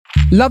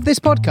Love this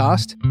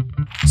podcast?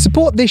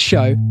 Support this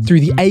show through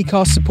the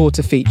Acast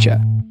supporter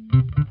feature.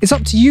 It's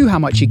up to you how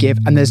much you give,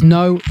 and there's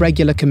no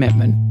regular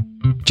commitment.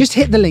 Just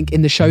hit the link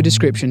in the show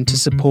description to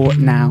support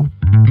now.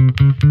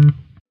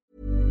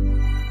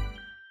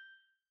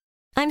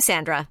 I'm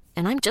Sandra,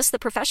 and I'm just the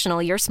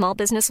professional your small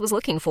business was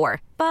looking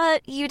for.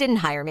 But you didn't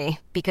hire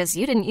me because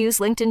you didn't use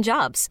LinkedIn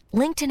Jobs.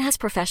 LinkedIn has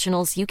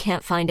professionals you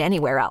can't find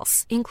anywhere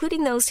else,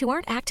 including those who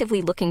aren't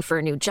actively looking for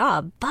a new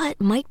job, but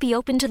might be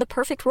open to the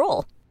perfect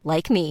role,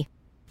 like me.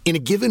 In a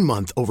given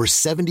month, over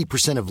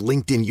 70% of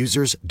LinkedIn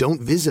users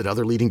don't visit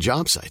other leading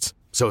job sites.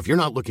 So if you're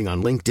not looking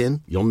on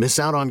LinkedIn, you'll miss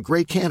out on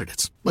great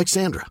candidates like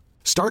Sandra.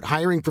 Start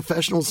hiring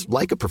professionals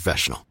like a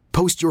professional.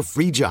 Post your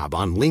free job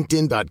on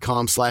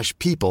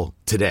linkedin.com/people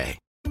today.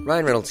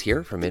 Ryan Reynolds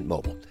here from Mint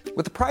Mobile.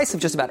 With the price of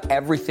just about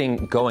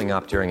everything going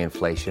up during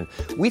inflation,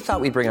 we thought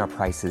we'd bring our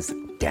prices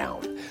down.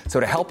 So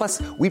to help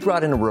us, we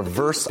brought in a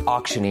reverse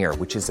auctioneer,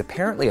 which is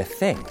apparently a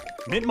thing.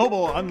 Mint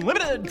Mobile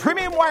Unlimited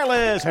Premium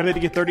Wireless. How to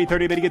get 30,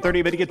 30, bit to get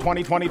 30, bit to get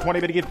 20, 20, 20,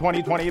 bit to get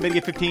 20, 20, bit to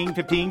get 15,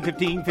 15,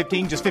 15,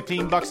 15, just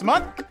 $15 a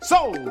month?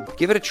 Sold!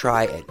 Give it a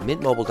try at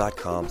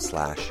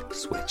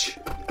mintmobile.com/switch.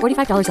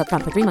 $45 up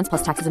front for 3 months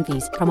plus taxes and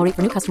fees. Promo rate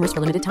for new customers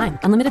for limited time.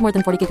 Unlimited more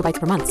than 40 gigabytes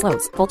per month.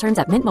 Slows full terms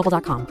at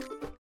mintmobile.com.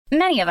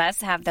 Many of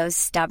us have those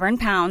stubborn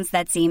pounds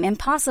that seem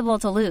impossible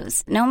to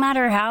lose, no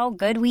matter how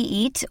good we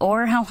eat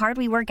or how hard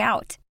we work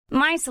out.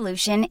 My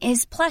solution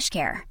is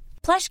PlushCare.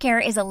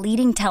 PlushCare is a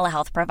leading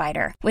telehealth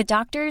provider with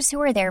doctors who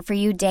are there for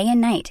you day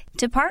and night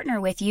to partner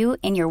with you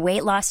in your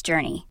weight loss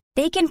journey.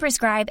 They can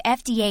prescribe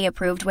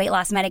FDA-approved weight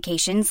loss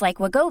medications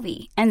like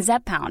Wegovy and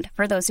Zepbound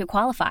for those who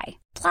qualify.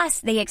 Plus,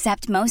 they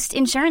accept most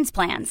insurance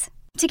plans.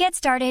 To get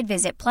started,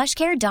 visit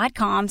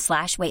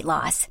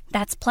plushcare.com/weightloss.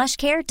 That's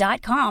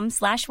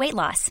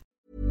plushcare.com/weightloss.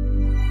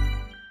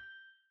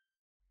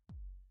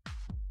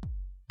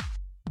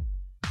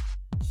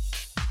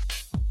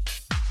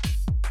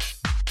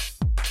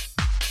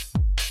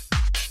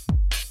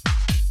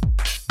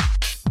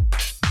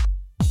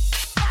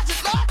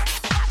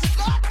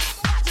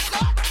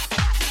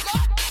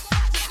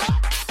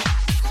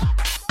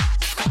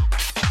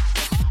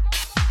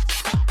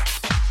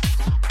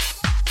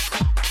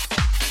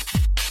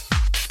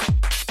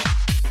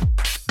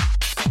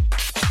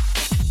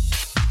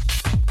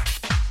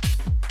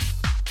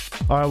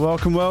 All right,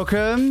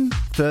 welcome.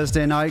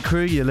 Thursday night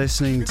crew, you're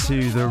listening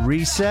to The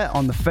Reset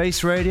on the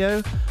Face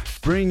Radio,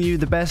 bringing you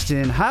the best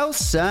in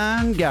house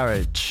and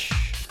garage.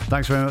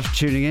 Thanks very much for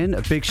tuning in.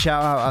 A big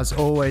shout out, as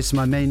always, to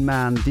my main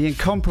man, the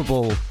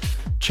incomparable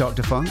Chuck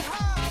DeFunk.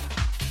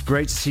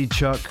 Great to see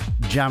Chuck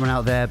jamming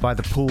out there by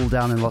the pool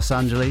down in Los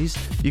Angeles.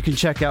 You can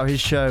check out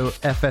his show,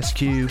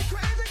 FSQ,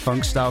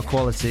 Funk Style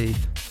Quality,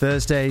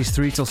 Thursdays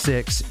 3 till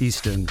 6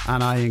 Eastern,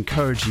 and I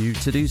encourage you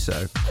to do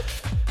so.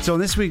 So on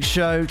this week's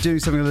show, doing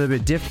something a little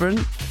bit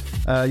different.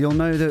 You'll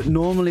know that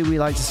normally we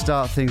like to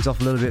start things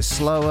off a little bit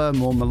slower,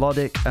 more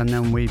melodic, and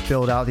then we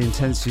build out the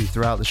intensity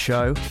throughout the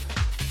show.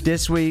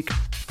 This week,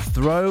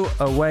 throw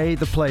away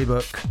the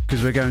playbook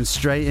because we're going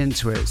straight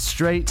into it,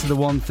 straight to the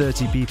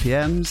 130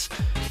 BPMs.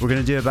 We're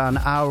going to do about an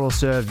hour or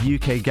so of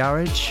UK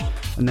garage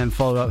and then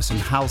follow up with some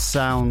house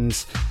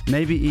sounds,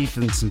 maybe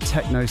even some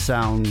techno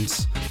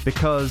sounds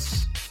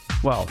because,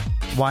 well,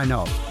 why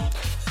not?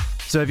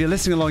 So if you're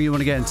listening along, you want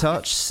to get in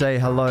touch, say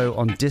hello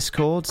on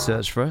Discord,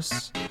 search for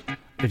us.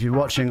 If you're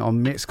watching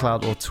on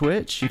Mixcloud or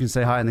Twitch, you can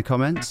say hi in the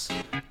comments.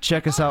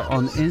 Check us out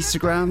on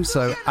Instagram,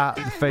 so at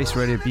the Face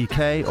Radio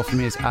BK, or for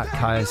me it's at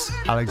Caius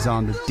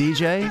Alexander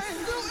DJ.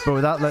 But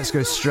with that, let's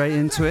go straight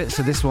into it.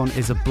 So this one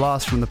is a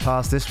blast from the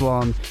past. This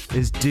one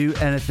is Do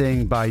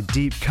Anything by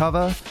Deep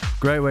Cover.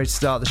 Great way to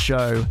start the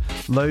show.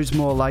 Loads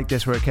more like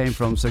this where it came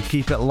from, so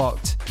keep it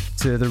locked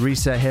to The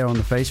Reset here on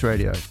the Face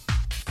Radio.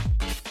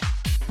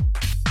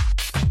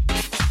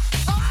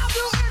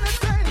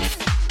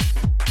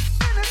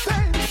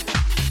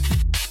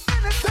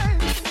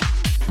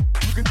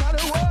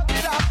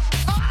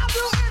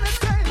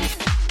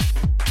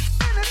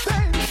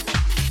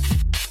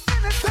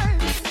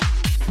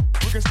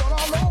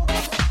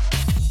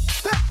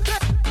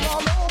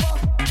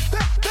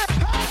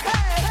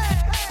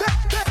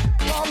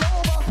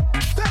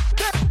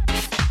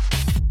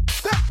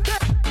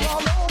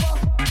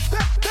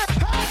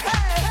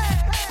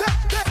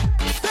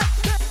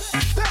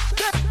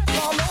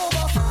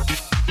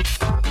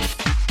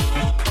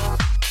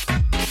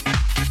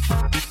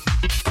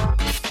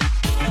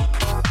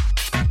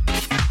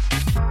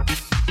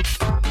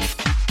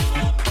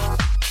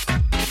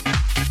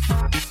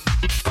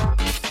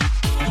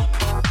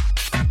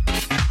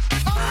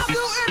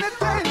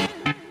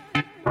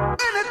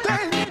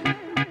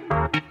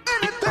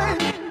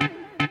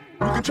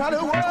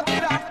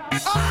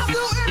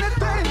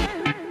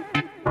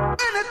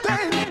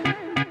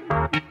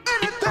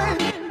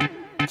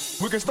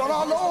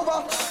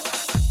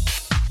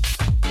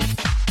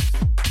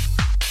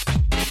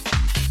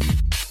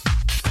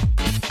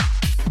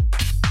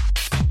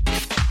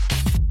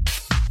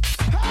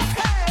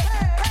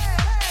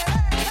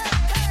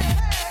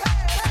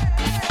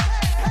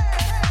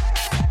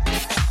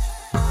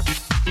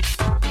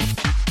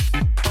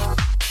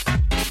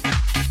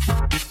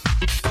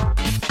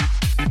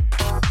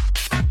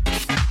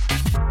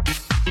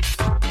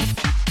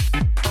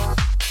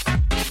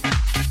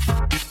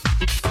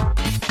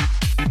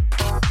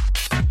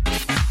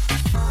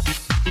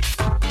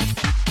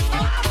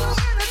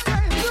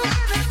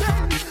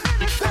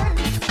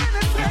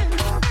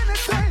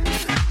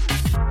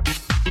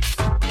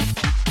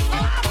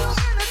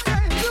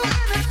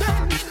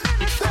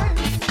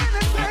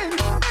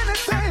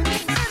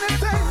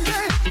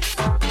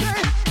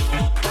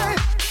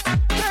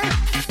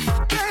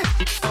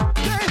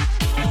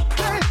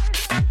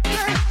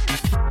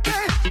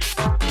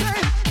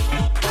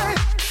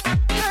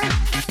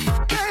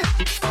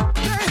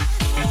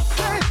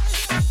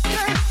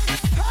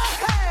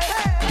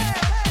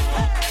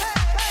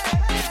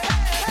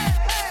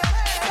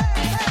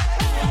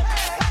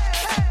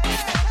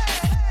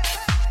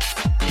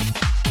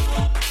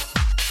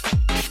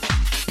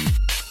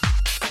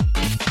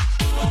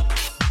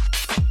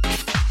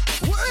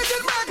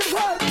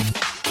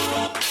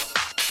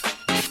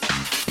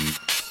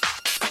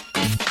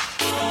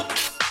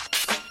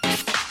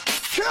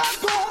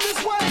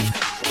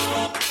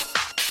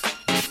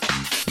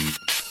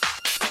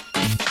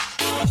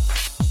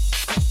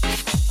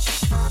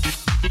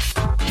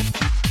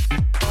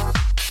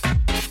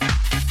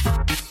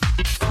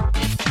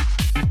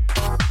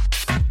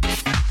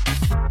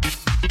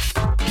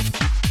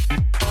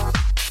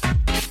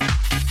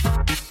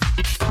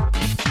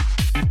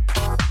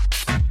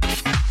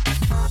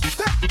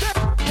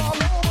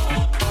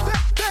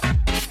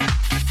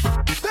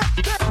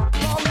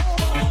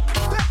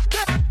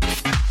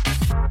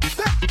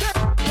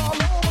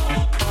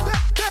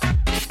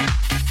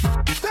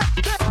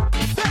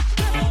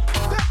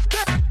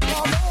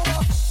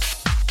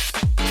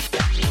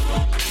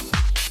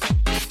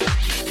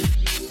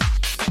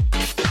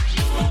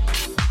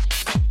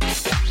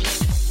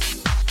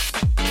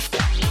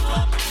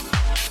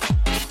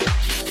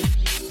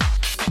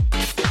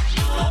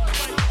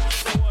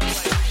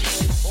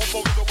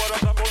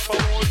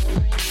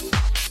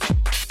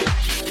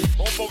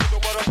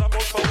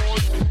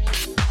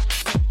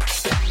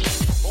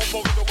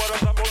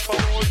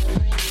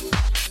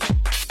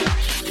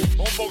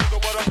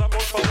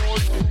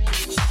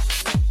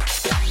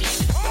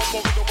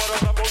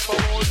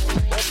 With the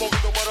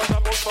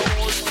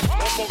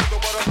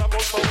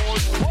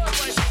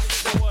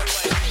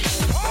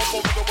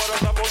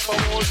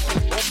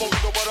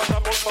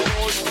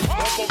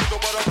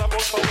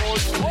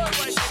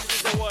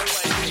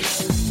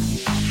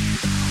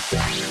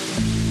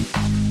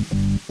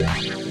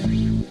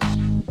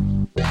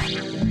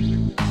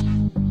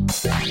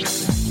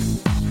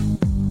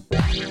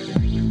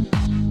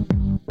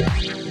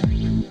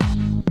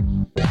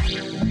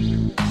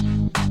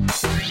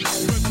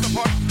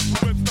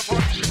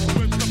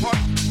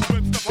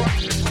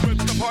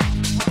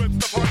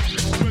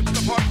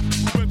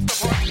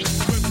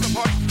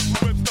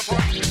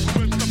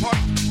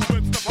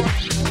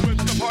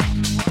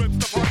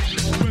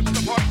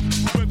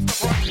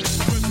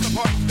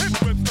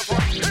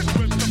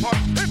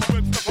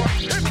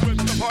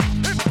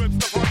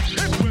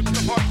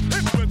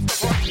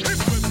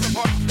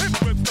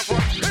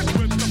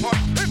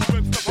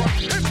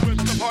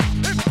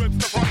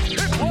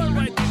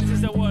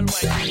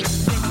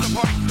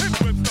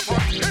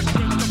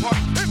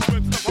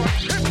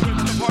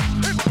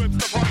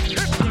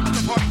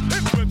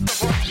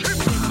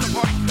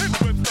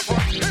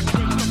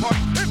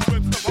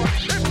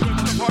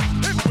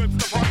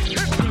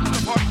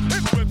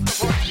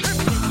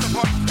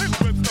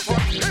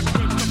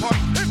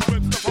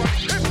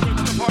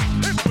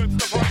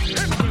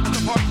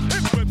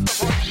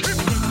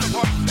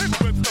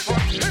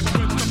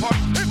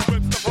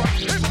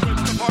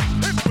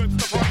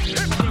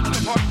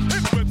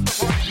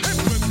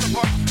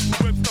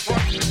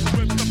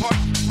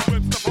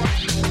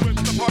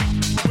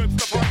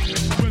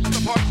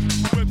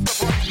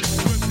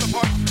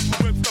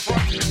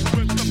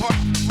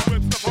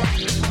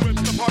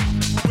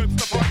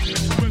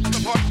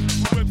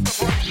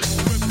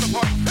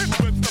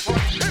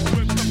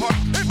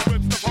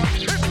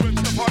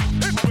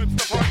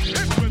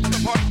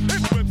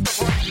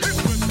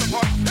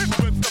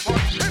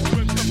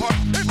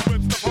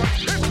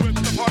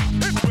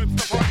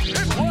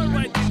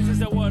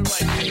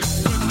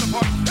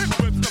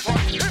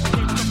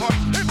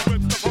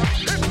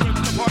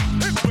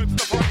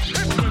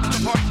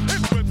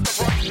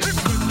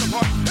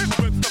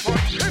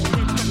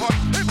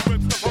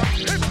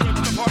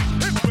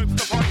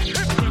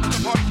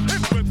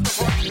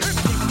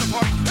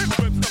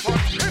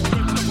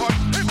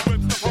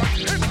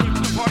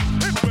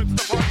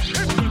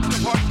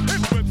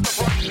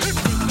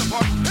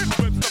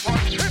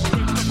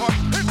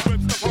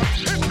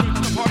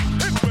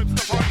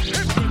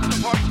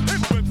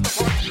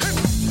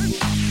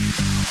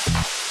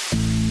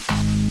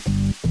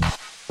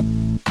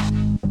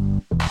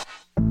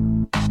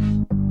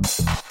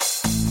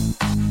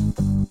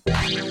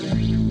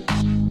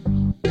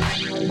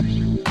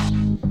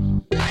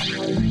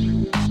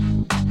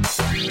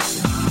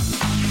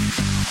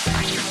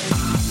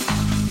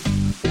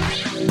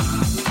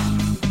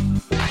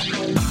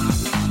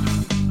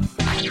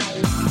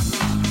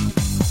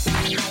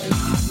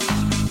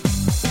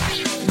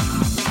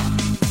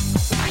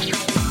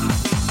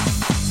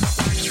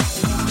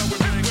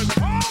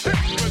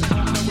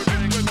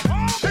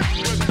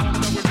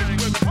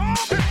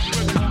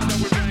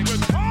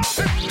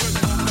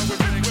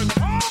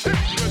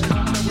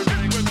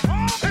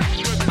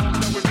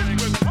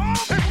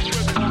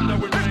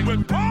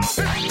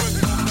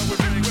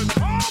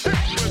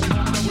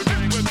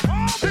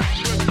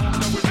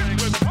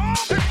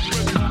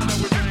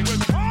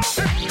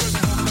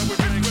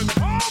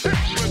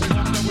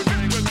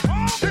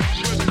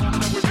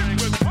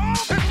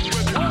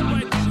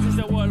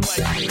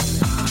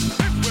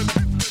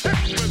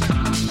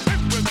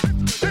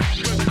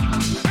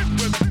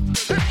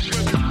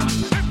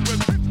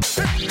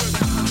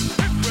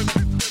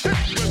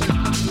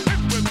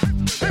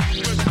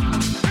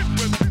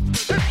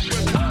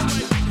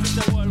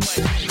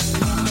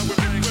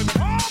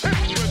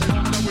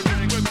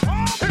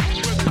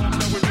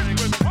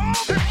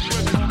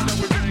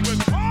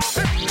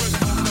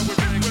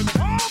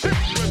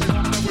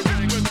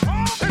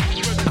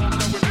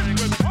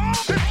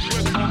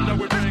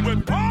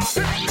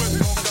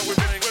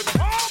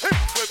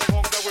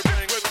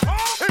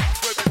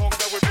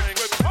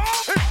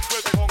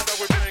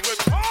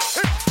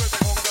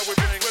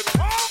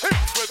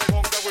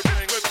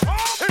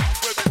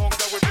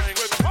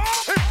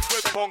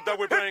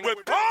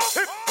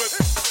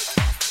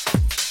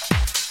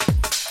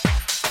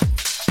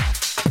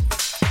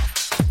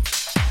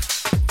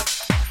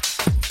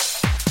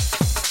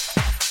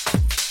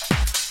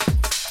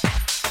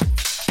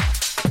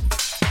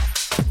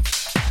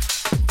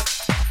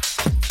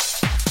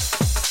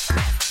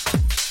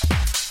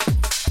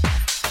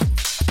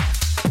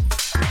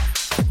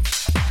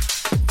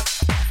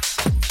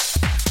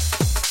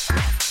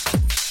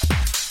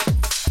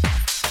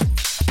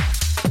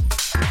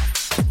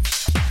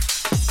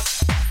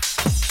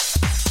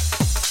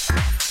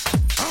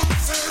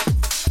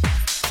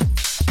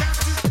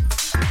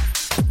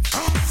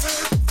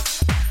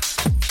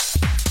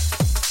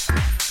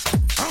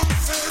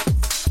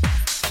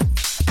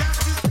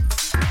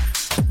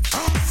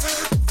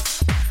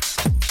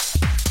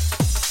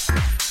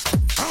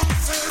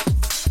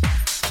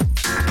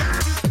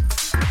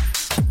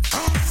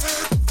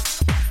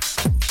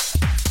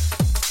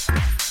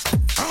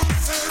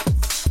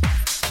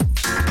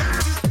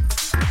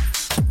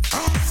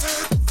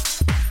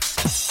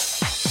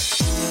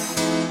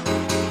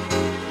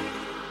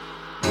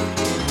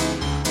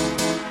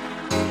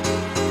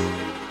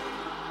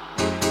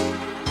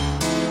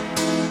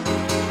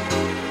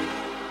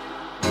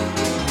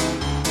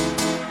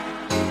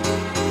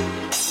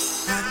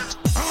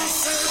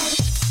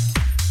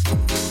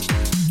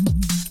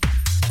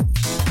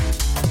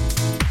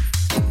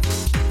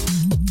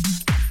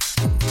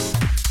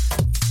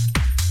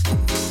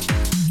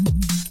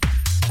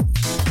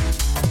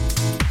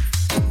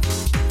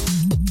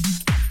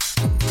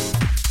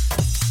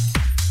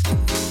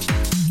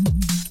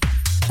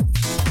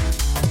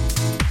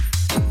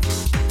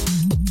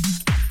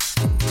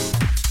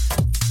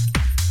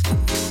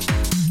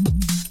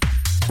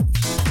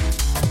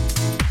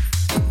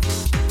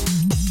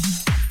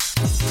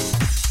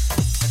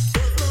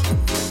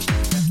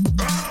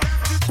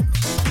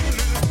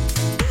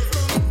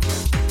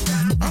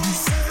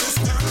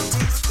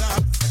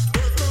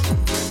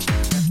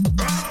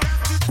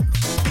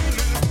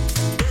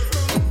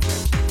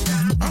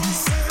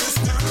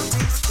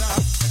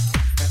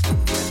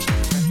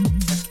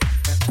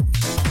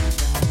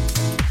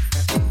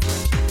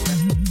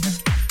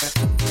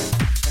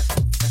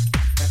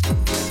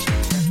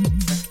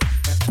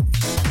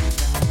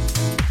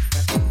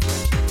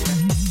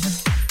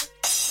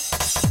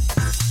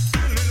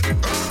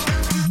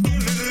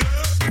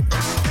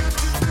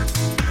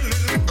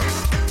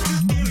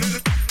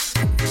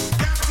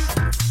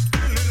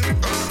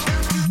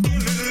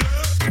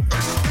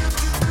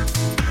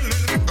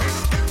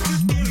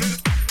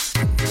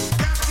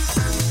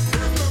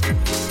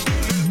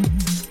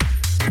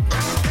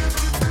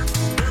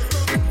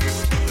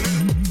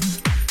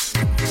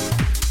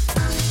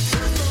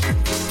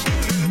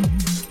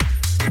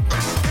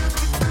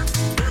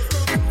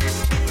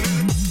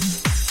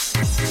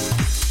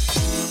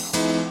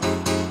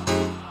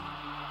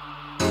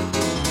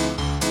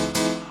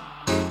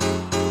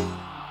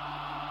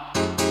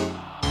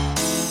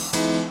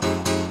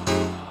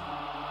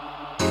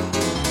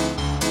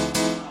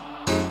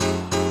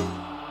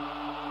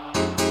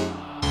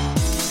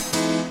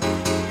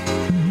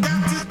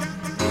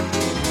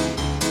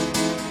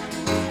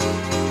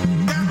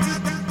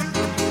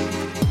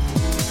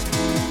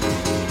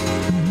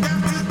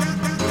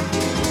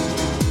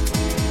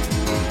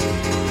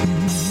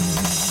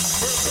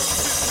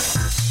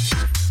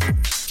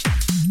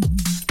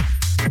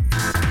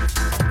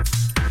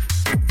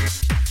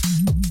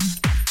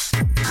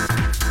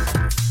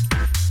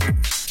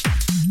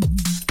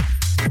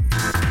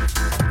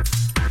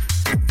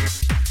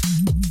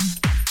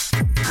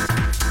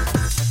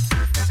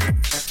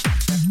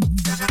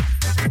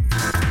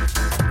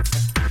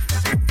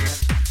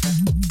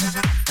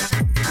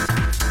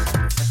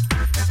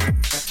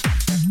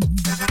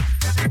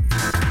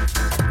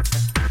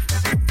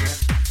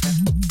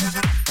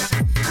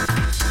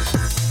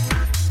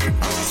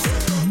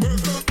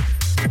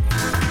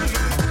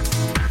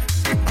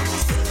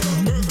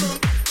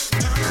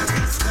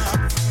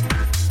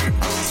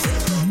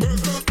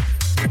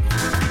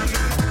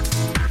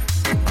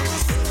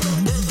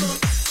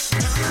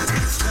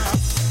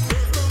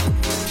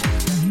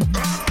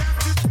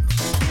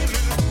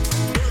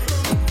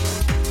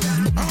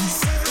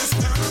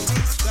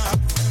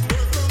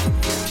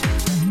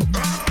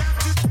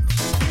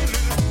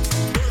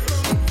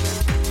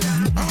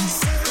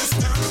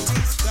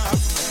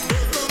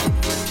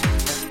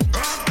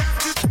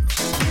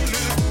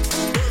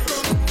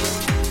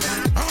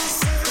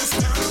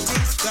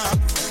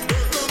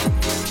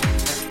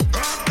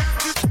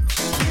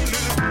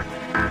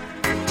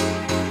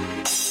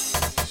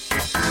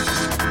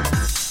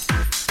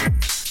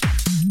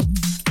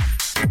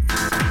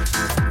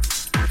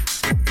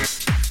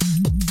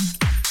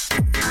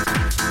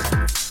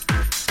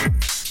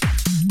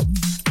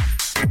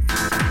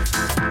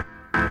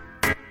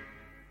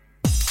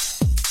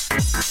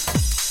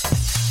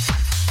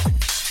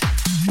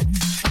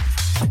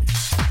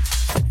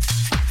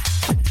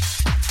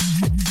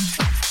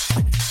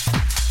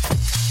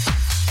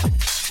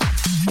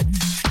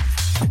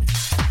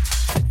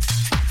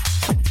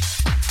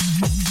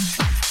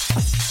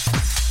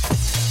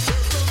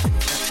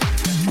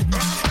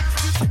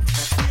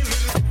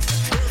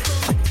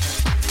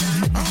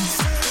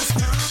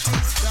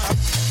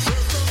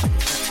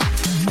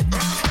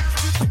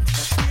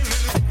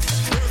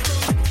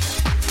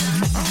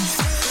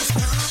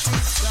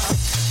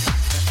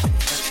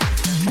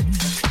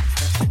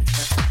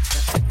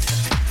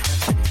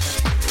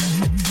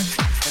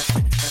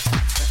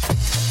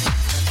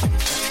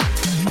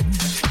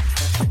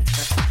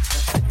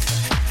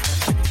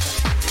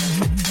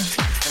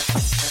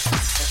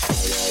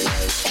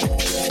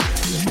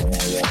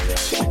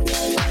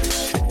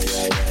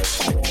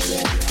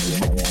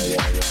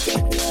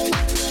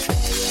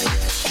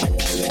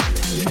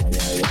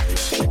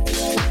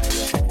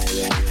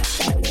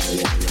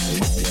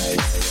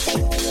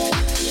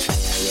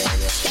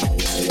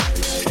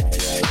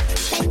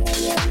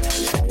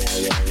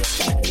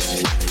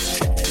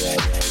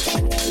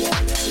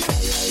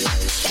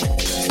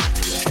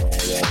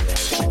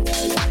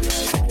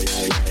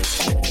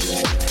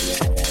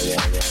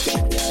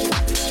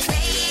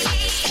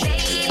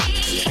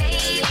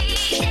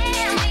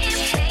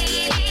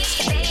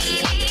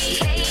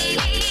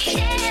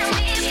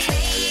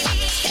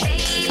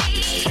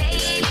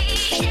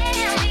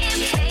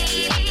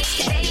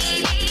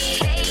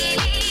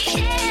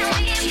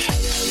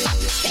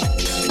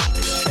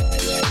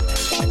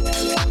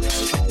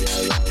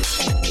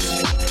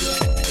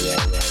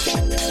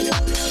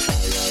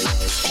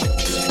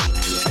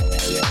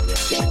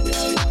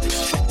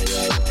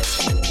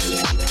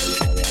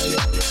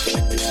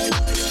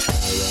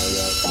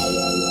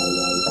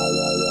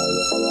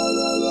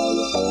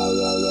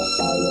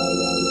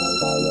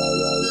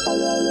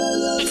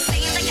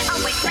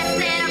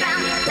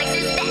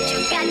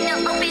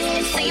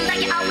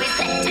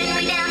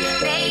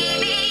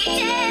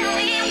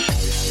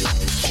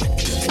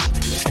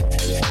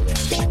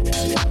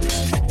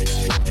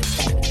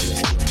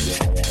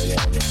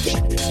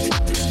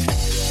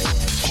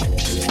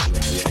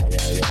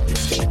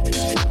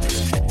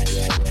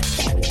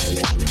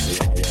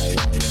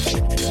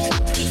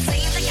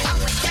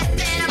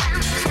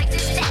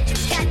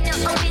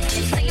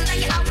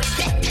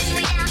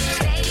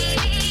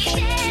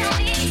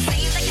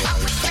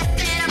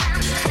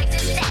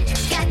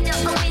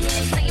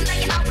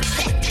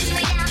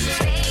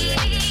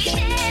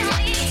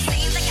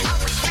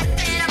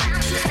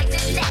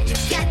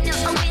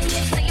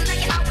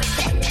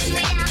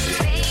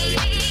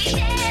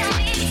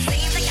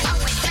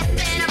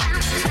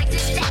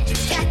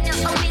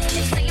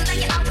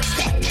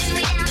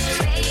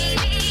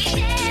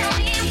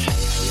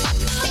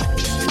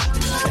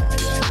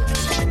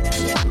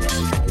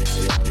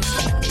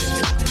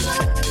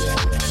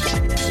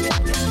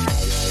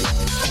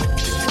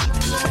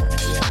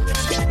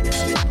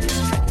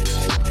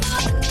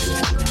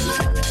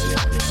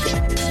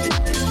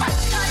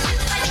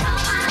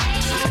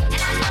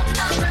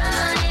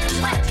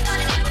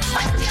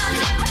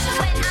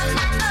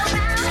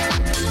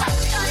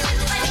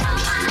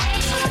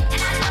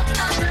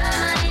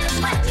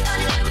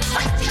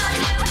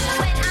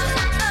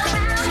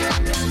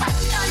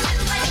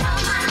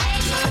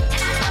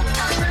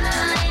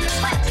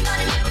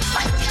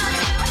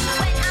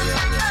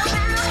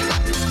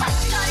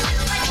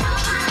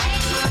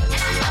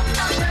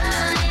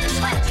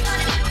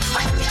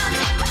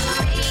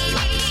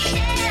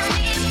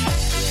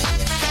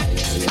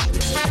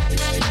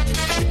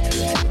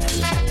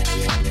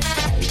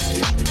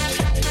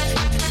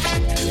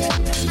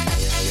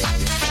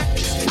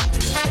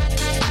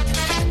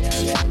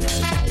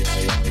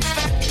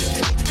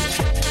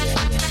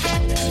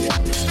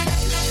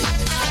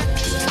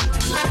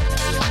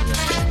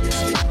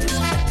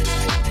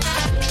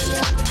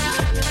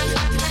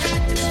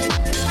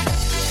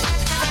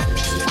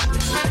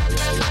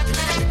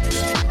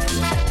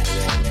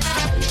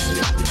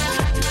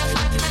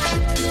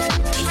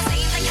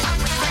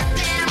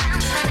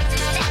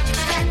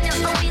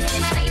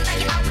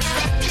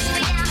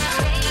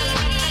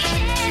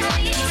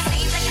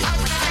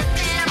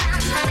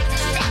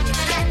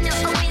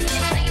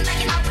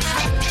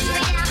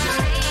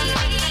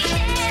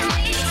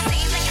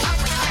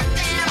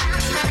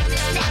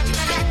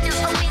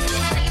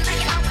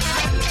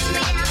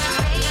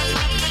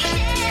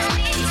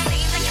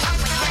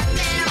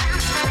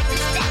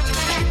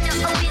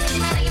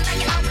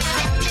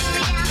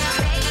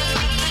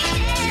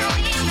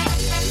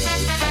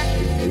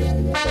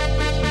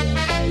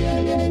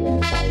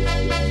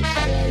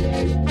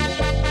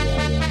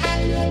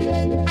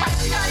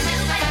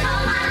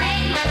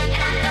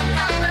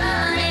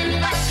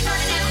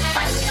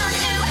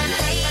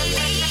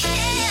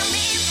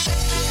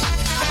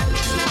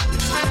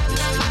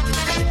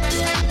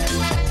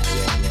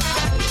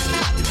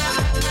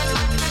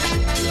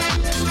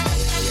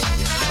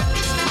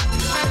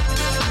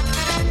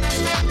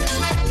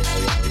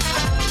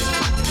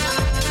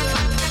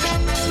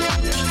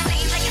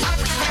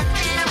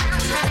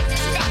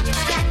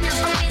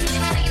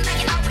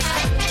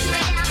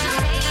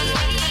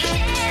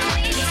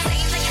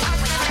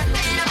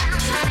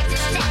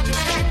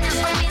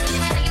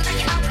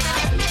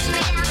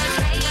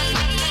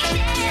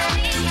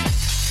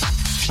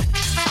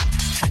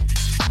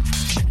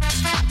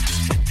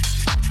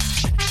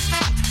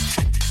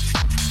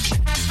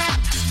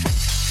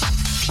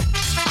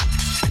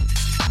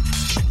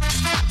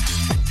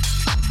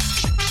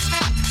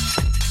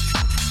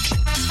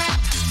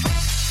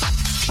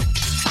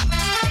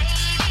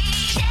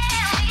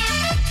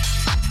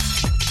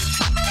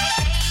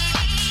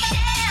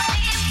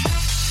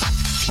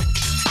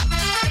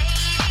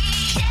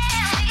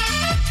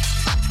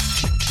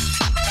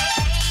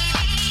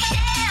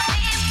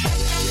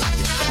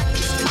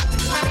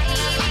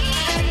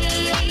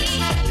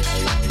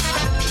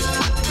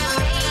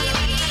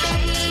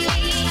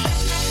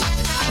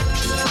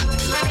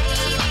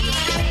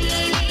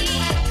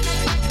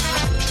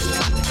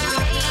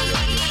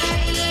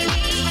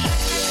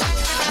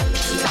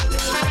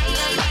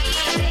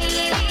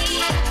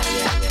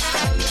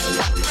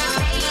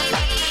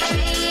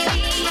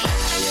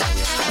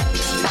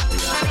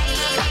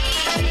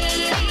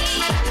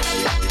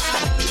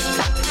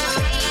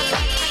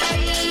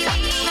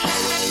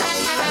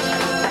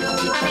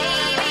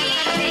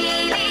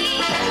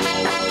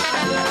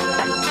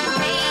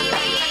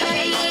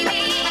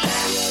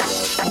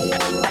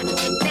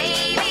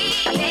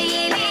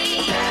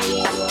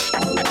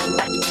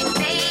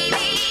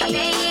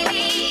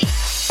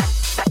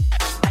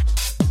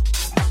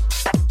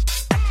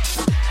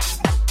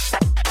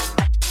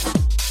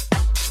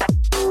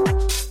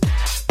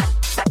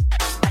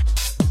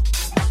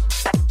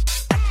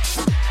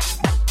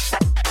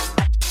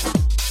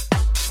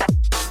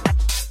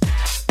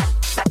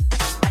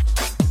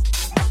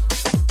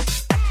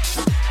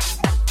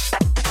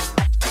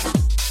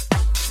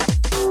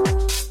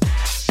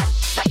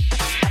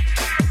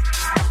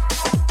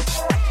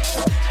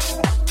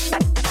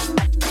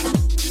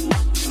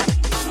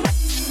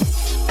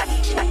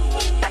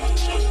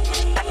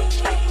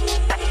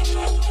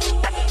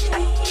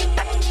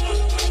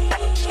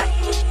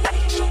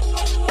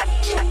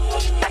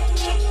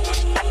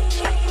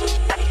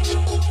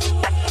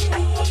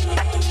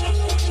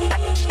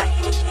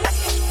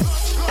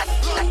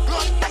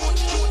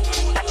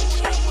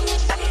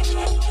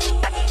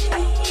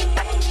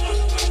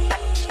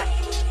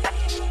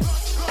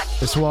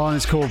This one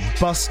is called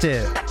Bust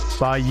It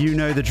by You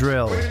Know the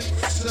Drill.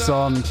 It's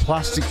on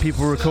Plastic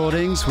People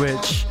Recordings,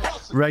 which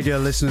regular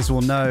listeners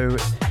will know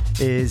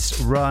is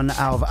run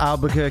out of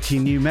Albuquerque,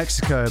 New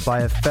Mexico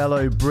by a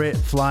fellow Brit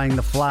flying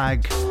the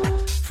flag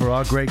for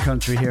our great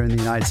country here in the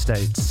United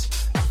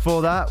States.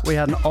 Before that, we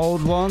had an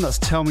old one, that's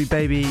Tell Me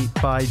Baby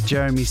by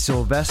Jeremy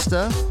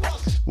Sylvester,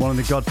 one of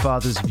the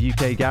godfathers of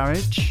UK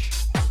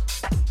Garage.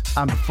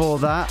 And before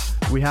that,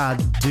 we had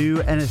Do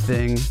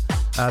Anything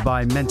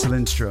by Mental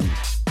Instrument.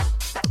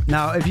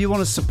 Now, if you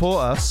want to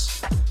support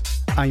us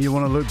and you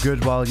want to look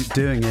good while you're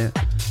doing it,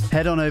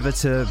 head on over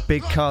to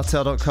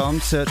bigcartel.com,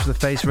 search for The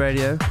Face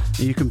Radio, and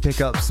you can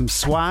pick up some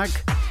swag,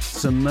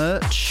 some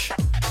merch,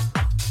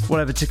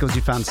 whatever tickles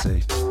your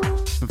fancy.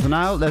 But for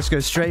now, let's go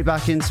straight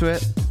back into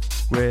it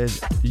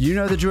with You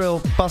Know the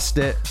Drill, Bust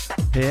It,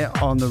 here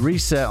on The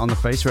Reset on The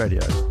Face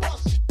Radio.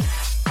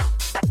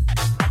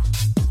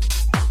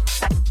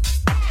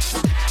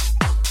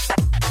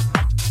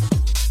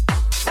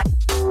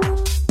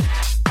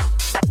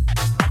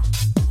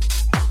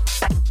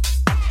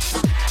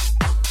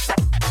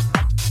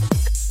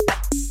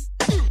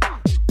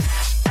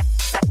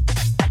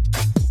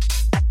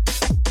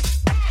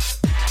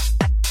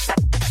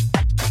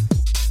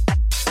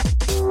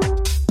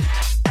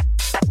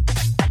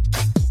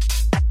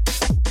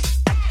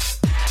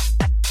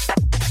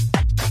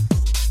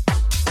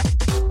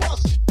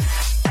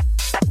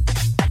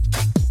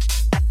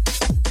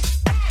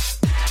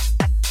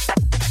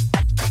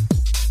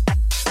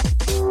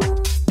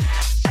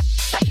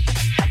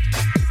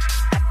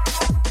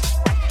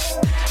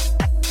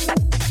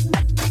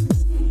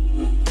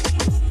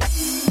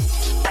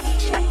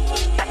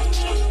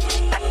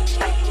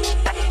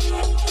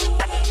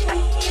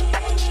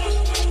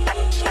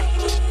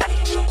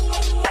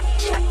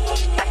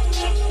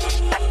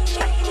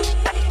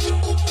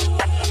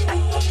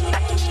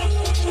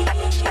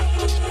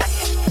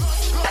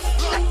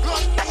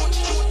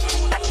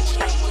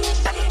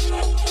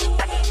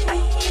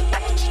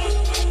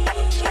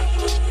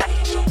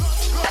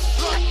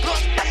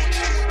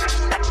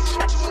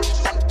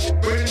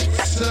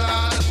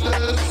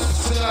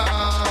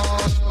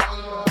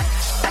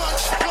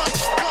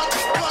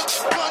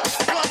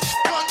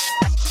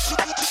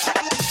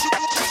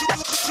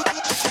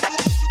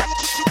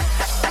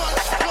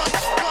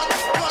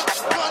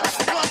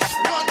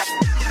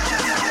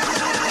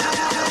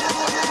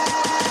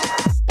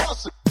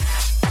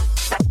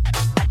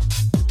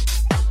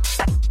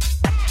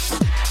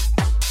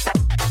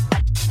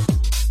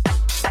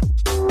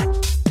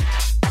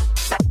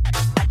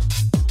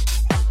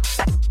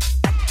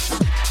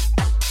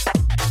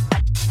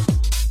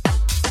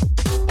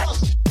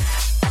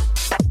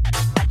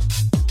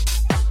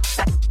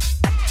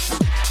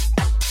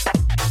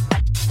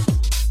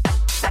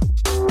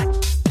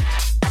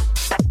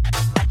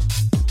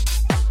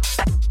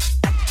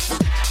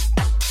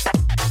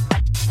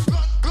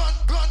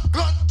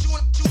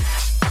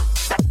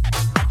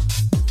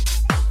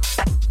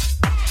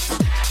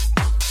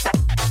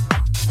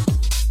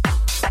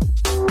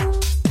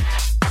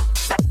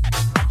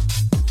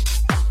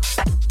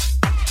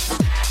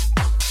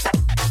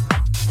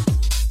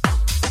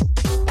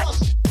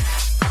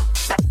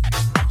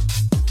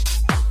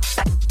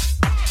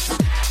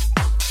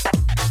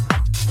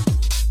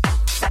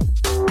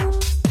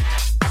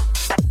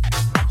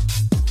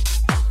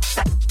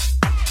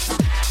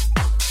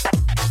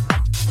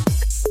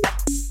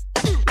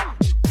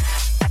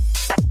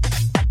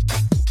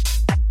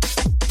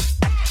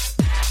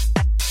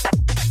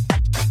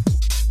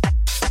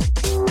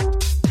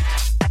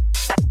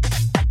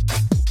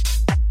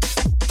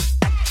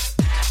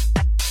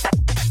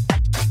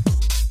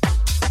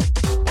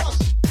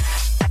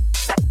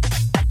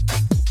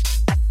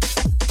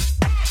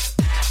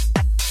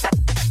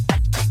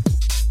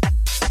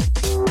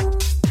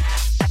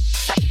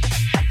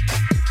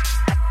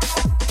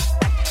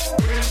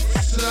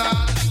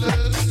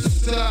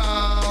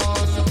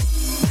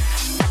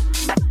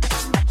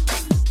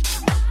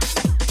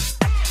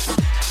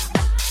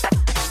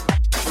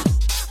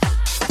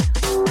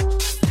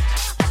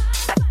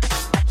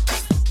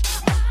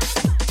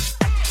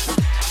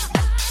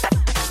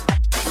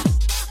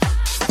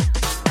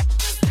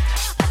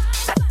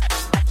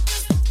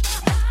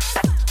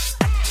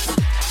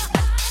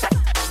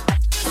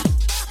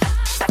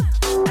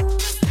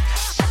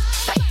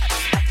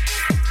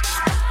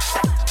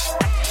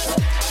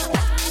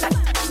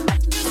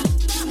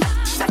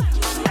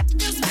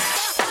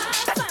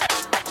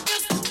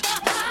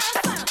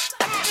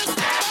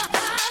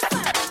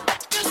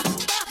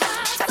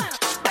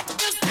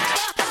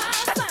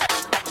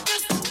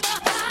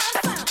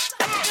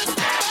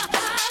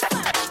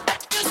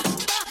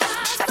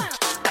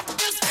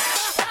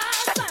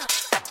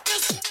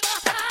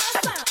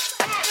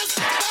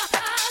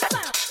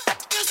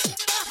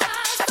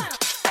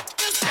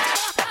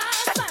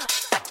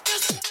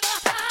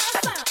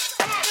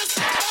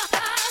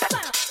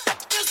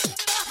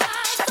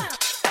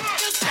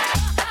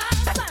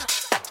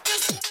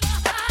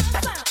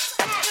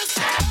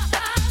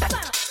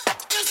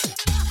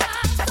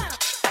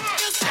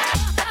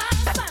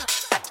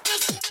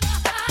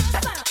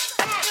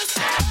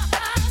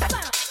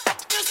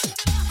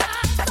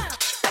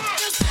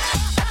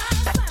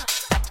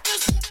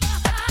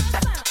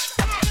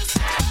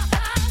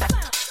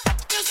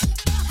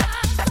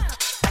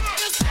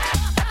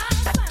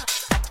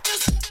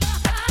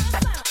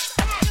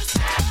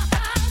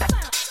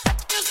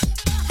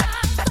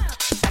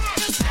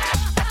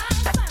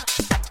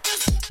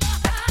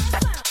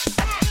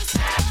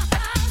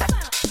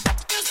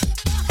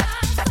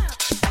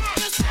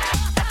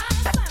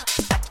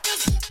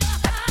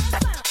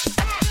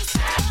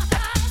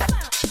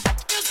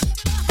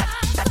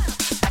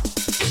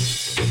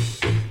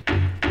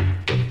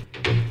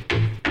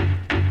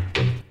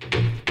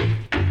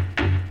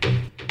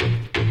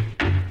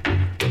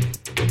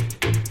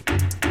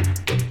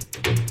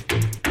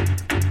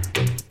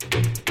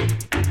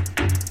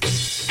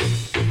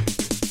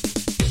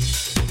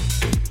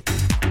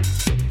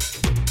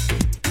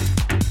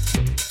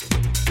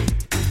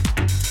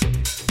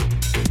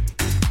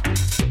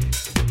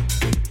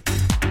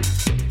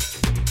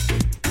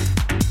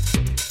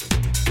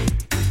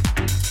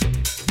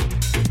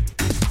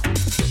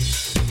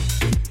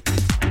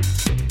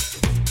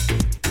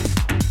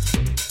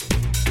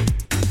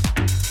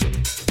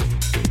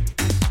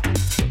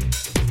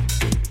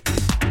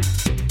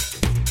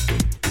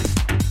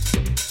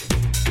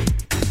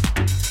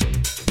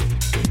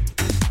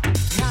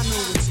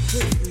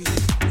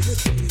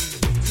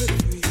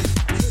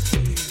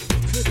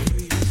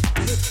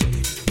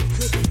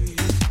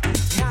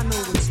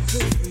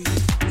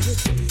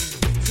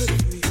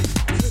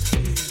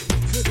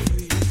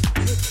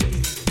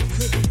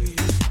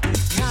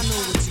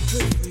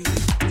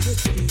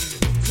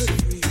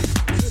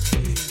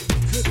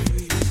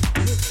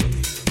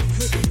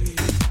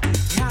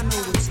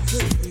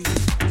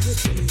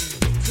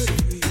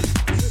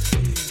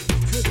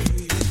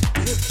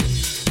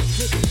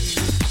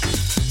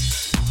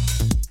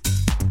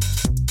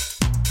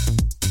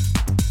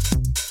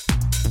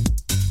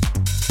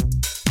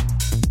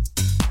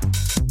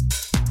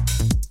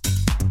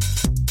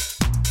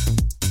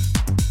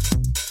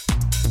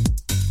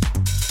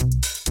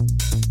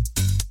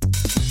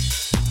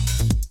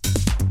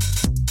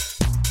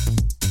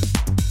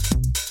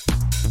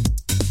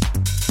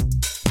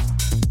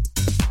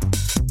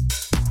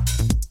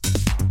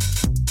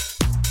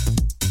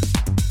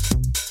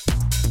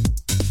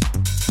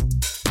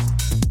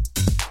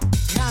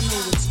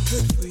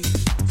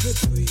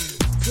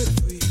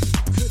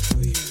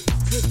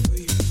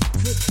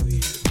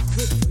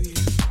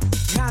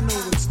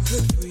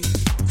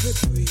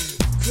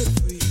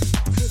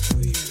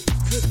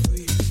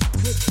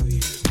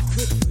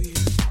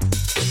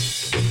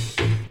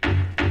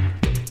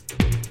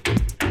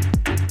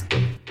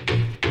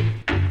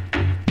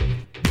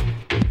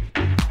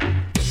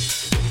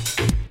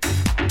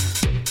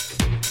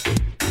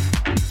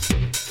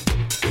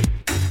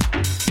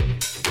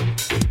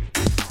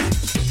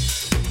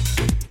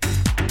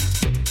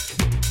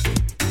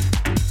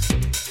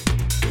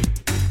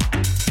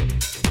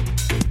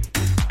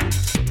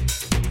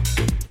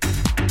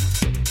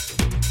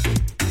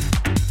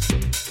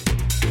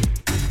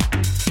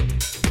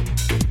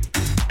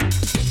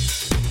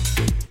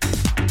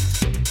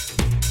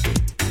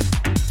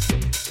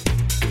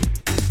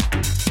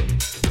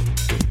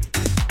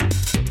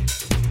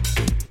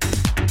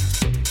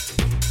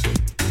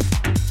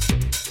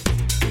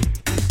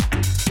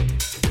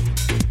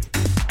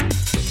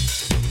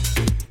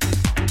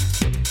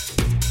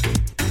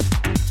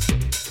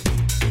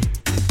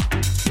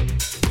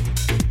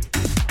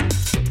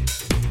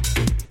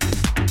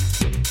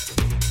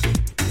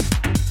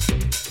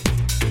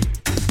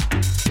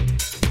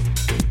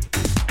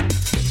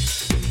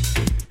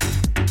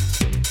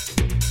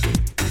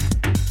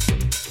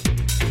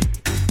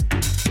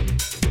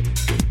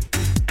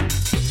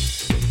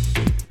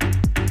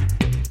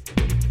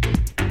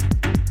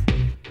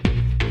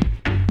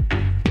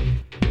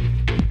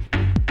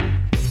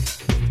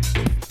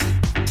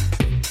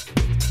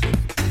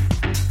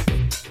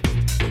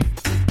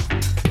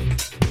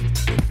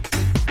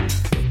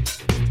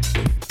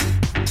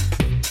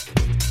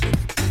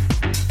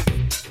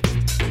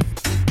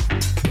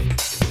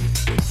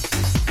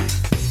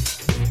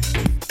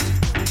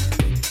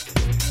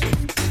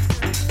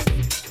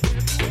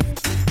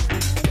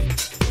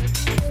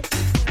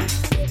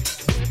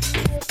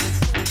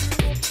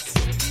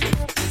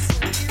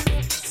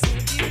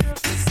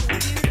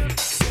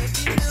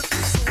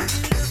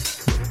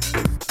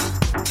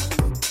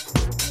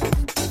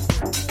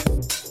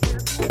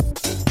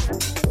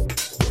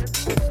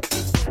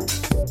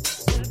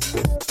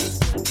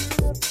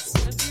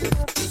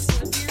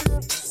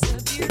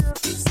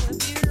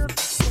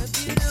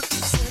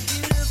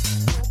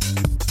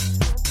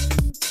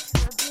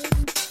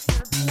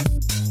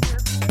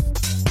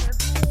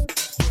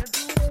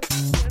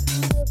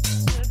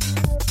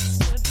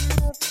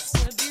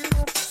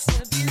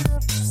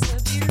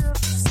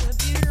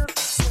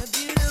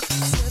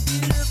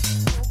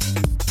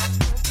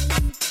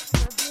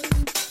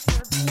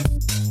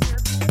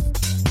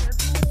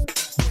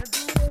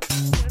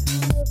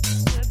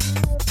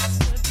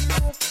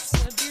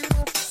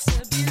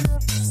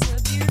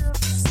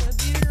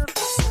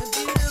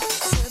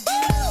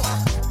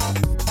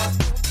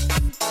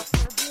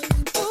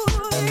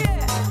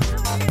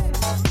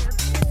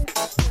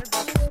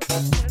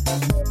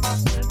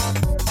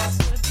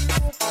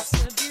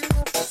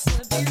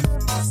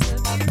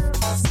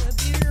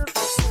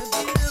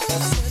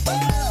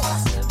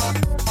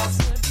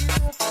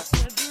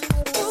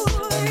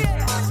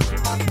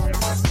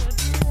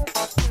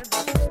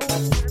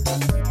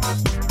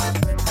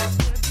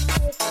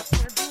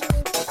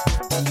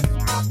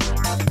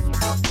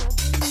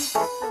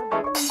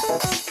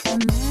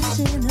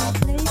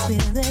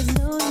 there's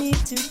no need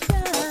to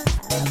cry.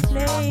 A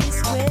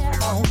place where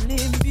only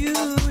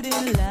beauty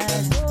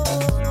lies.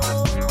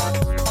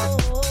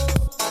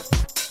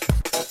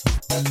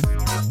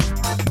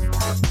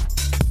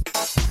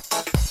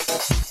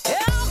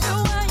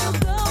 Everywhere you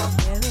go,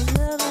 there is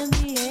love in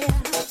the air.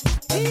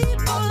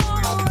 People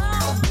all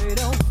around, they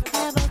don't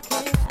have a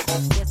care.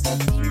 It's a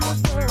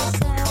beautiful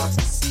sight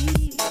to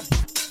see.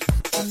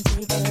 And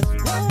take a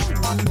look at me.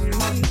 Come on, give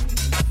me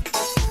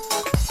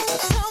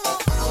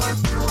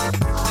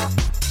time.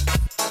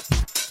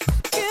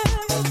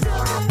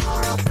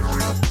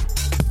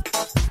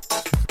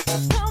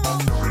 Come on,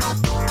 give me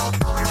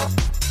time.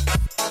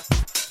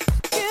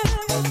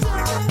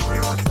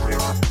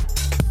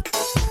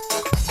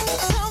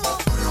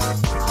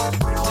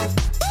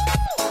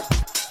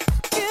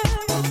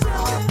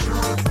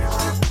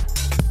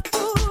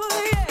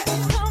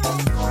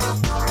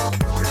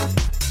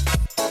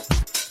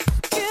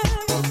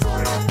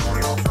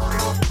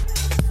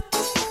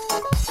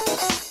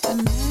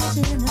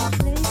 Imagine a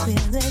place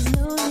where there's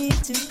no need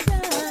to cry.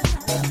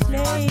 A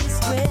place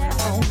where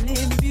only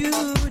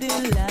beauty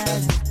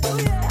lies. Oh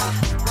yeah.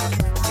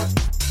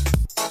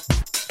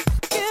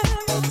 Give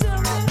me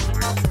time.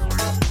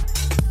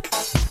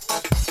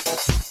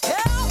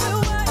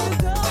 Everywhere you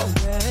go,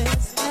 there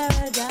is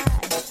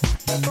paradise.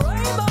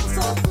 Rainbows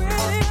so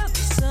pretty,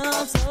 the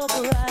sun so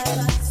bright.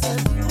 It's a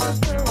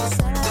beautiful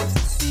sight to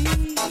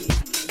see.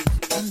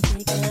 And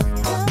take a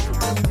look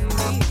at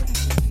me.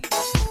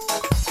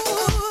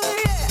 Ooh,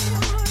 yeah.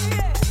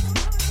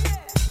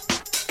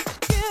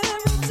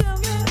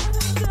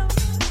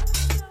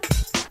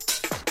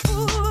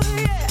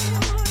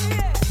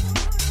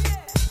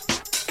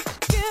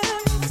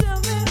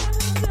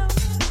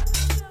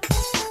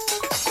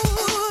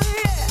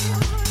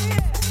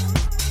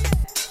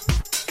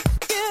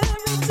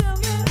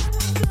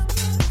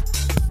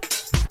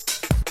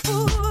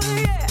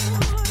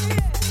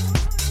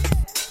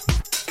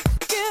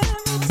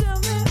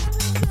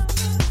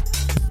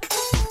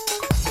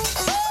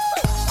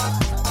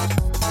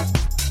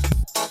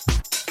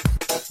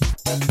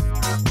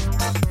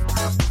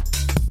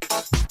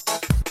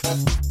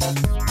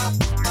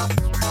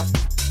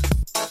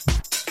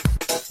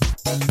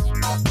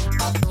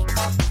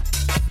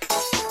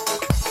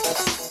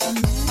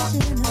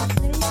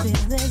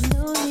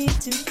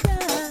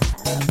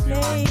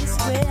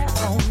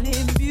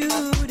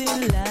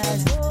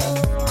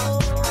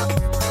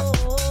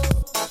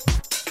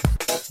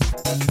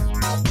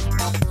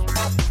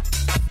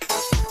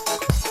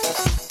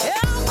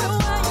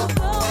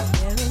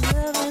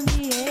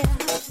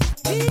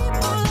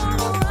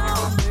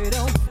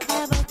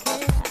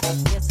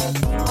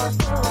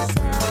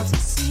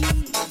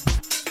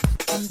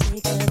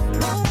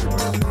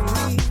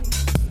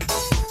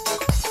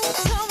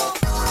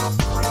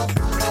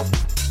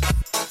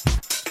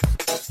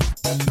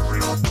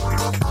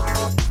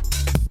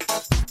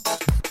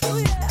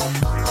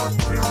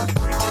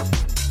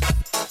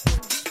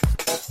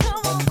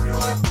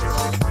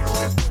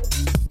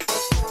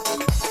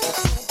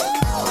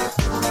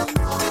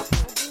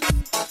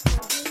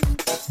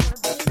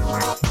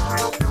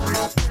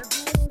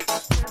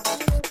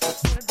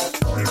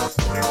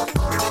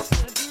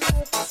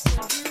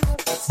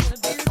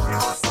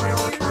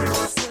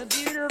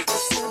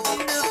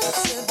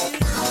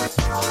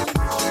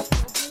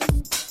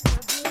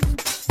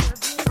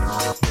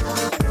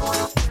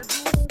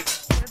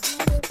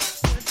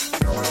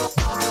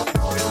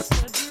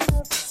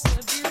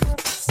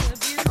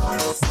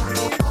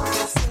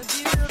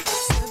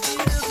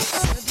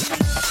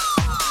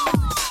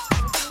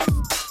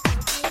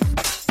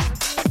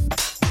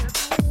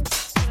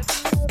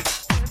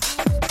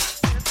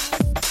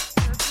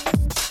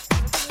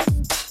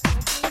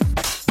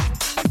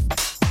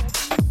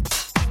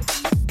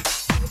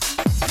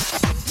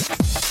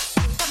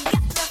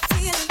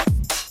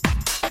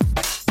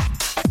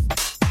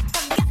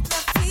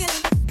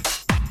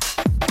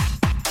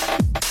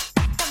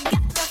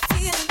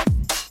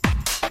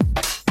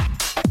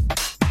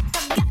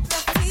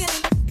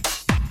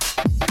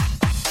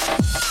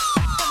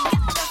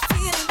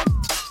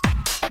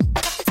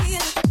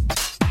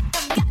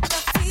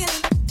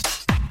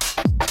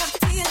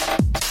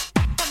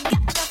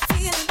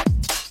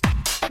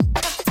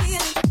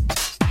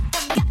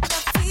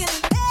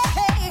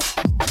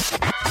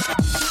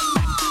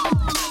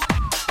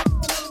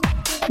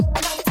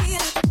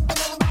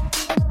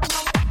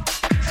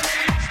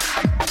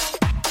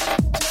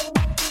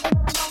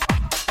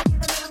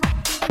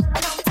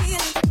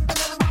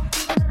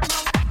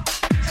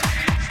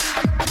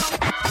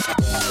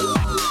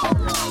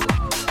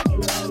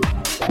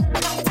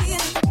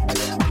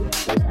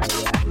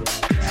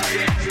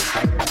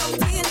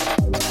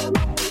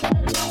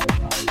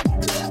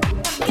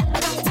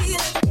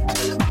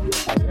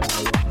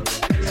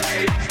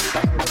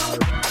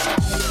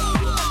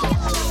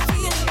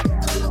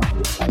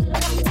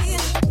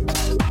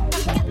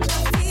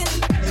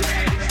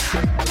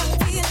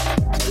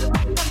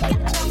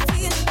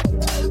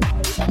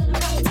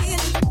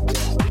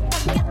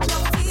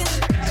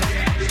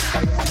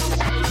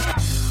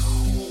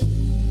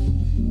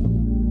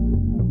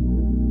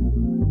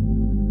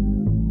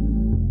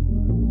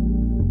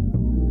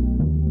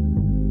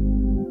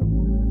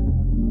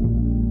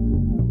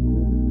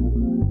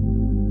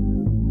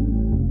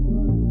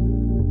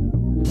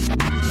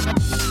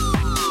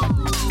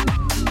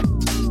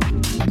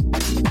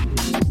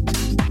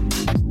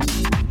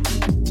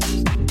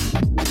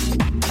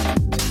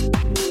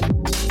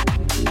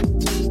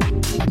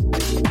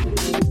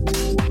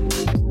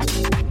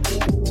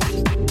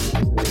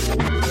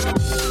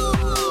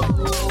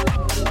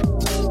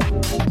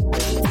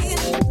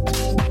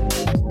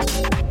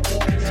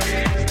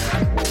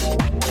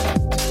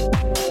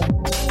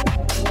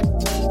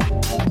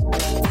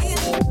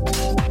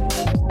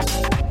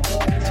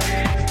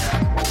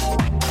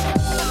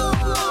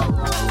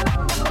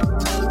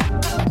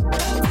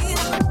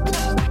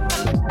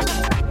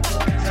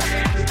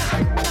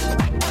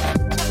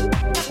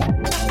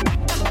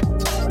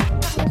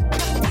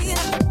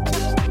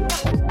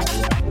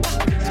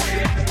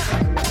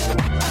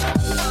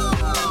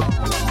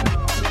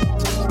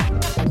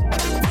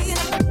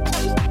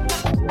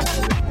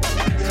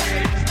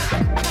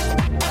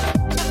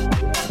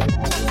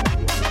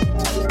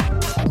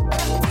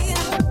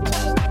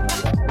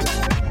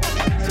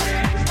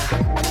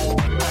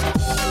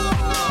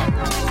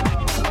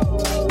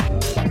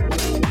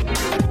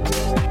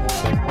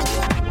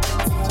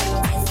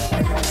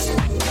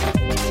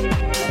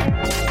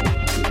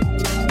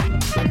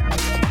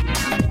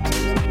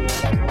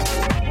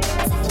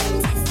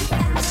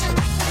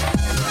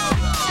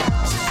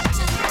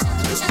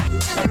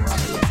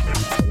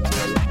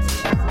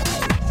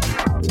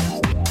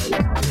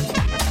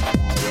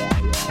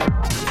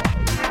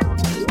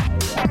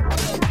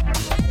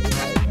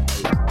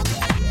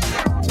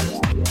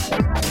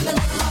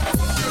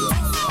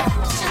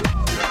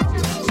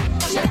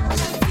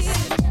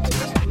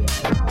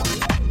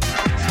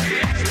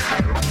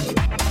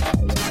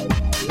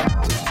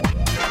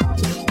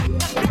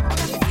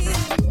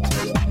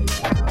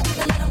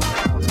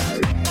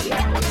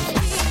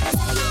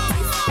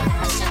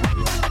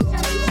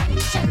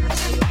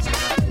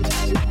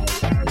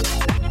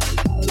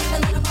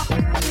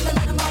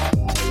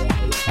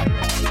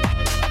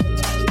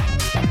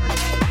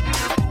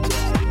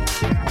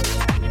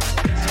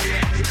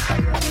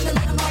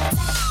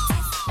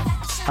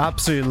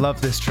 Absolutely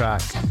love this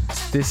track.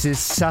 This is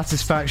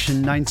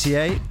Satisfaction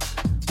 98,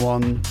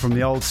 one from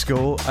the old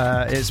school.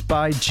 It's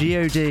by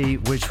G.O.D.,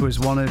 which was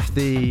one of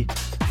the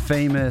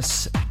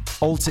famous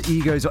alter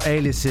egos or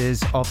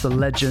aliases of the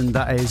legend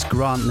that is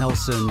Grant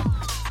Nelson,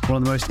 one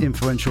of the most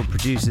influential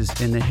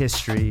producers in the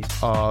history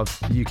of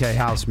UK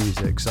house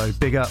music. So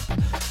big up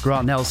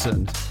Grant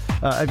Nelson.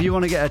 If you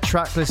want to get a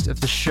track list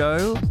of the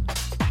show,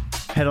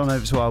 head on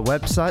over to our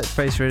website,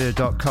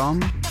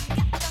 faceradio.com.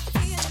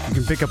 You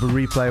can pick up a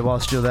replay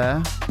whilst you're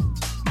there,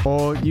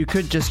 or you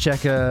could just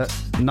check a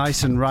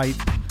nice and ripe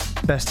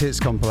best hits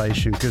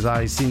compilation, because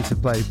I seem to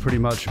play pretty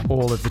much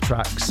all of the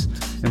tracks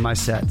in my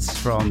sets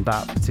from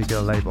that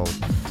particular label.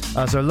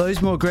 So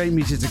loads more great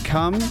music to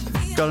come.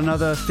 Got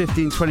another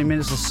 15-20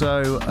 minutes or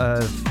so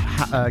of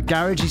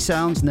garagey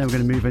sounds, and then we're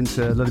going to move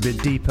into a little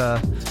bit deeper,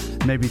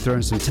 maybe throw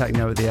in some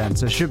techno at the end.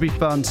 So it should be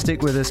fun.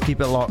 Stick with us, keep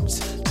it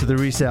locked to the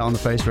Reset on the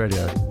Face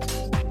Radio.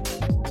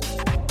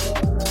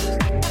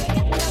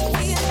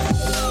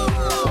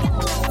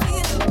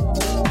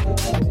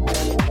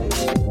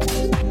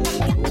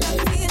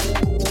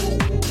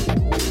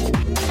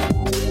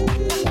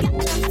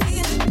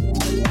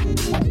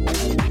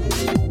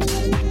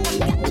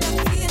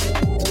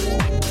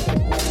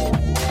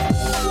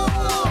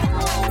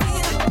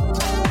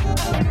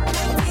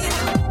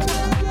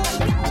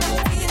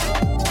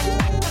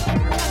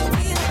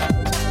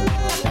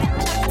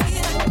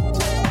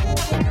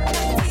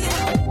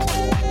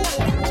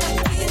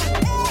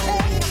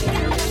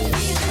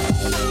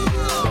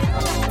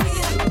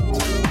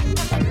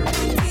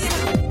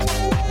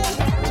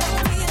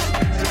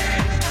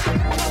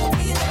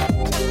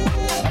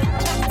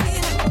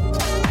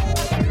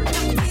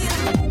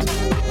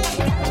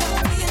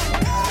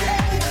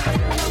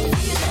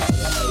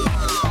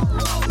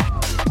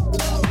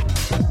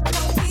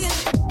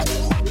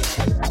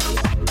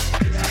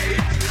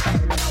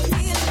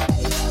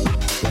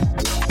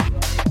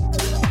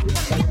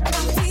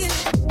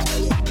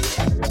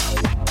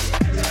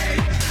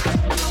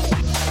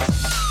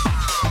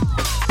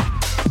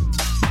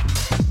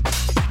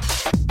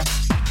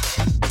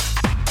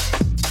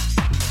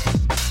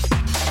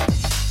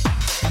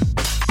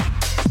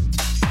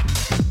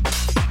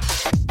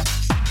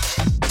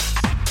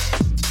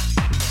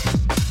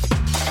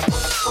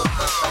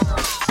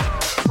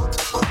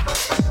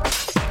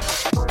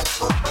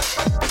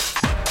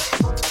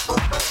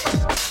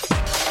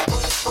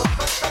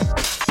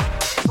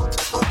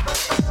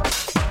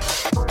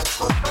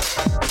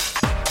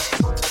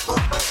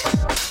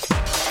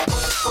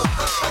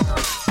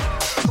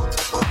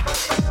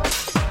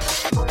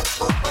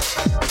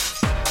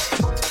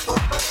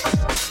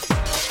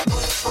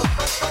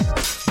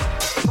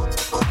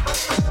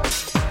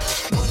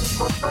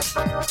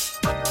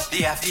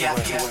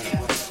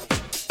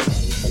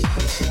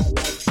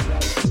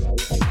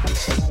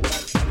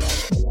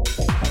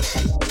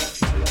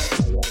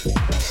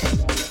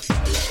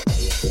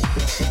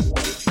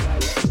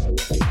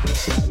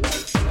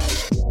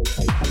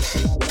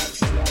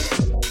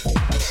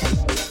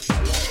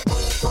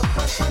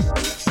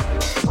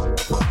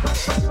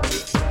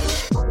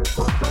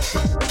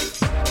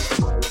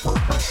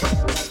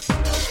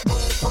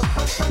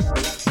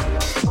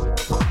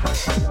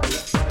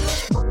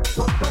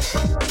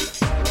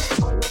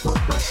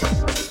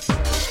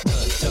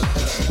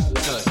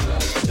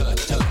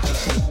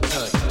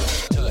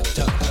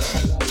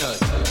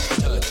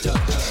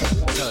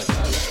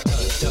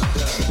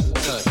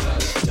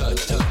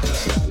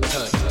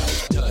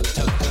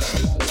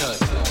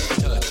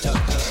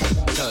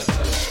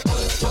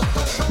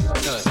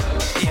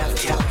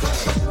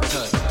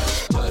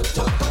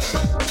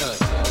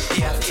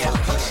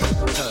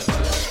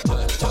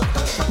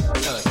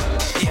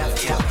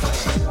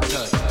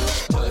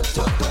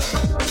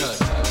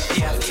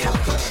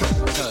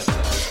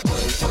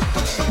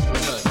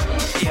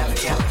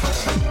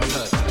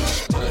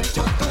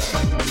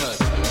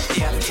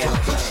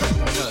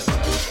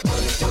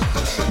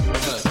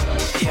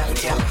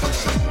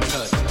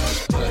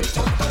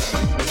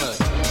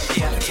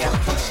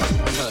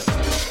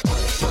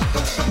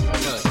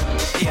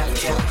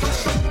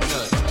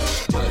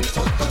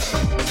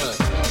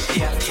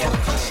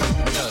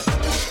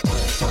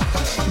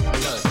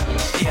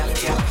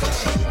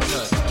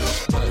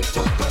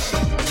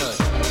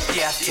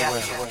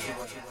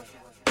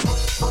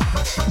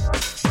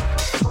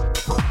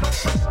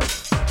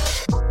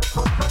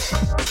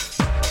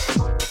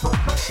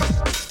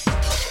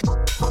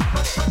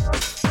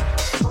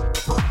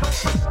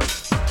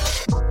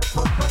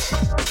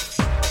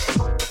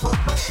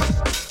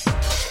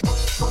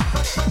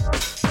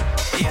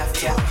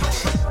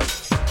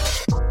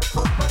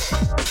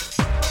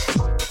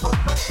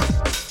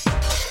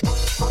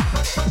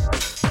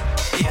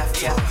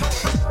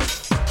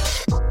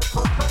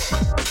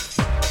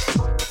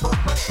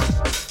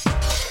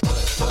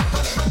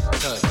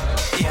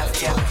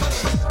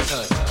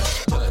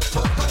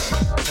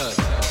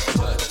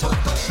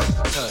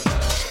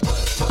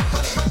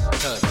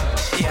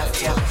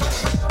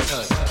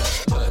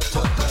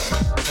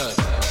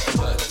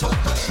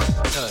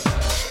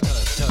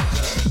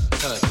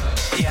 cut.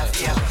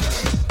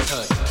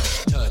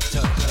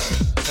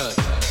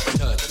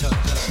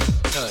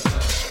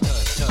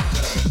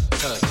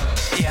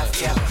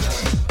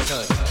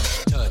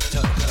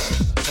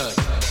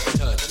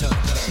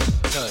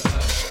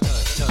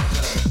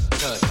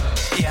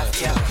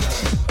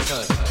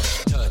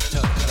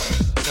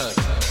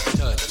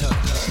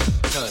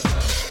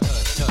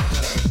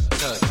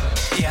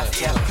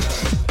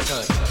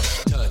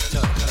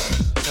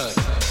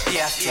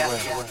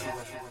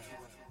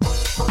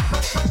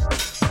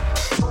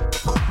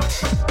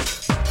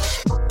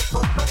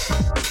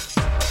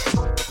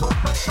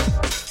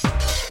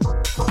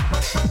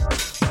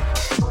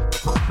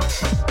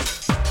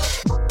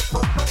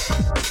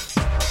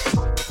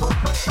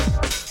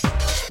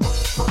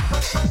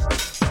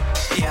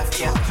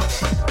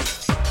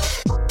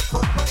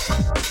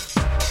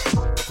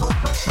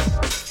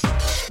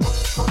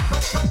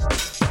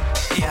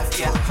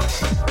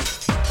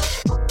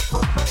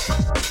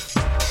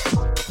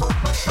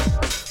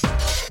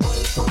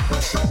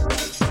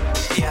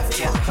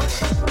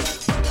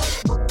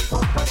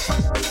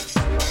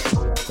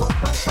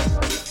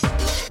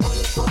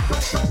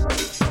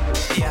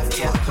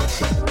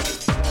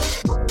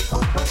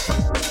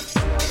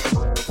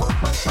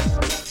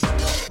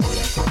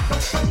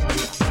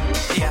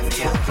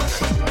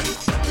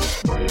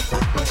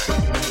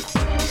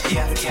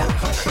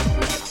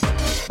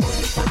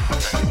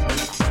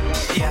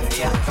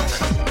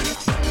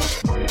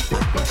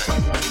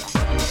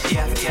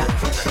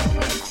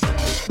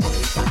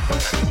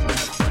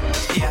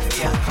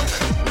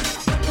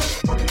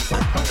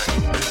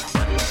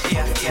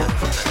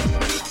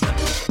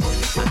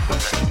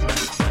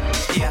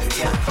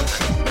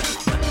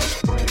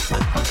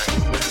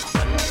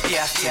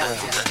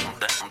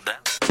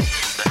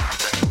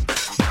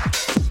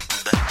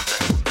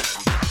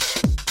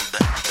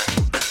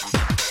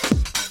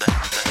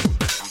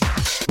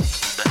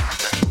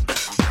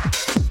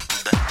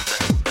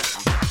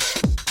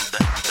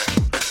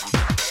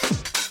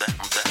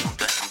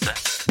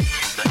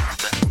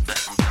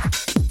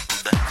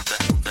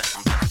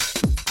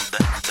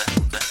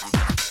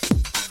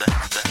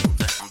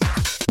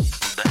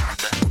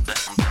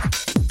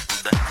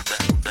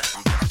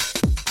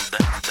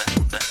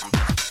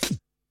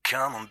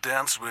 Come and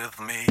dance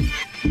with me.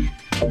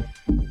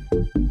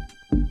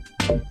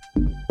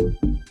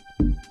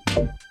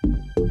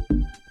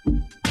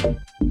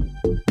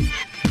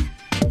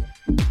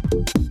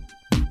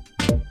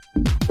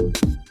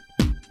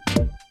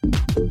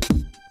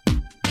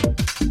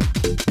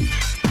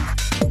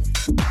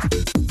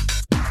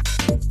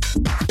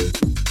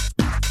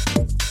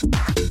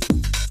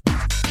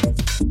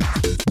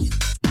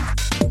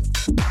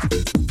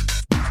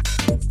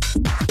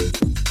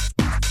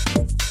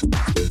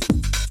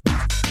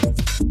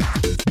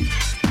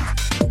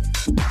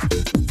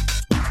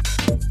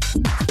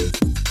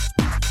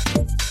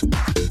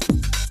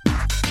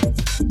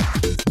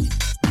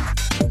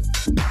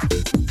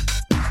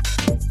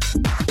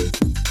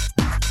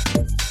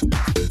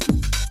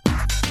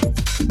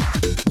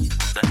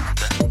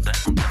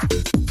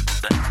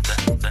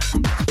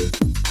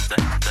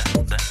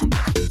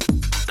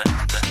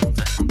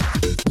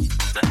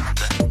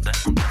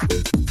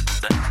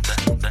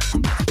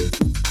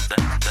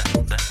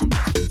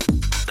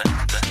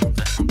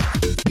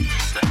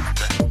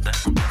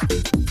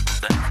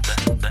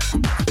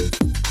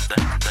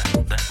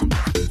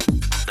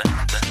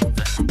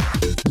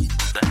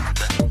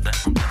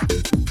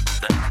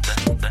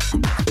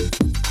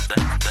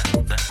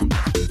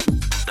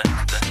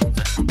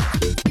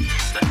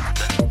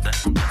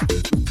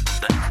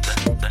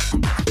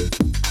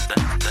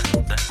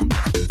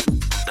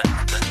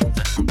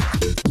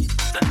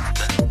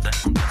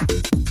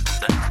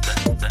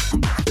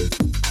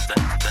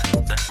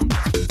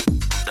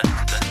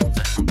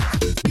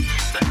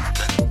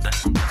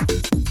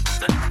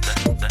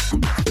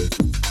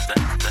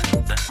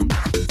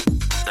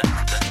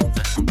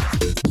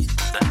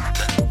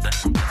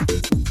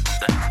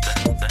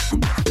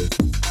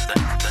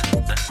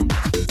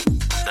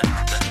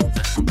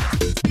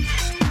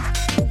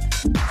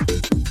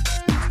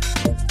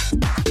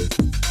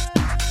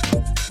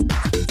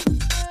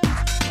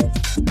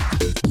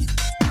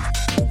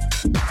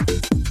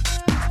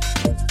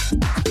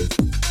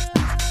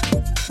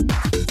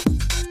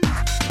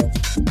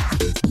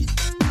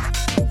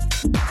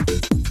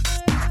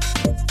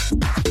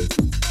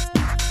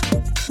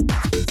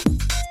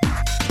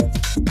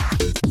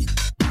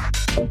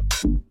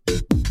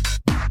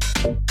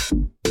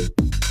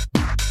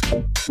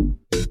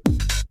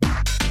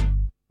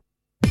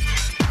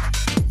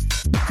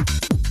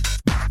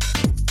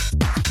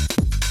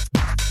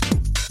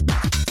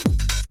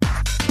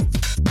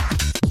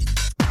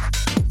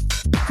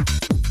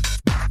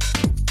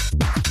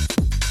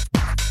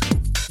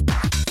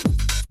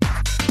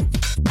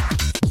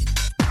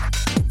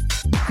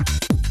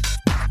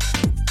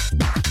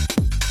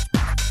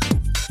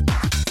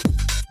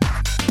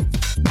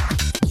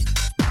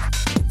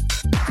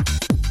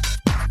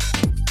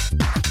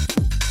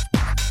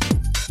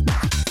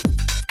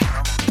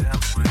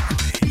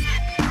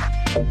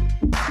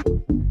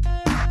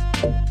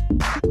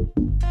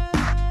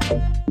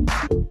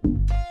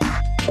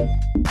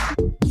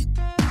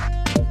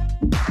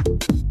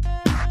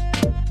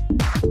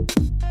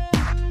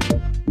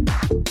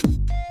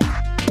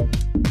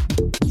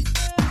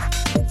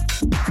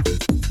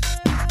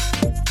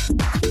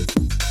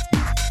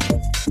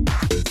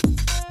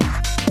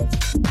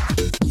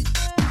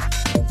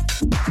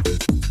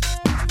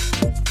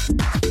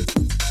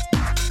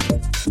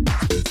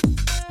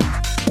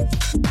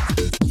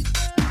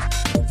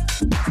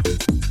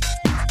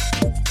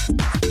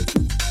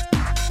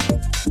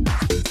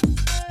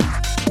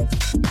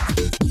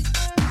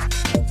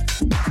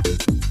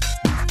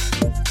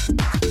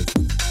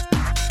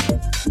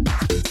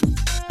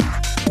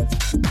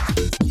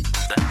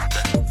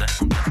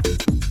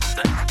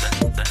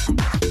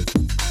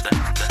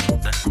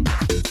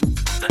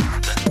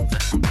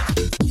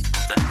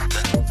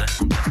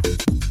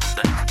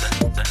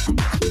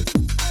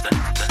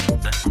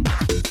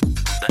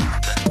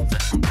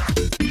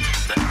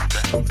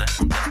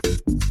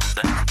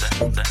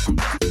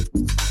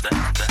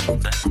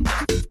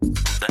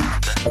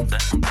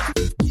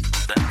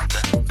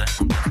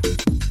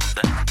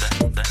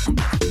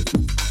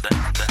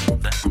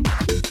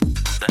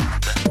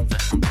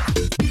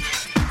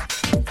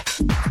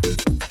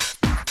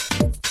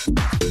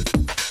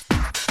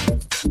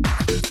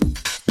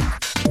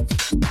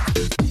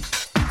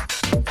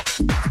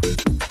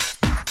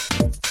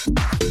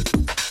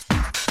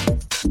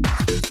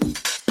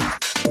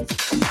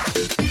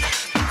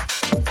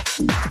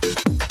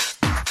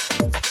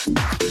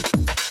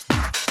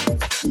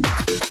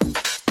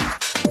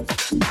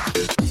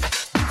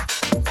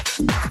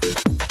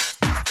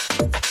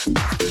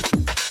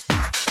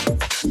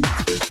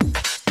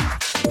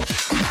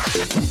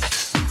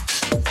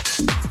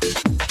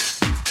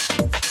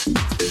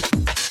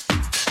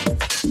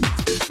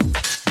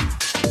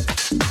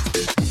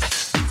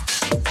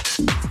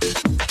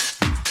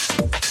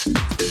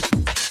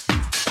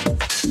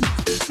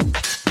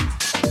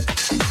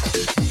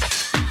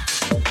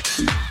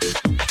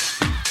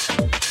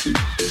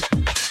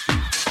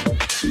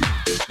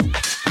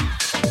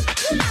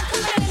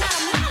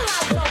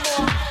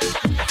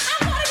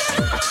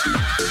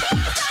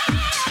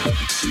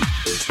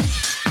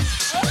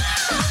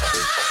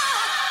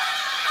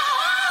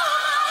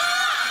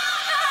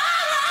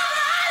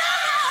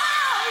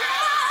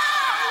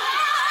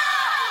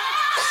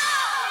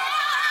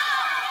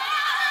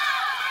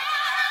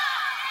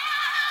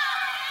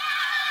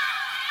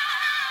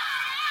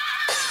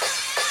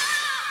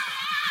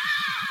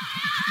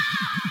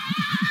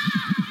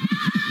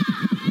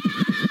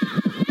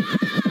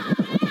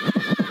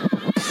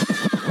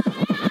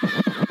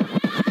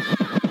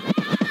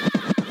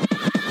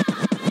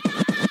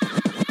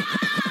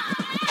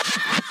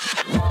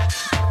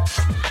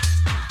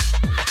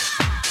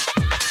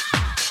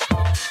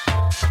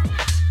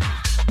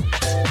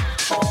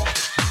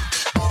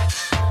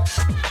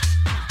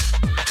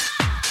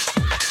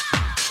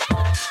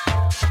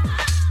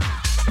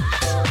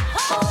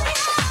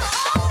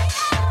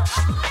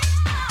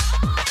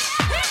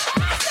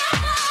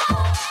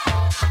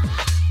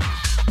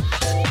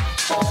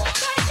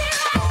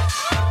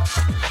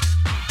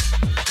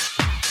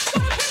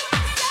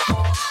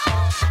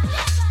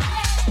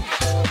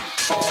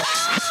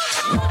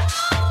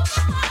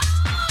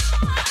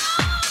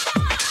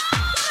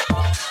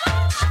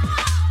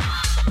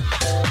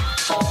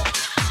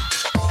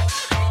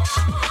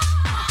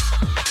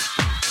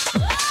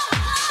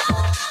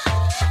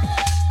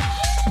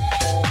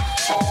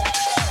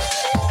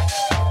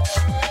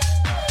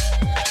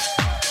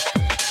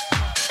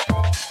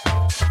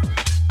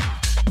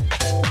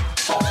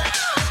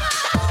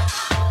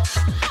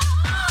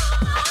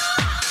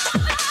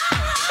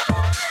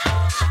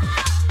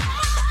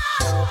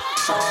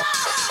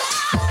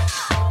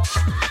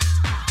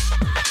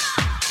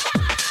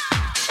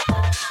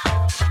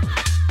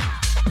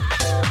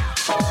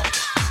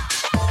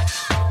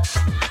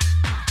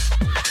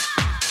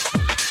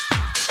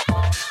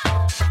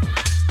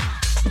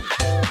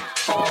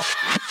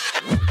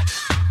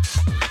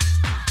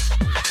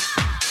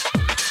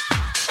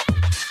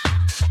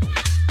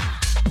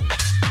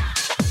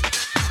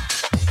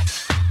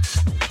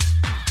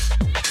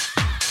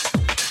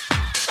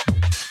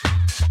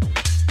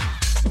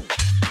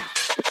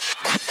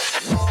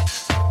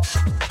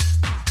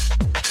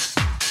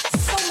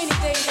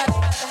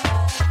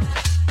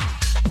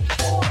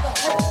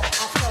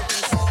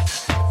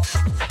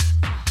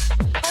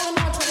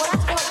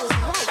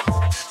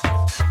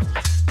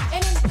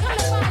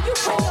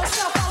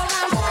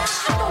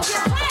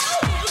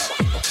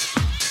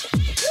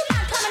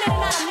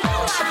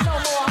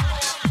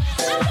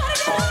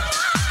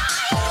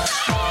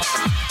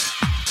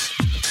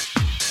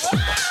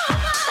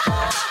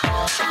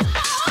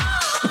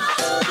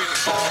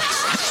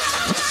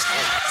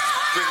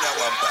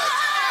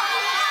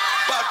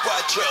 Bad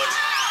boy Charlie.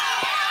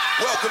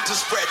 Welcome to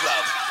Spread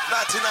Love.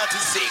 'Cause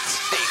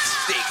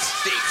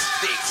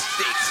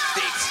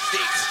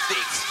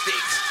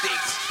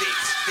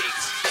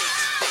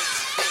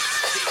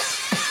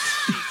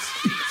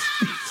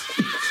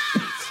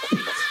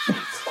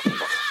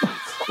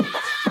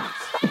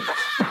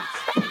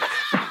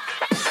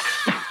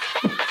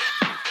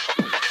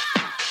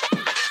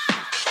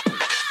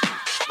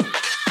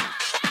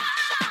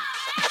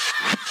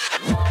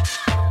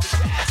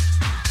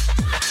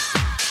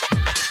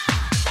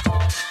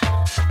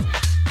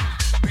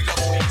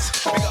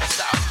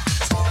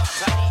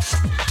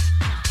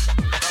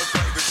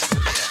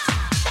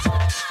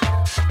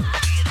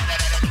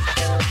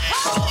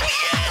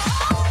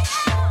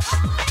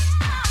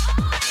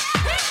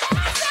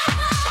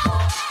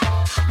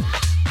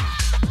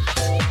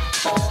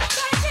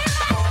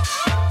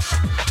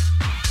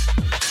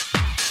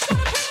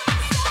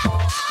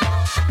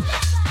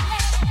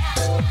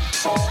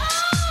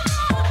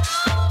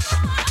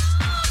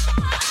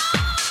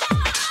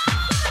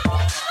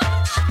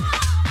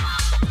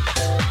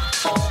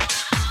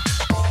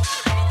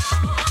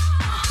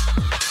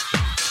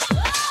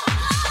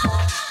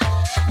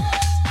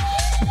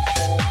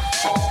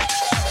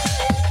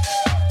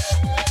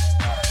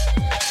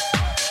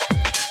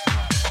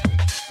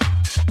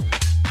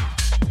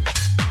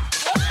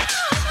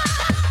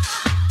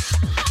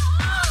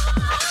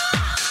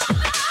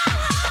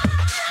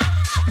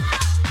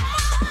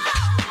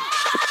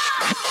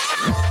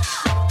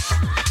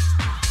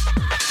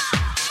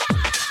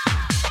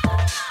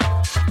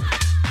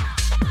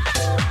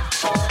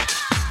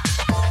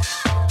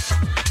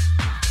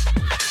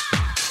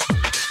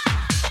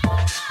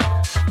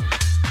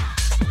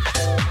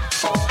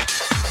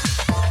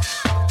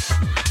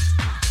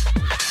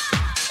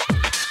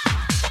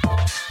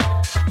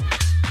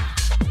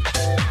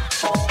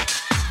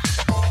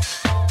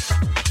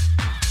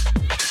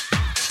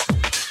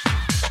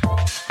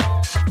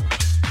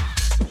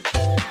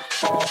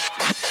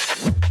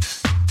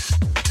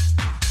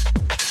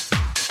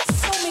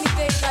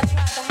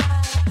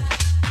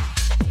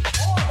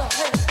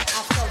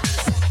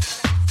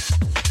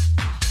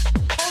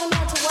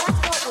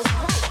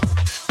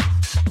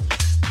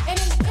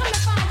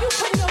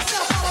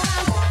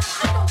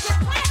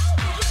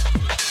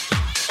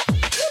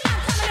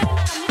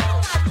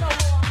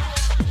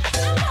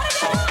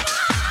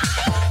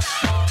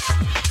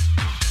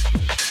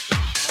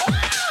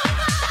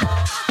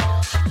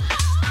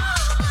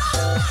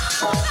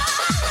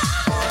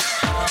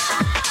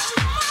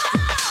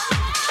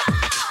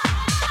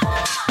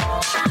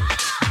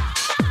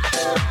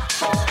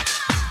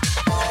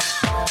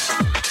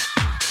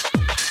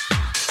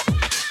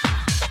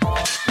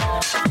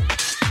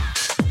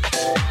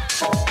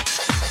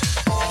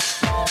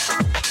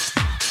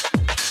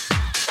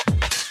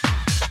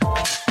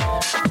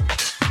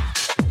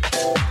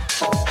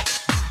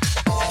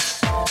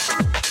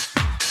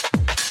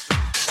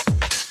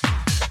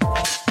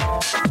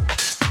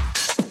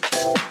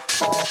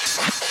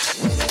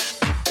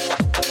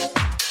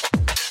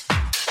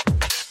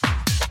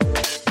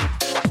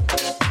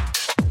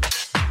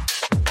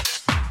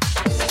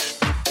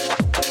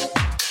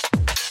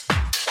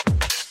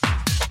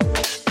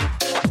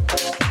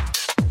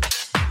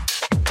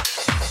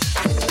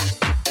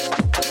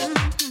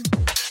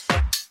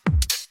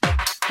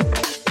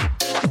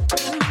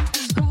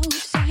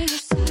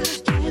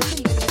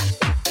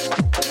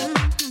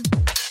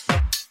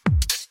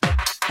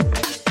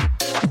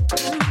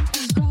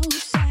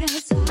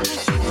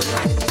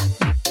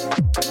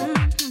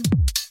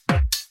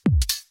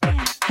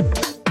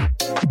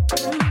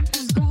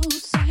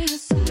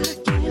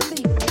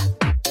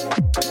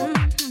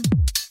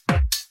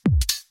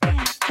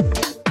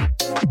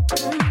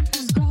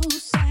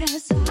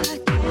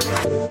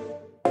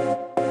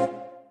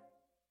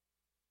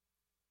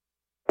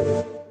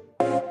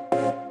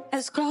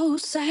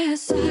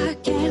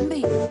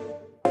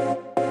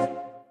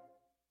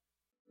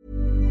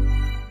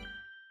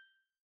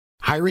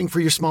Hiring for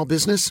your small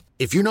business?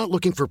 If you're not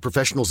looking for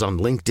professionals on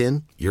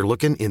LinkedIn, you're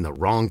looking in the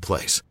wrong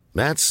place.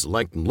 That's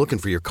like looking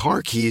for your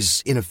car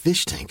keys in a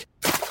fish tank.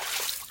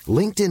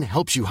 LinkedIn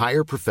helps you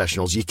hire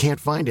professionals you can't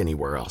find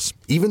anywhere else,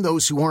 even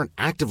those who aren't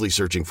actively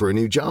searching for a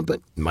new job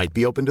but might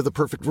be open to the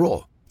perfect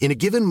role. In a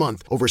given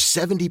month, over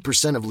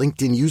 70% of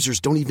LinkedIn users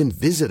don't even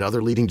visit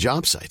other leading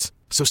job sites.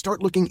 So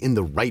start looking in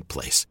the right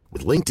place.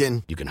 With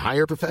LinkedIn, you can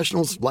hire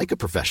professionals like a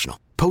professional.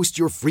 Post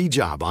your free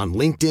job on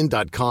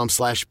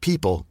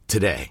linkedin.com/people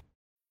today.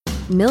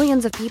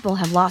 Millions of people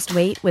have lost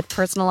weight with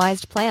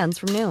personalized plans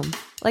from Noom.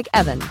 Like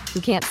Evan,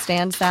 who can't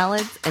stand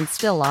salads and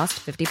still lost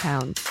 50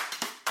 pounds.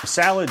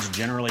 Salads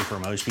generally for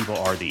most people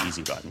are the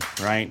easy button,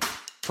 right?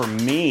 For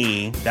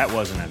me, that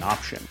wasn't an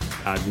option.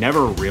 I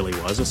never really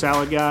was a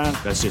salad guy.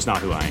 That's just not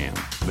who I am.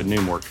 But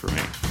Noom worked for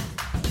me.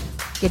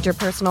 Get your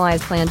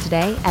personalized plan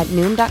today at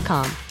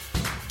Noom.com.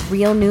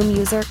 Real Noom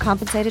user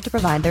compensated to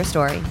provide their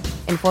story.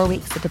 In 4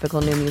 weeks, the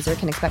typical Noom user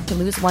can expect to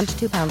lose 1 to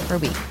 2 pounds per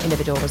week.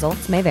 Individual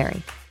results may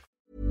vary.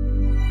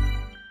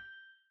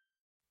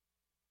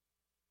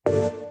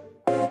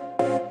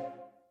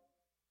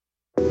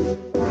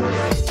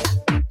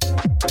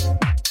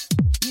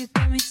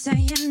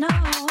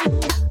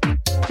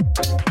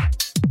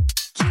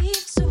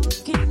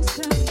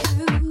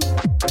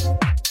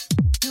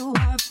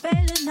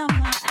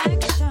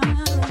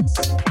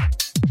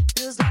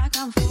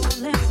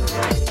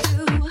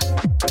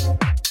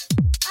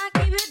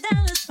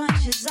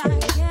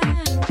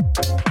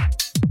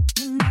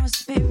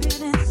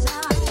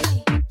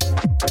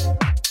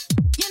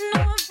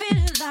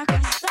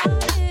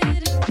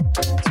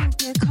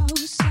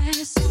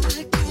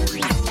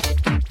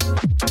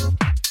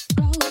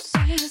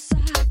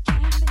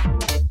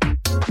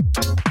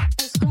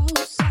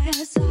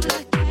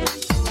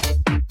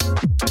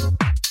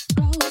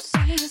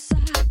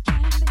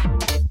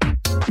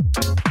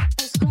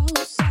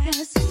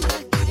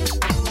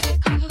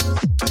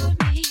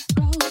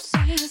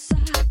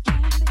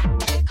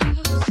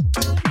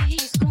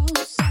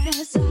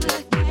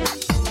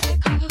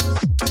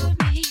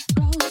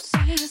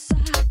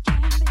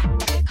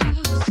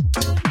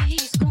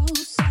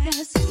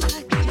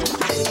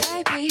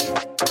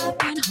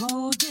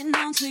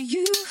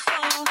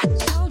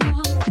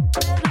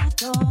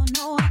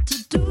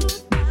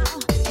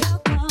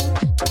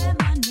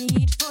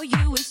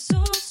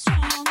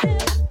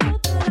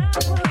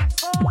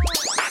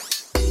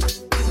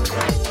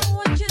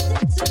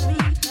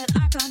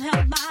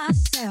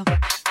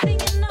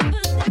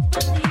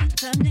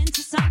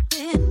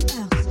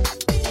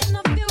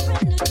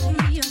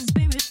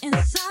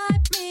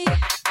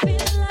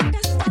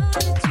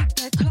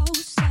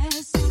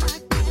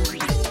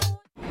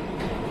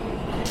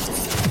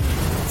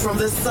 From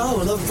the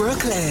soul of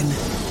Brooklyn,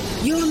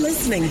 you're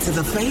listening to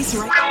The Face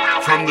Radio.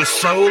 From the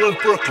soul of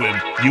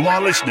Brooklyn, you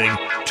are listening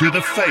to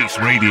The Face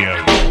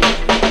Radio.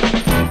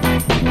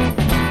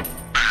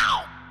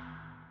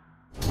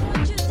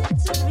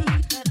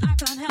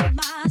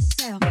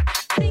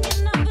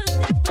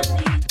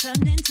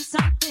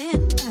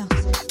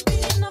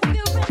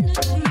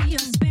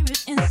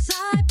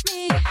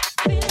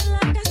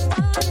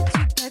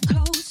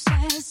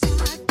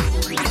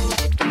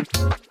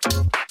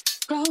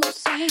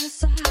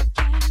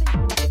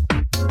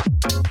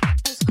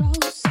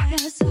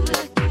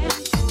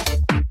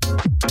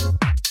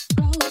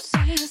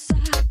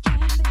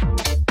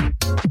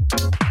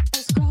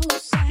 As close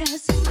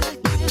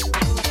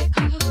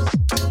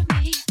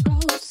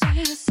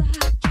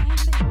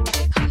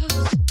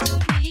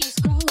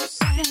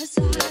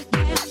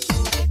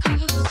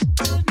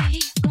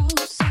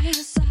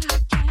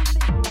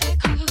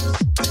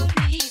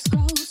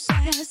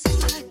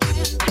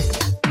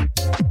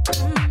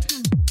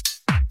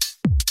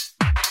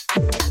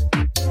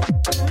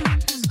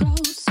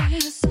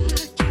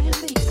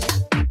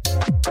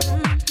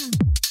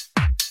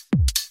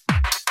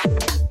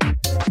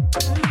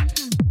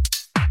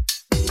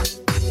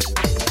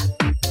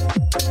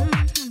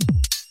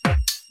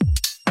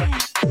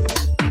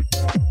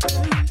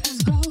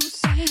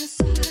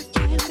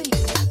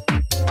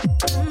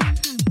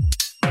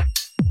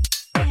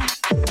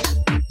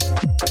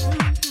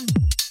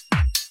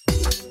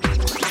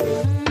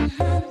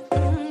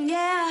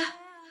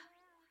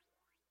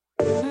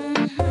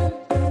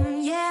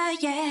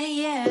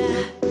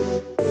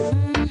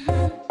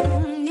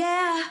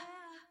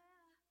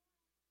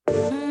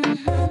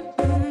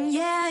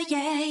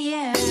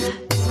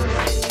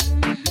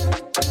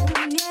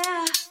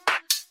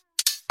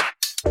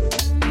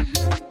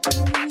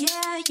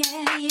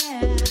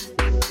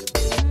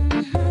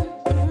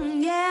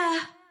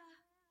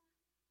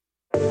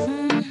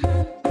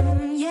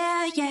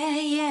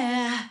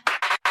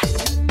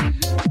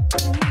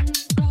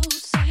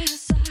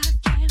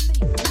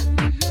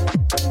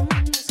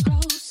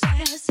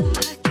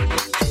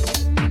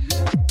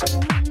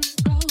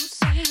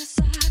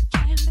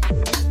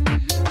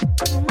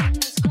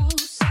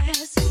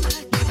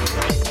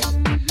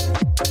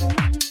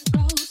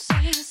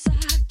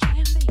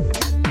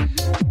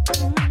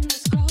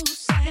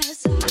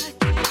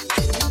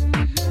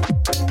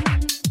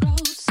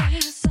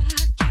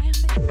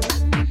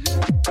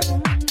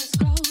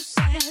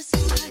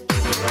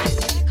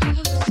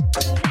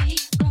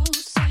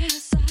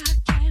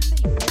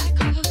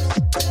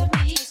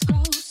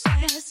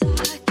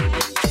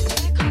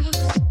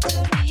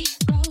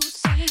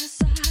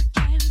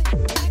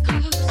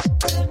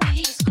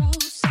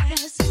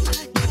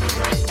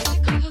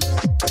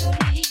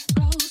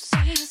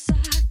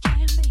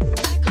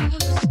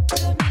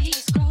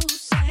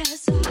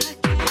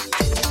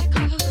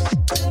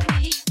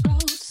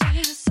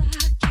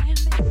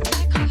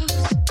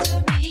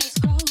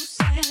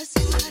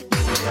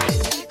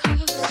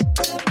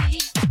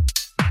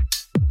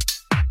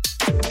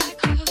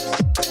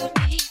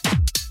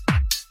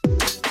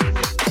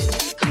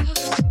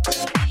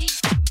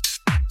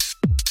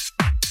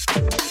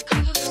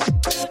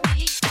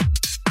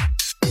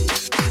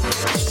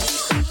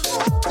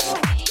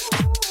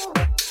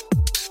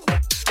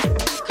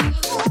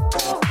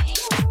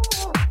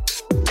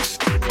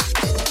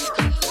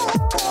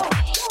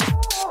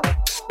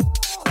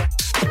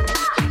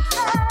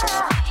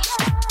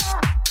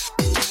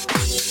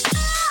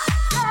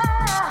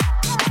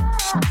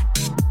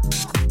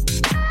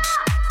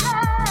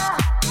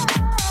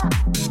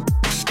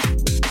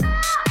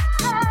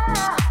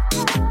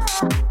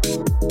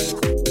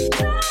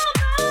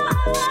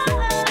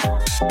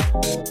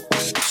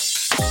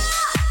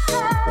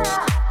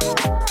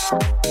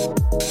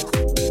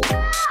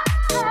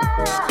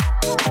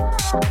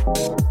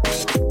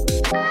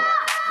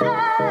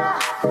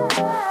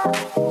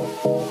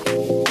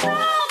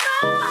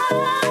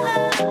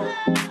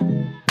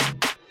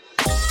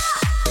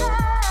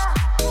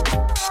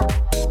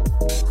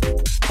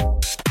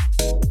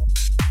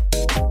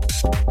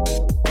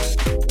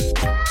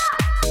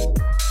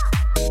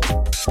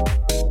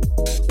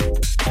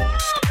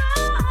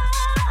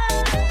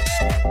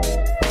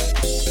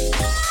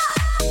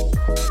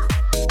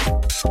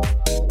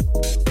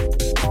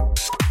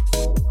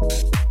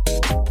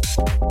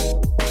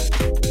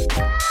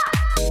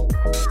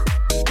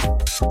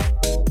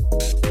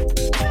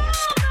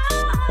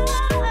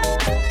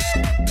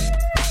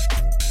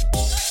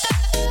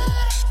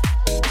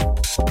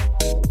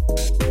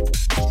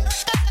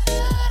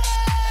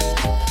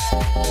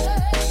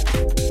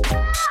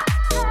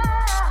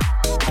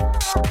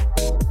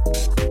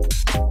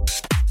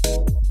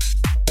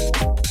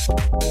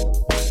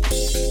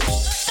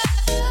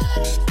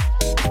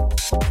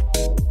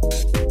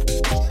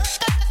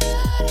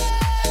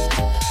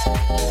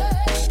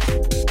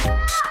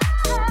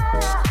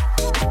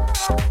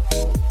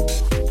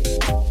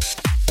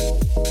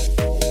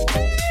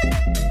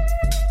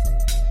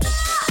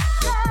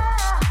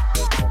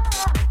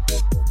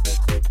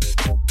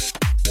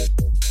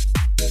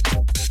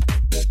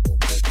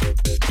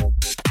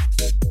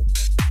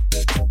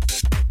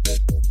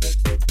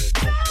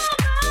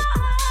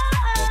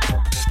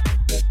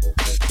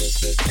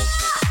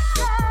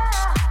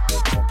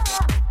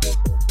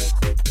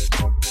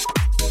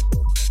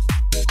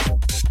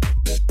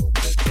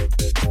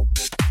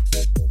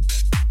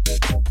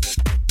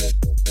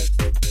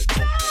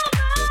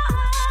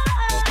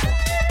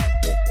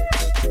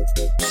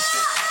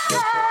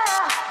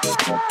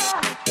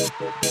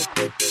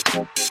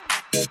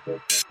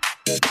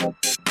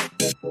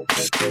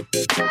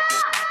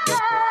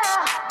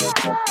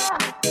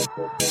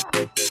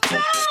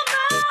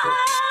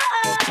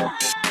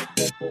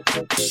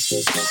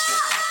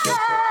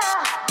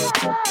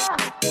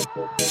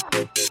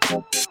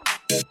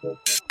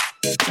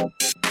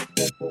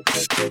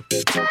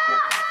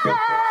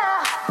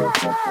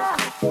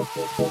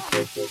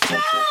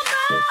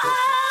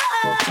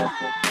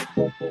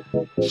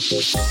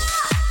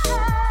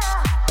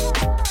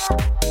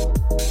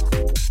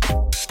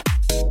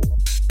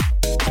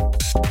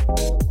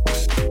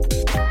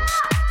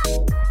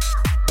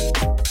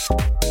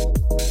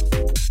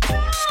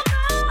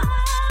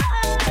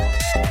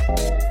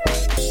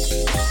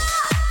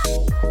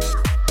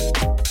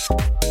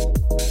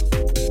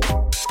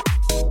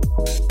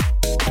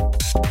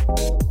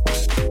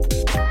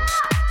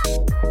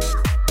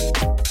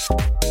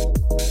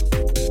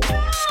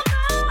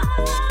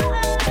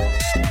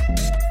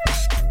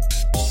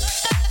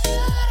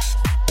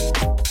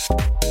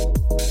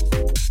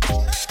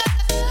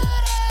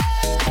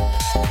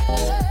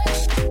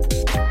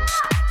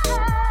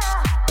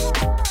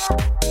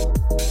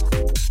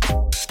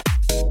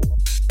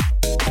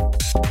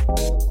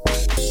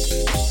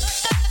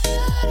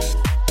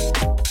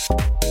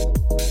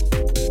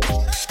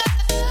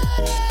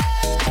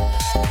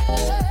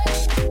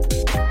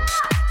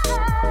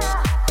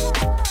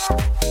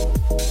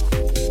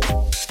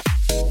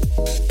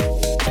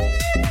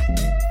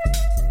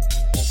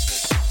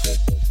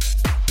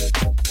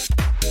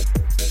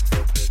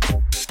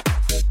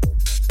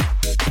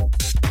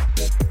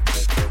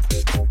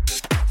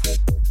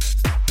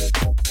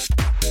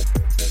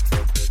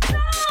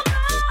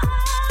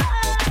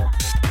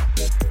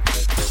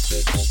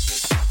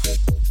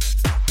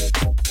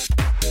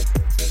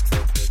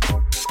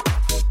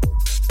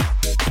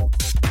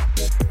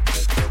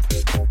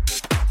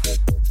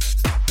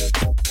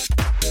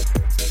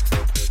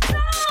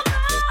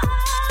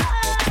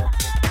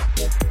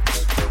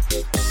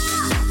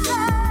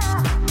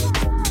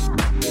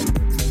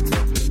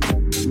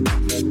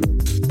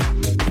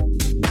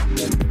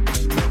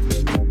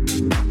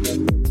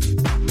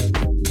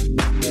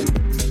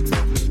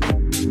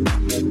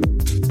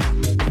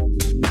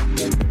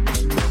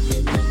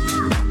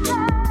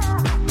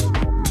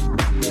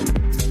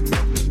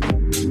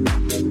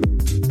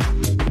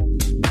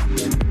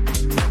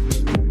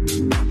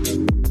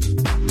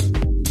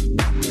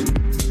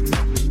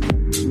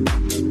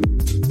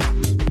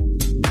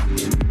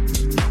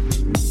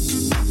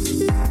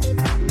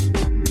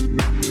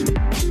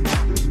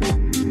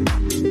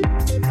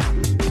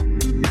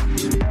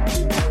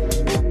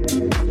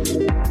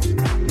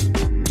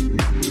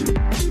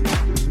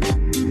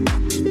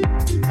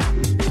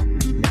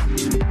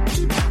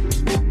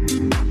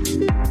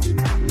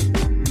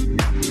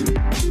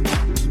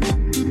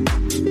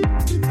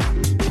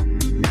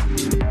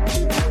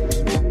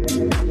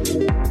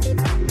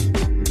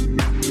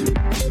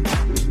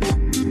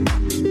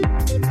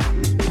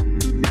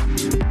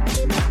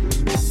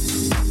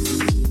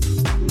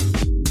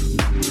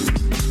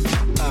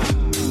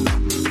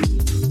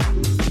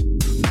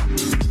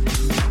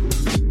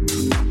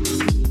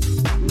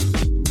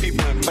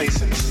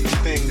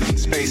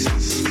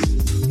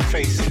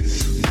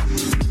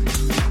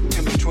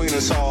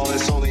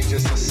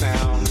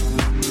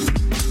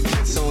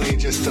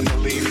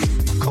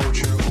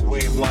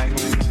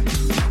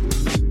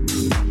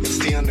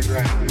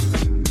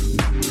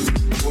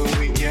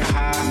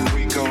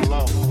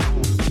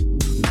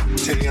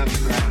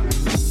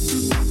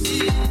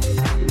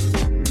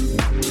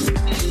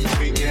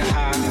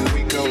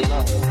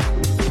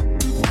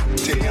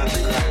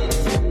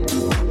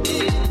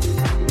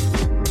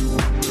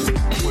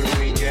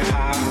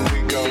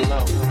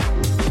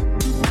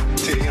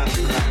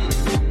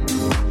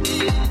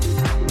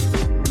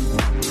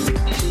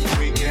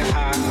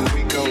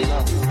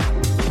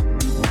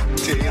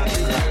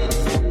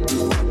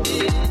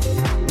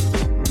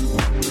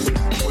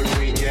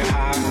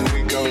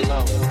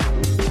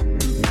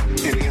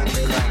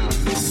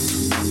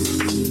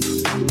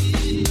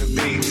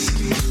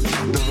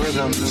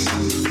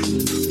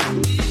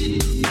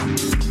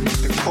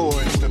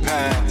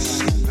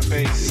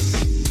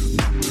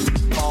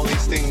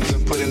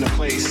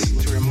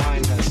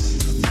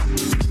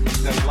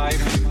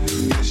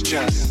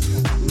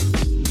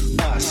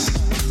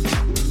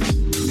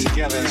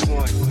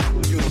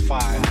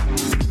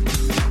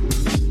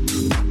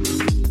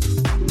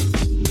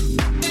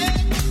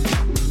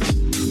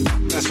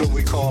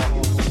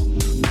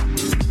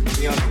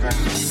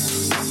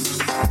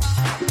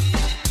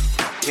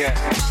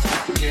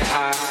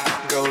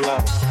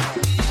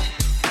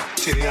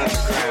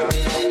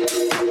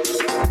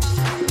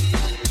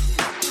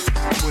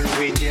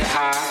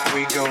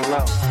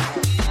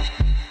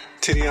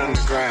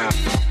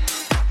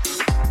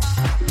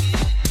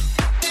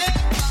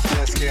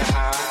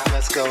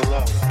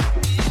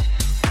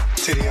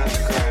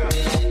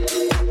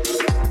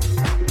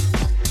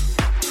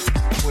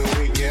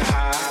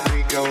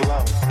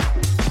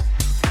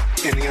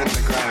in the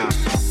underground.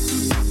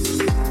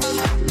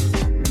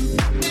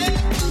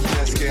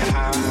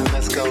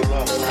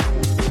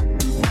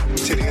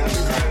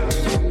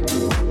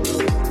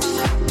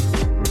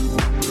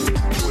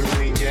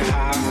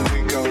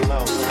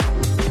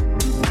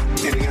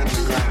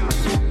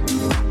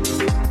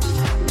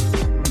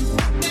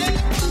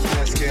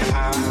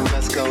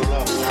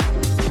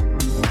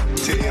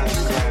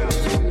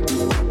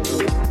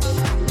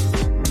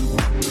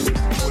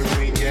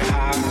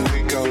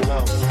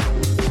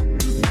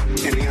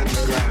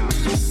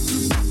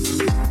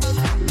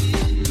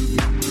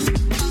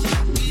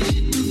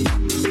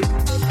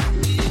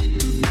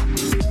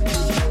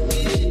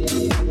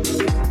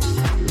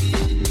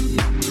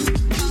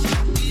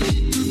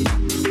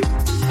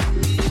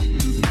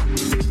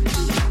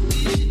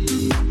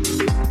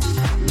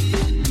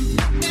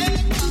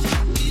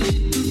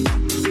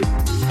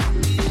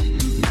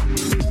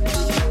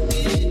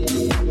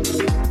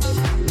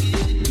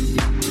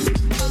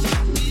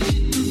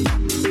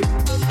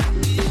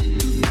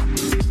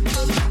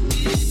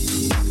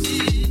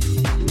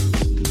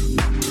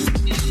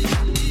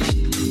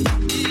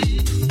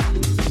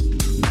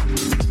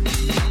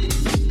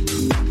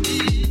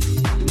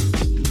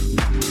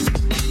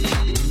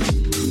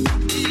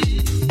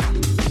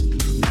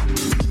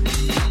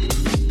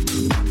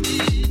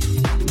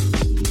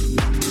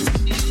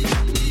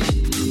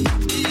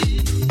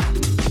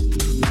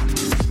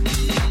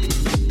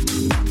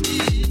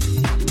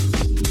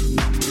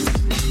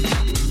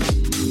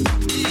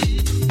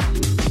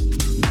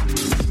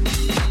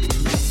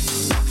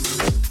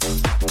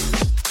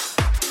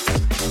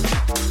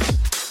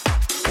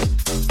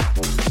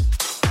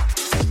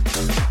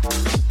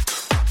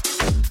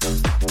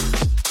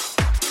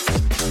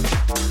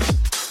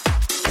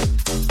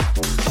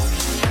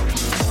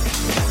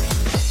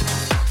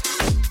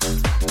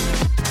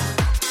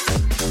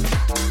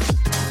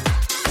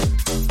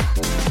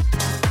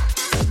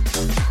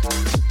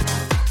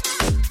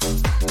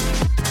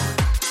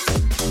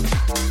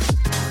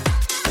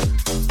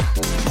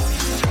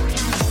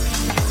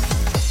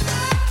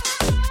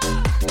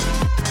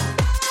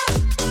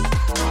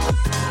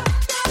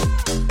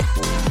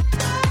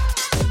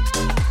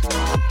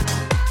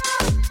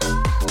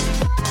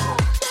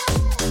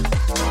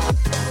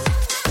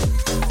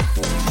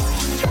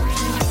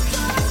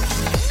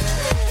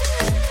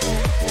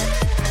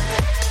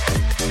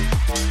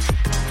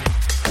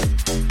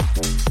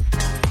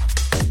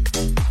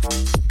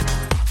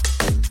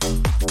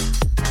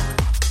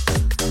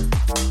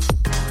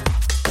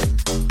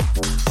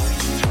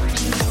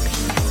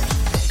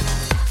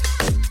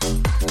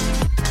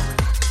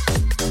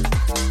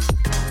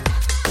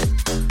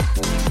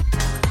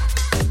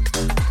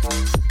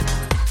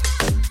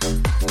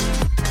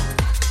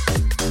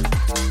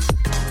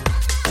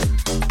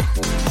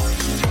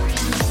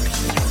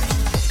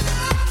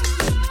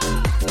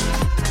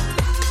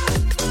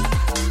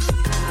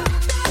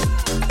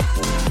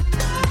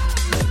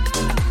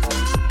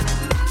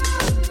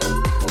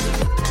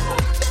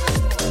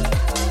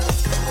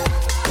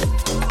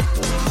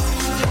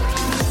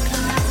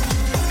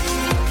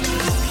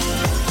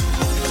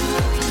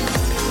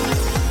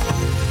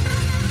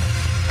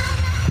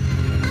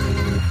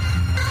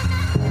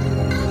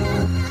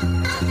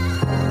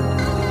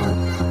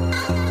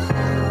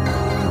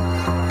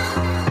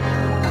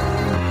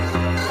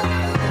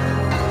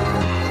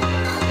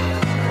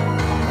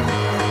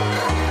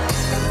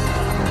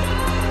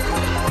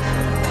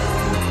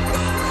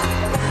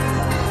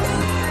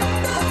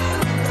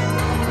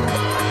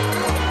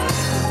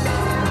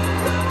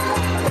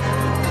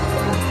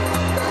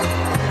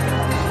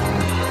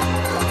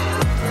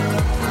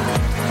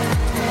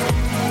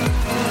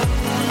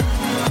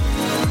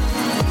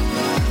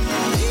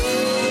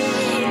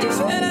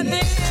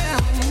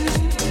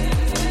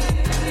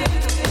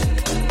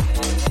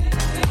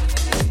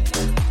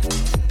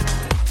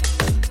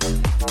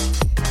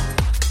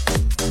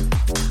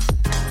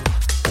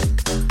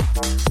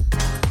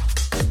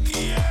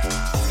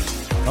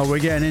 Oh, we're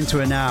getting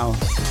into it now.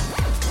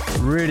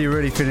 Really,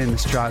 really feeling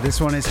this track. This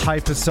one is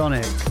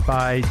Hypersonic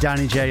by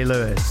Danny J.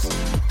 Lewis.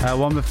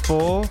 One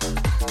before,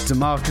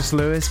 DeMarcus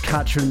Lewis,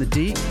 Catcher in the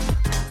Deep.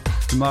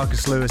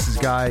 DeMarcus Lewis is a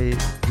guy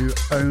who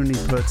only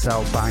puts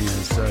out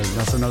bangers, so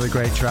that's another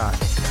great track.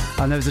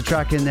 And there's a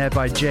track in there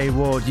by Jay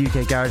Ward,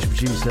 UK garage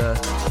producer,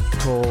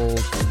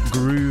 called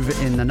Groove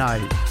in the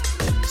Night.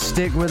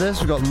 Stick with us,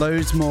 we've got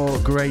loads more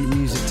great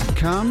music to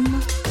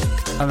come.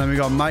 And then we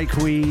got Mike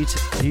Weed,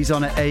 he's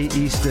on at 8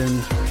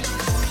 Eastern,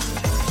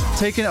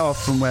 taking it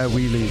off from where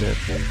we leave it.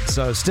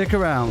 So stick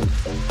around.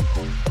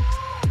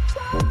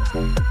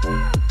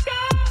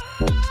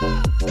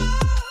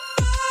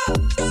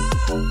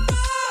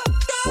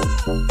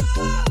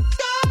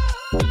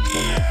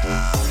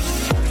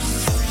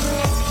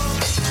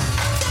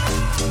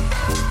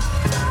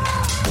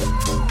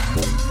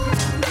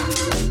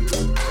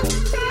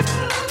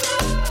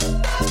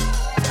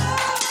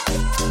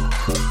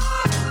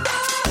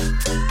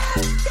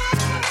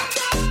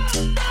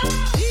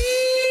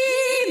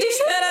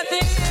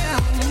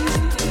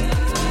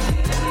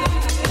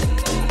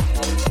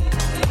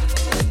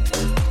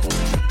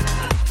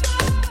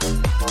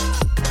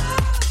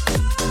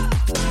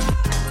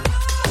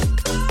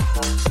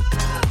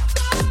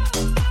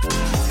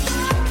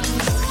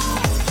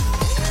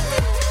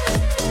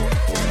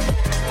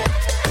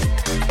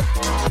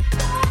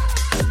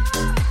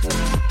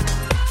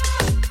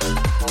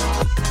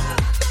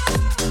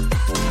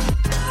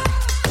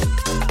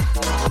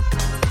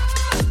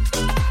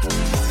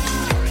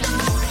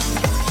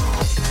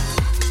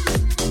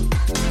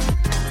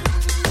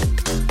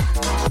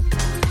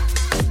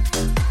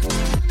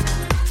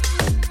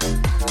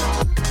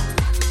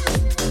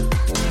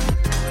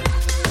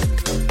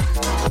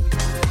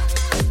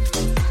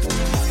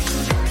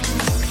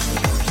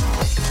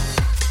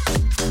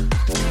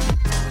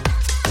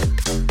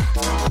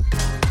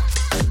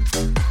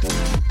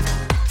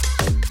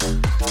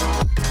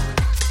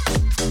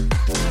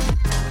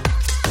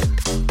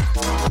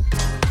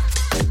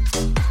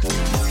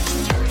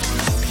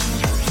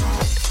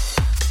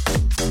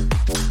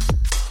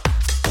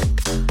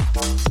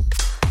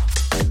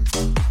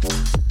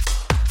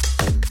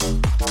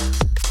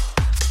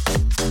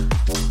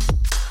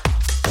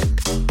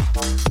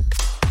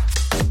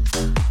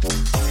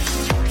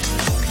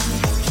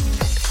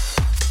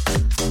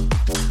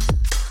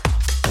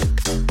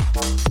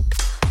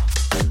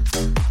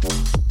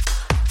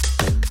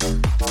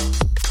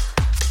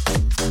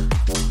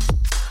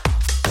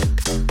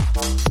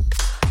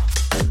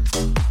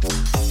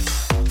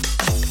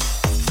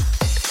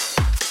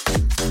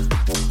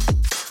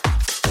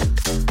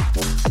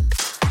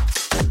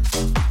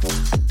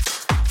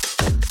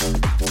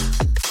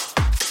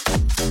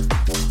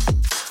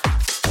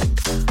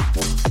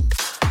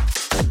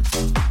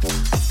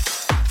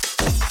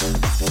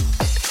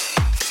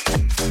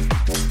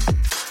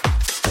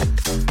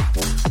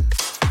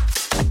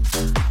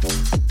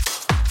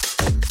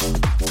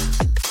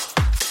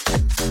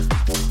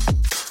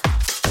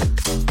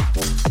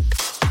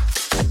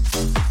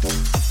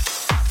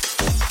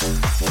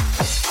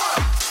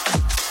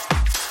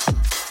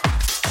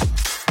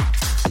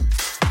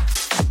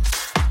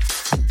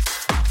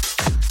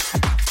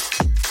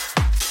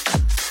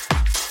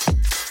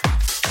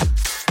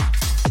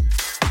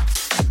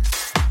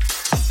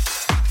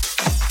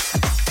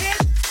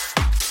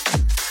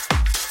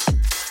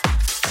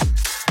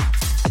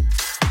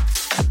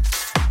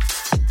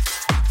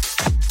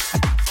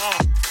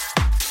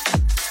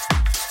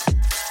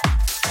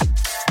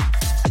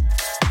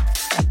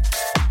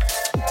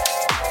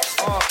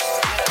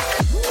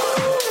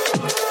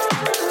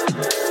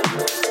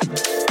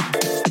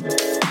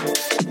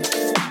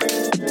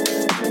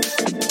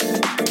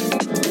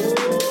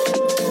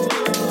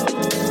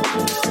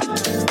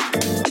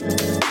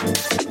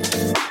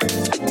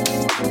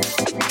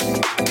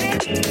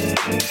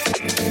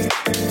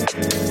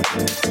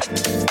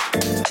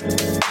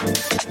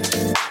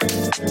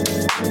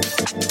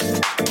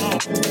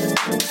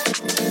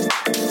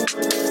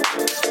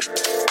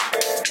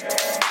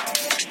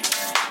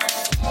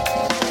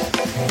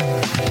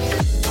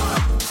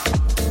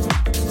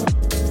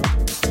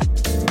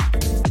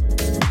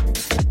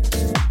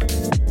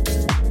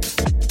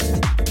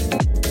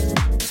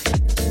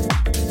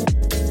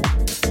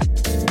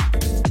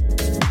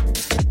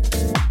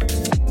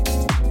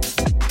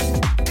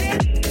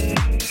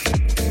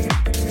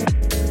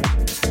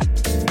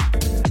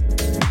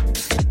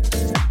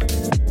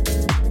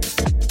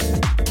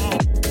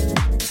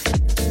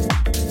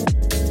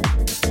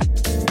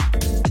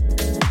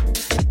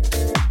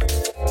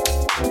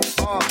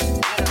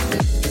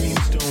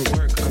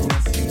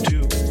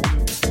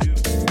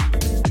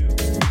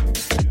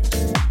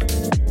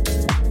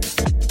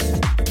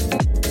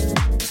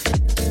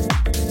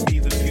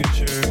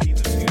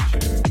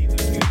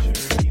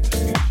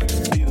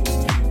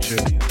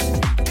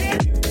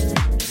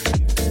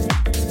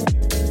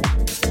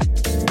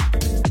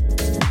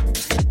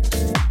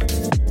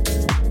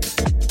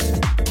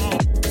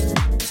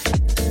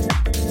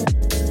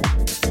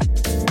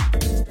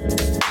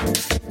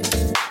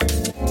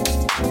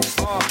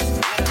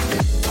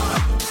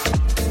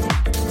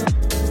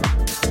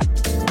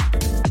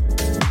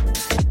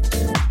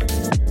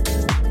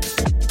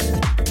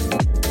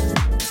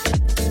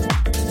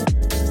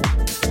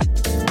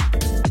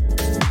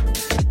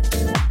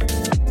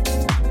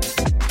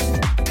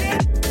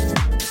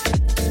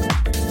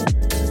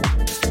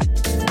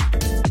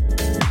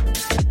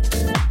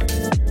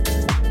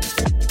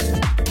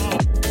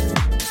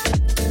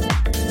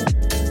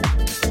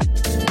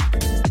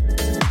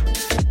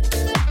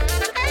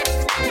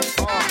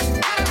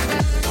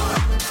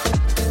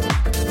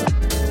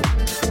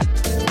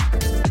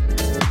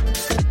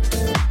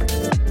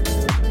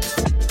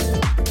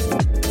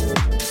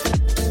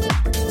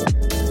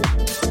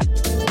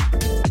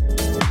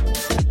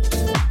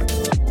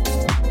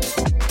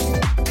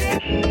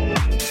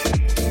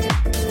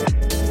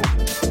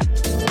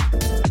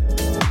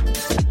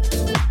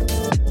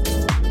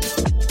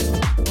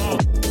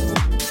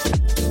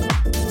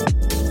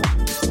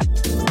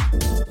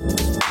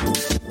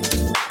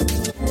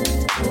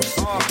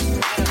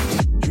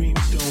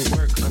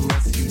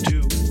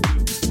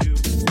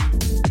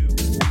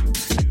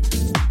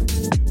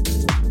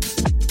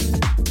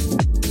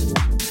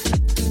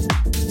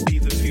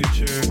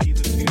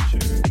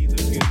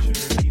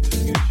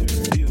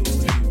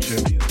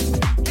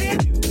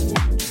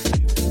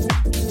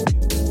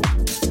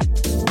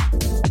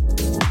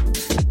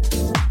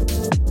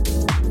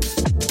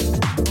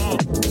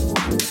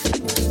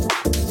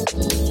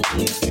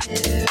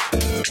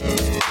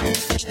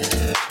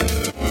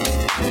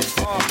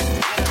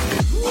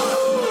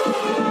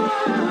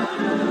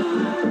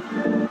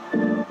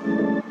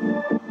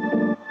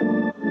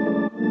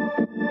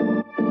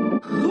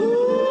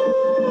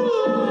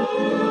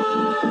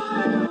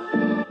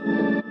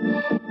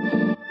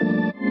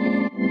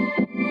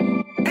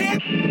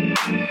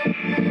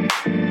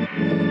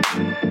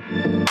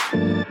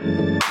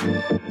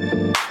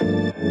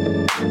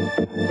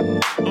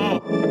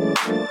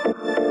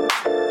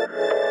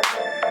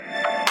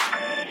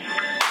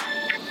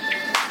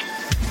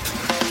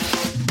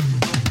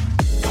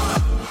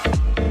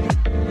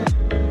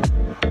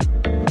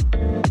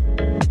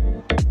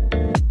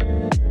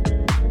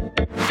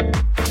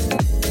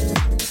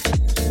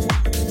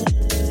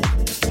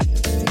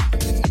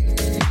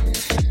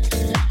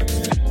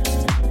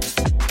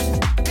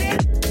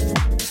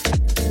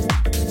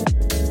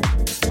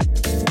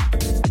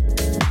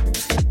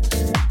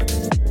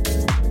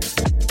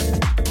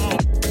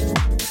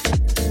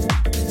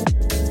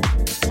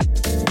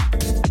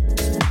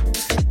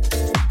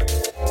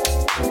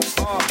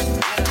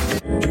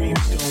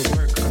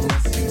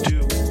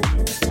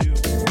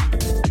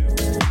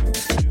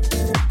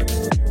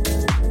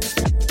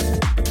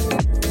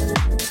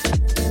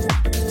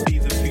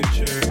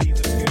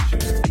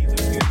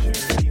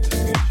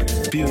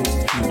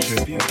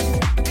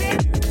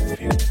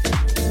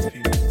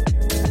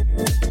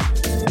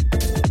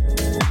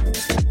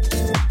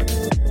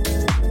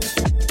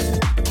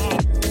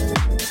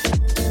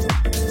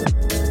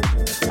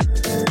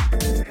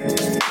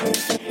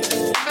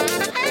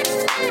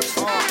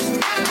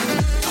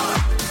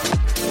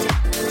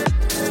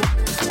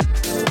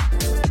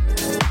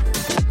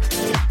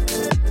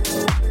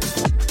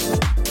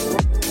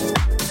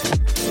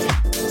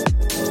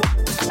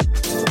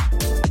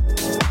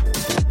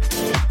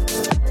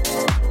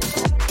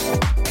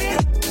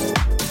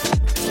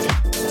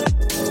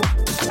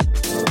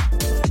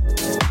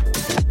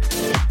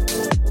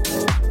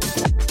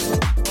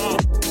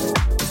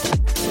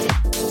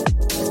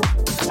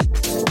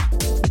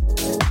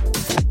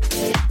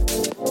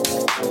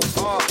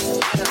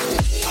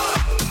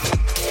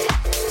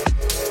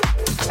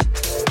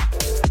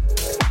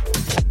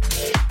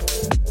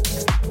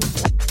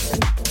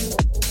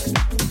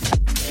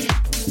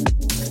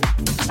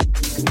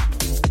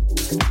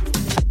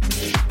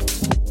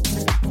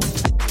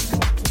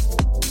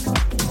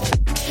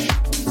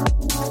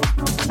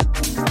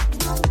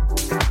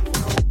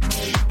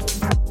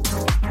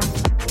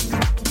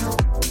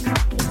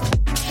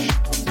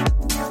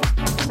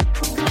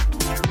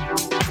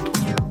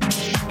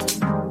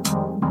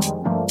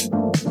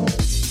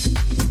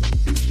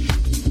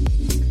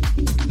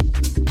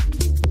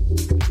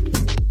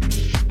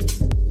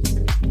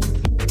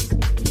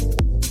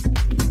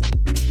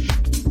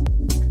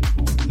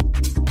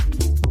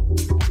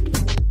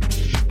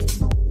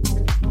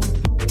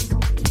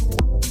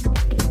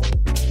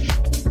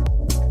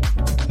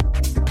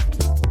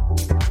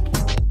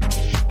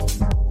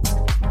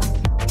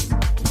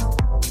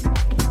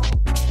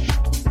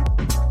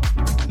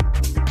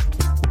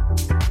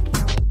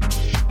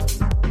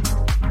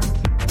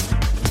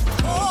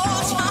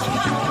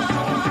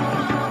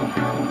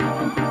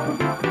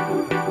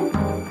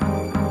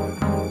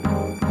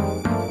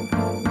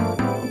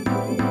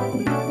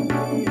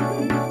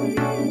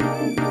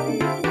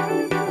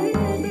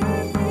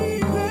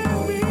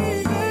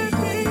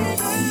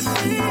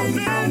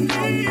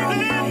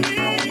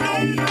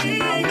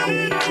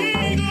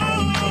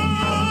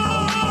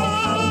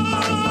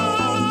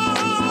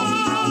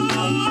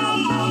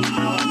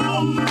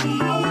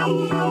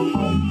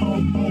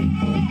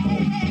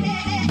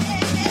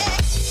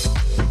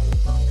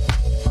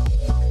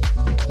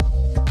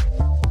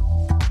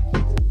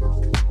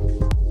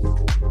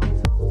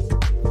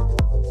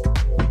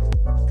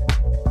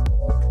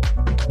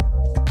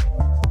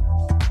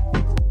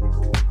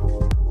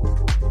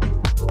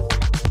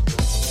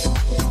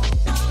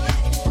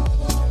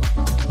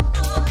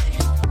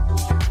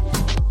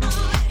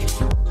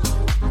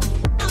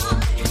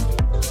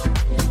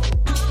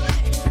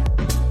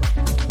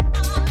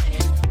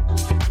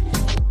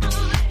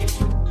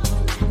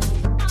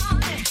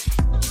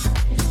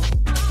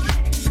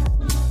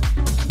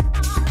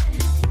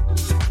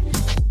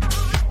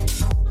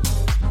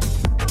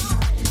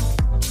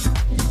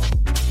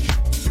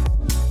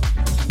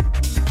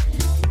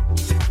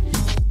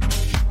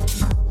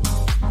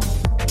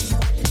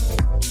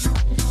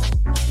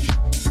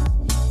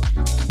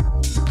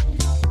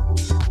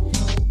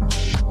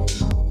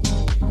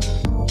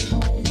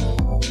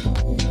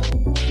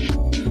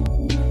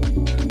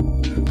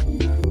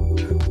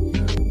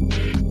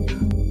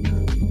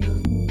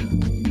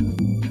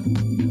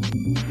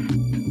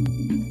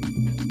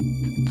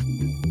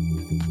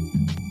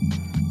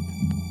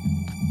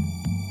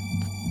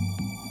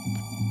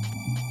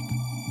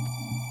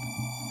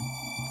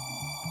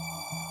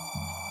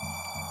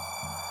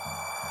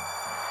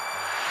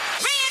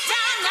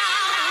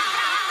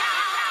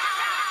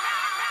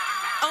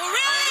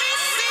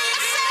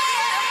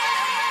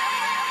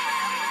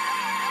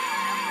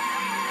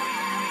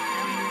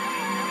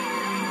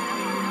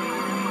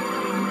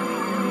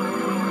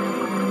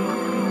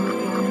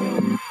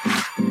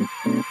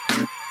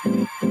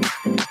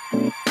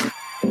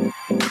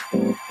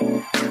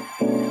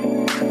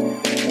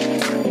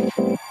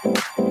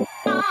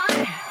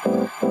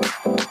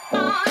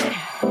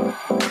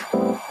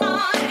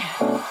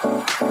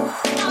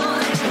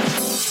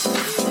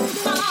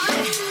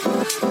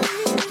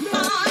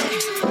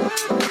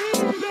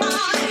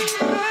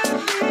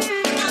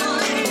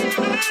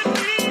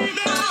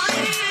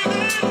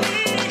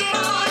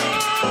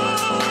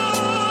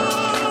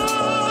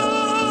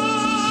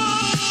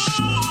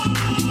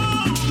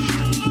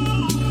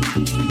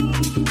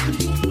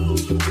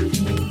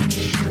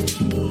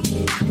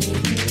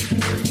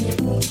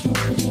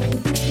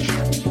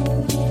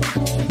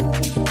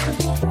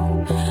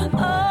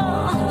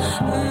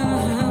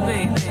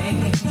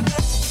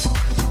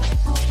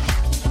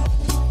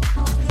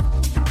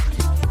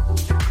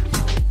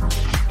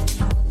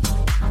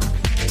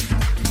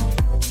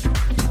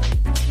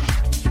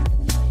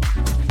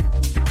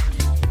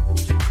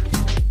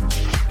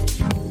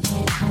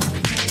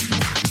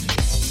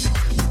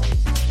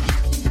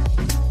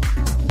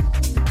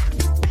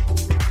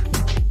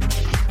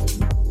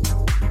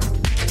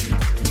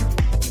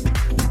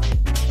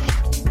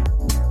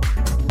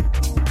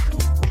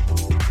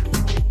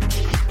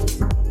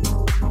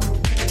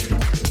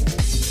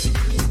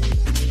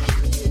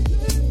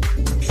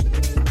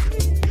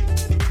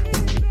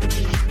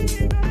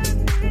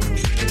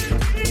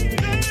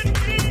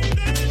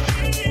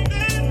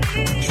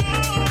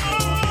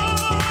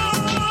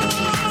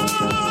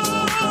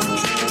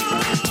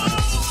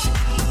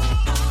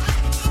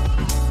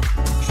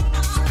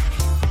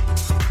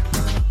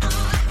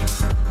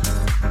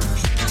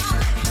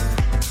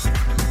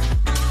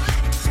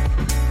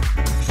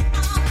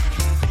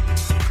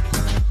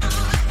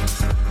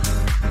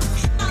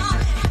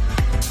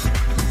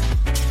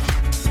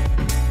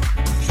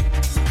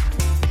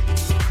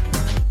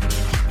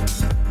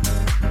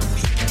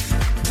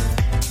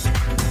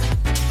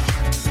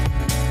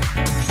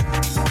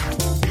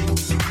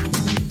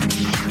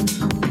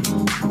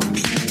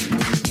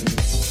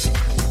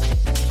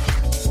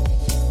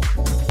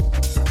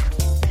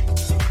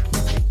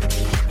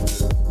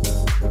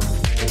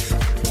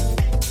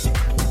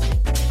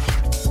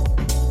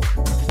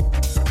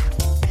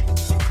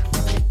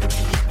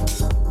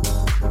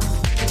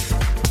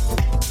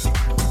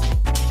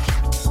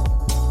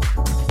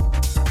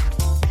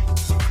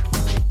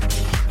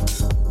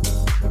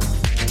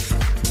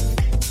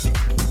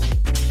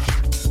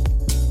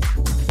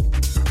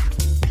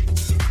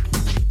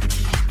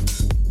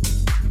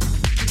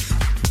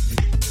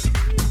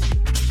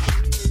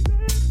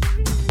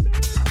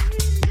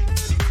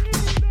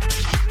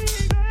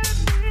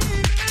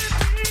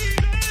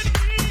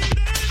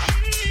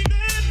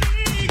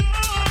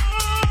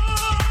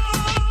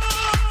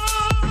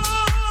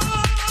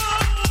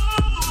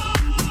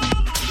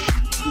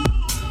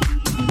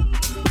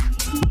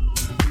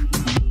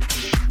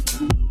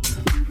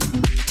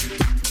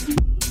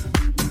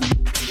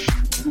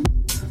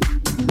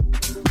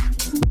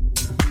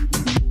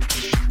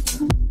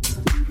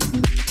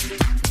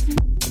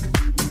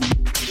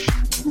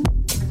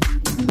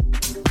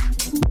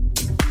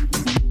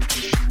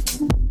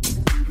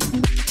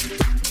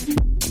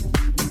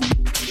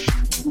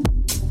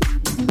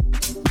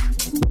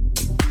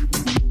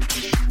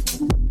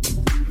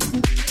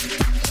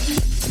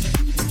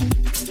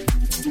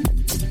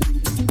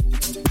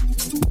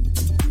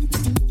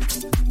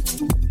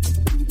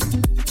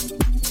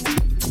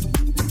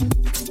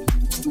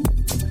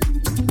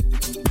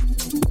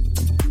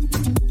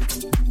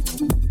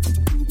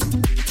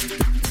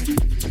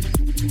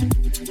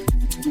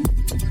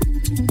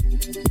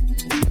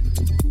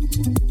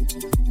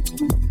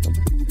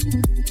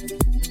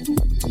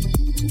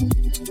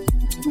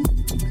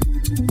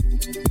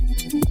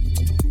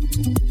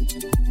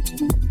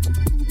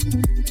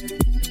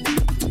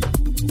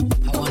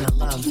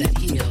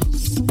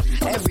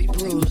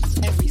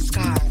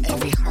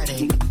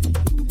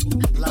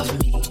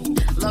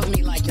 Love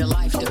me like your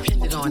life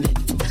depended on it.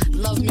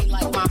 Love me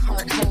like my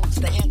heart holds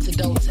the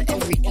antidote to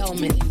every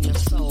ailment in your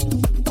soul.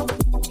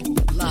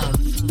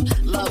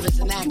 Love is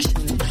an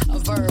action, a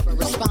verb, a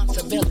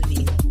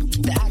responsibility.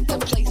 The act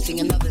of placing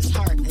another's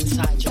heart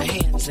inside your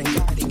hands and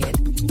guarding it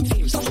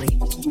fiercely.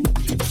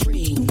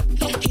 Freeing,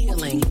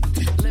 healing,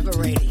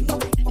 liberating.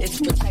 It's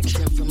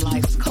protection from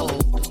life's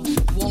cold.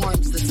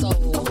 Warms the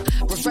soul,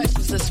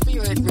 refreshes the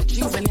spirit,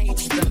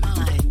 rejuvenates the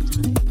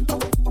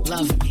mind.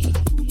 Love me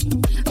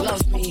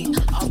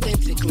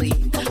authentically.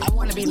 I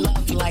want to be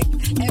loved like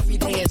every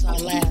day is our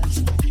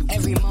last,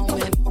 every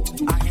moment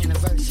our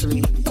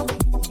anniversary,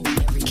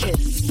 every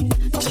kiss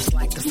just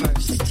like the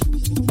first.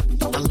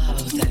 A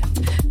love that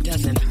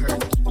doesn't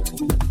hurt.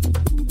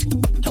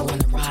 I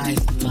want to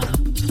rise in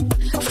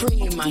love,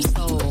 freeing my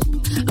soul,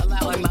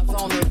 allowing my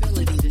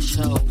vulnerability to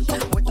show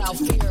without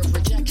fear of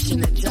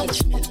rejection and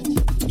judgment.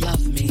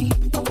 Love me.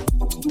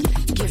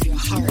 Give your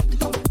heart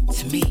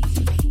to me.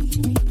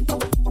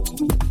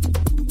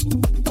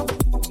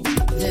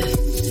 This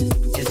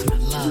is my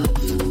love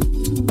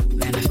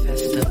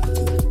manifesto.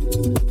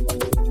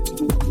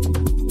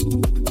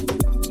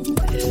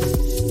 This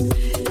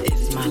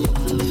is my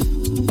love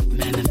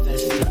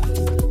manifesto.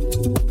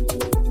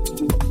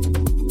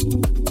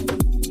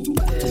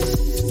 This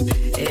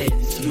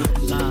is my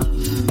love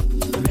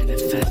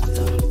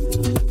manifesto.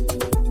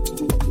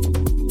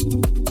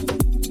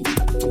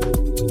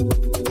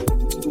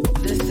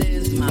 This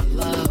is my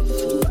love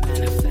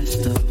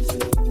manifesto.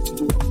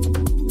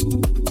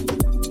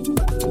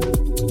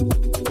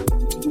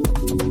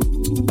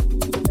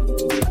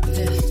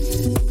 This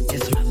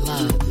is my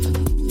love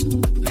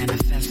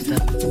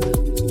manifesto.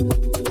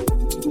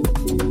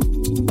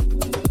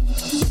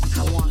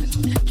 I want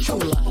true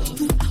love.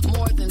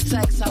 More than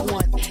sex, I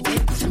want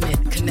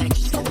intimate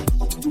connection.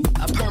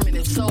 A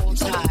permanent soul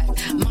tie,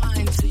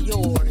 mine to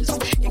yours.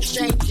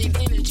 Exchanging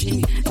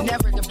energy,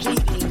 never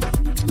depleting.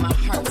 My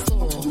heart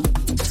full,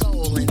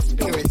 soul and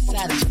spirit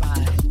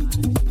satisfied.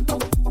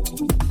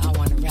 I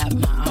want to wrap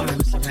my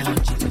arms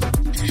around you.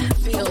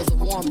 Feel the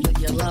warmth of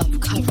your love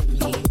cover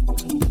me.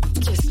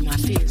 Kiss my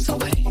fears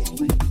away.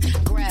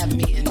 Grab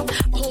me and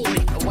pull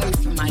me away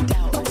from my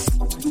doubts.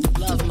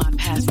 Love my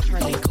past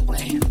heartache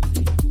away.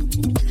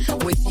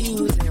 With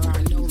you, there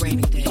are no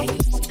rainy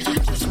days.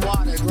 Just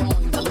water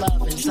growing the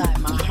love inside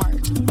my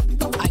heart.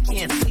 I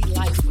can't see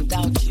life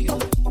without you.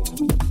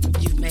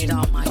 You've made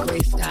all my gray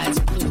skies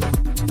blue.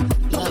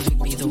 Loving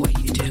me the way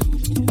you do.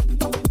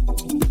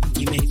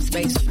 You made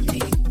space for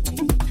me.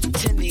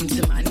 Tending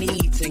to my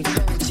needs,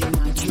 encouraging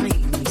my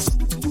dreams.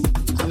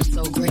 I'm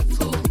so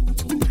grateful.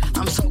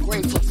 I'm so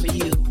grateful for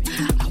you.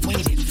 I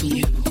waited for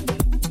you.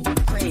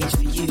 Prayed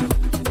for you.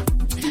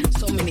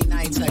 So many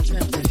nights I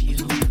dreamt of you.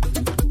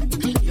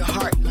 Your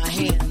heart in my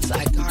hands,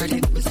 I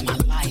guarded with my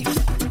life.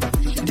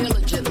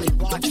 Diligently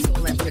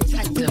watchful and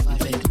protective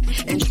of it.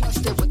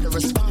 Entrusted with the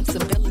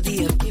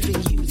responsibility of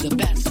giving you the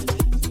best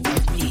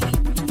of me.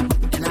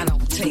 And I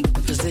don't take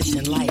the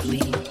position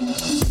lightly.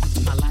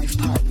 My life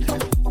partner,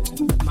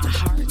 my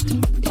heart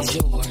is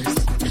yours.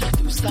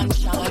 Through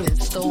sunshine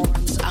and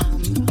storms,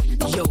 I'm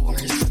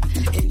yours.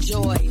 In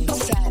joy and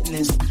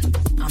sadness,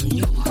 I'm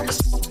yours.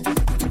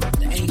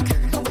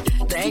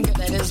 The anchor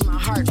that is my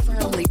heart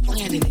firmly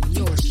planted in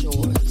your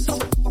shores.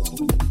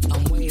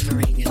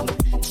 Unwavering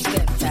and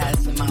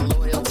steadfast in my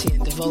loyalty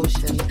and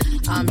devotion,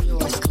 I'm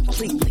yours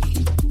completely.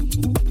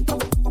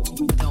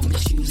 Don't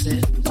misuse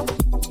it.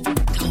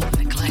 Don't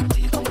neglect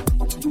it.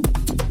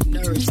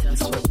 Nourish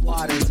us with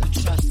waters of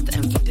trust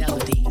and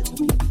fidelity.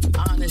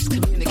 Honest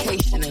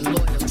communication and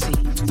loyalty.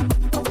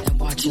 And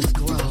watch us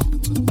grow,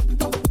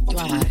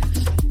 thrive,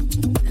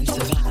 and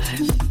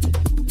survive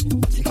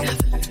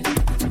together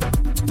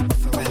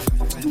forever.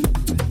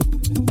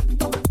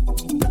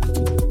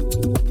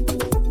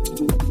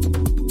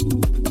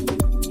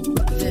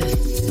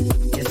 This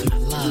is my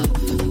love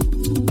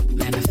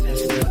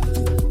manifesto.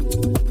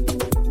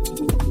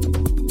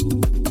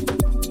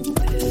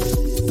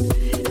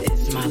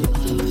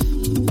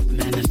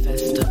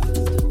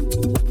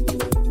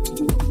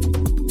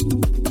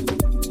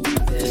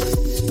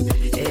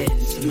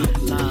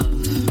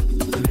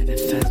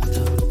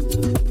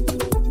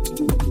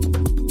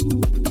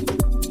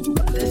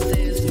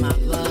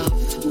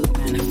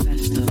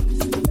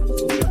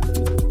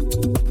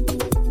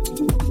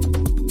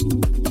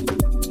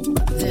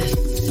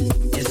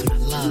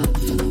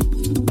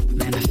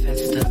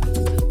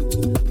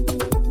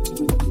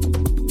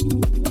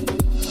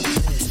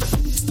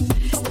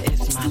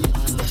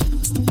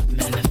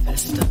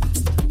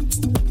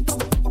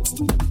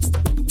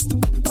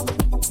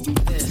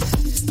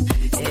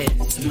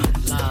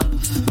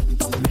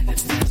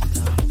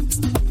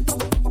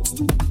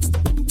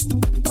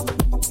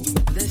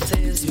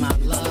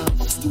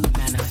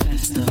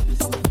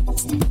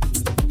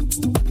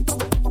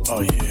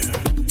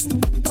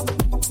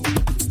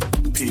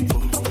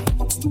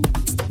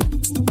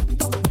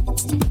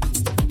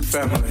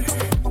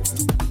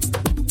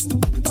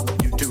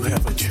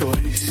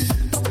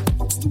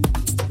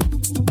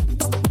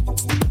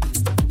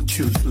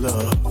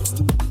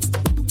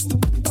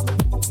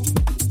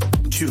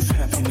 choose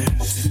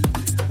happiness.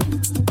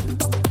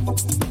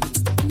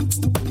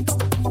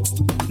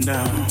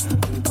 Now,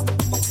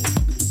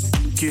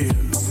 give,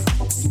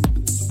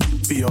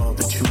 be all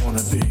that you want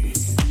to be.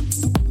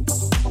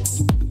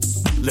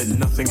 Let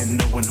nothing and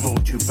no one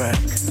hold you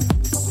back.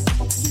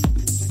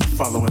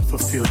 Follow and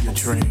fulfill your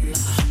dreams.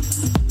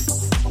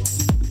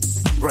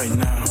 Right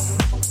now.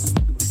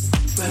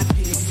 Right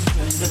here,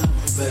 right now,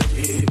 right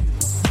here.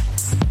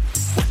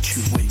 What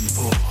you waiting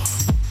for?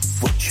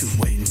 What you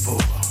waiting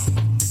for?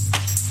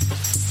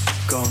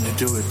 Gonna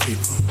do it,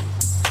 people.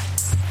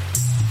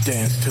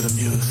 Dance to the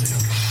music.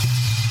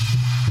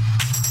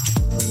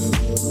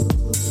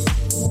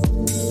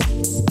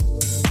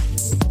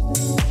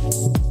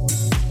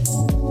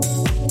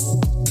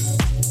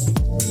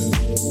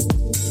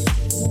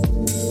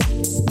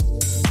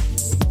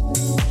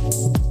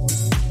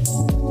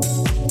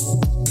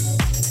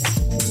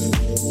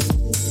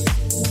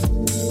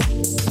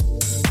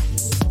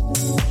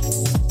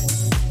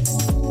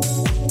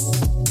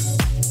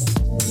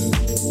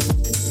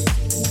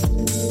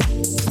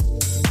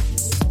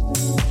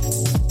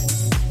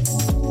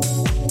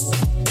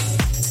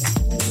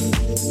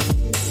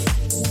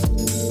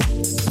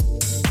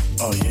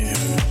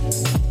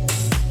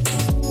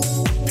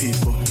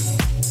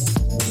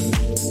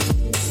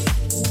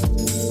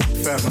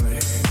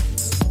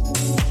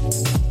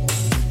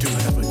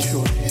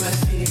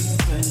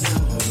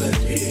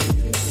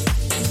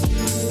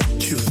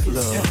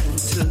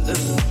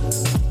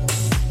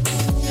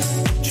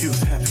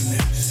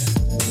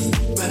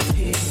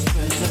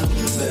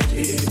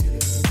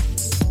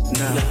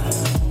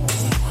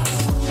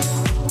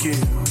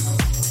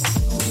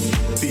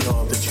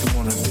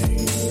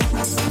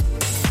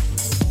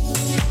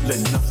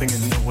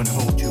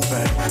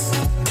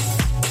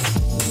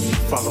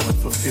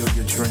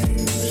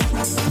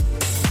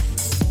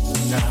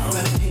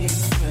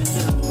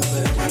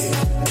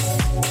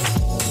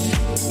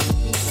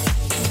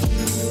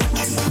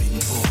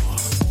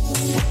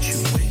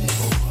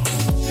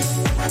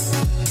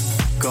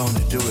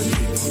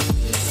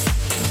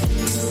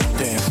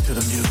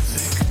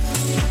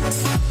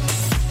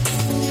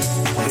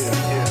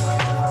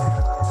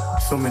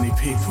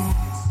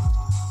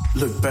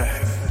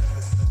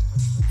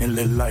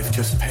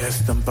 Just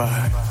passed them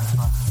by,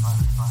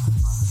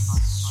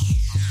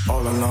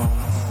 all alone,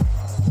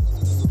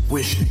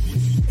 wishing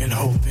and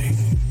hoping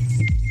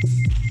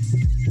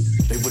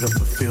they would have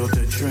fulfilled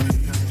their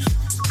dreams.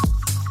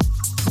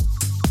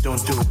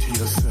 Don't do it to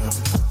yourself.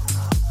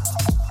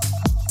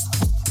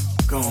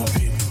 Go on,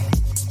 people.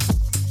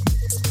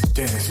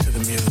 Dance to the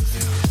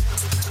music.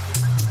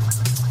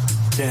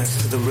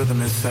 Dance to the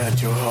rhythm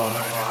inside your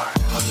heart.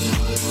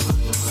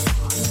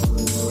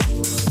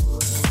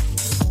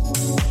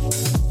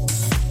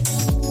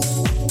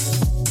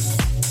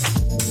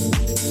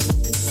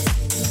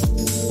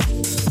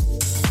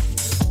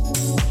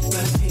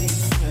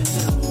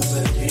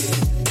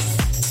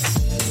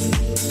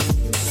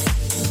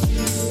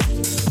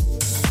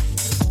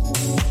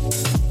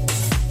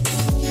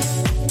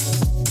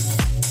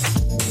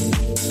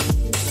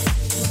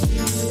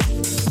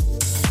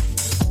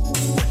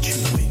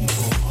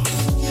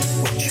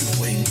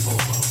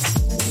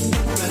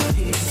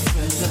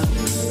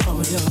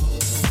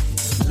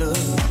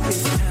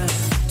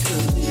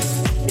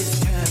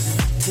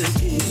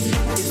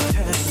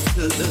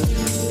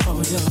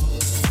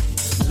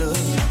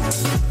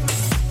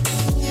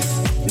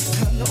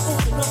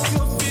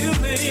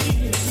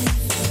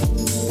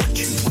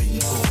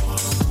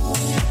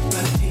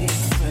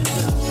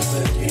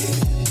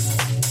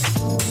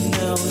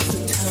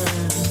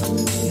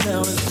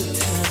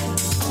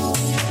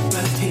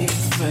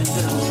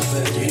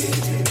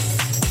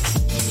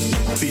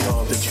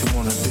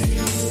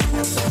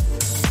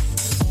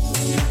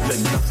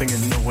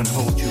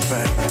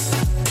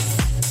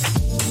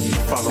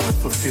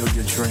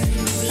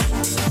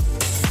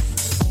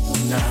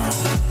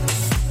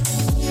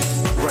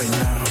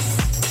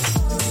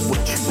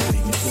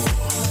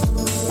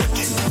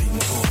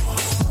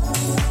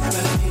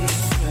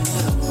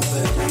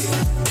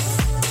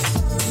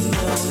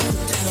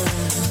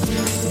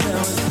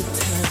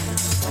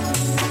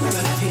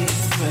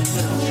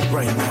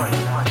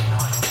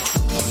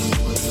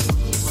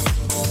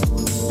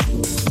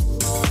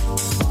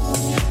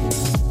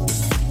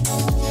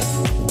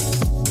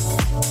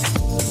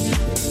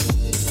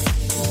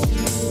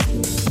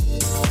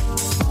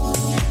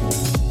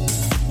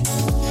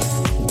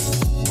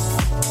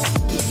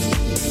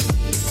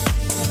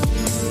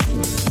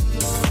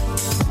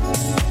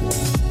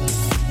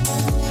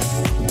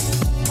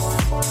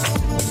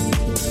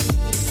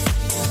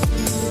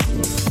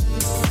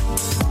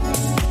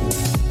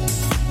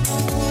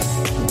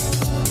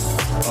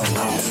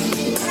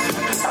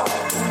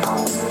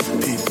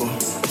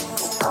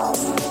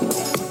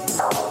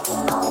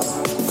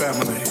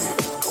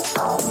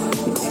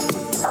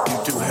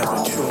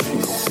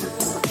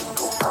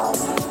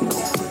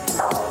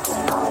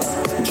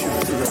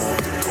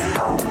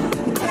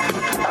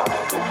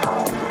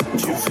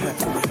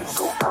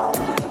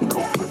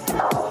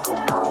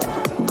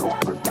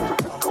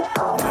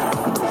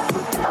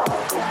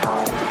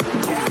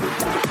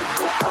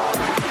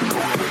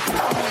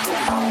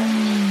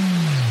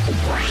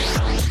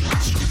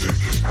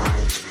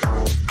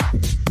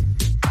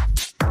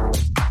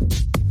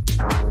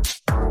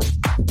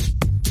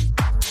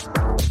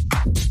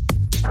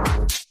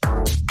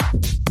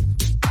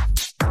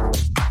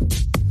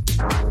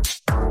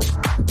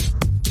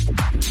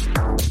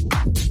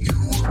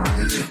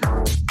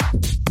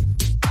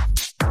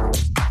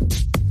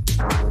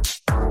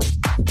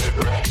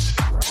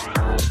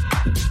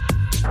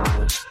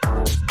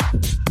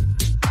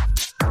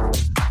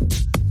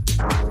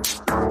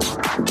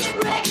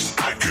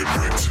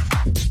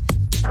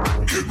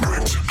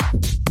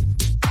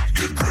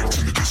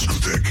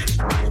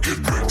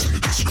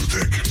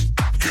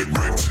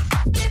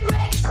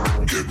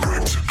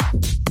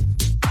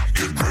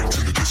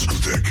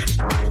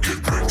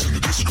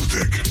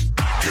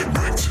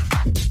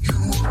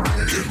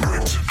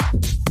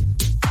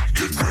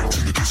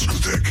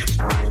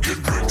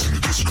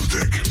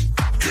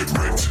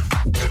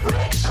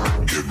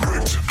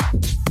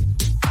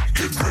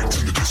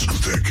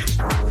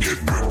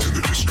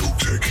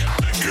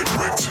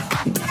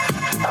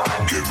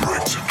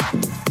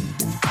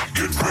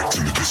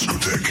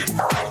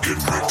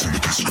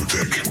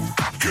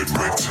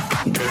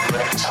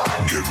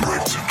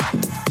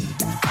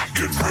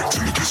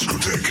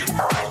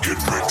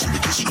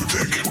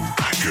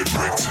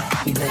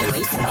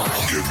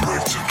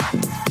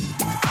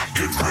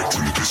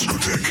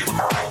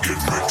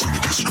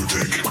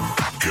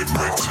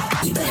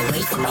 You better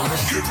wait for me.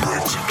 Get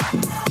wrecked.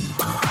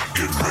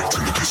 Get wrecked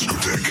in the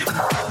discotheque.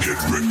 Get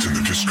wrecked in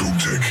the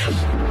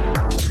discotheque.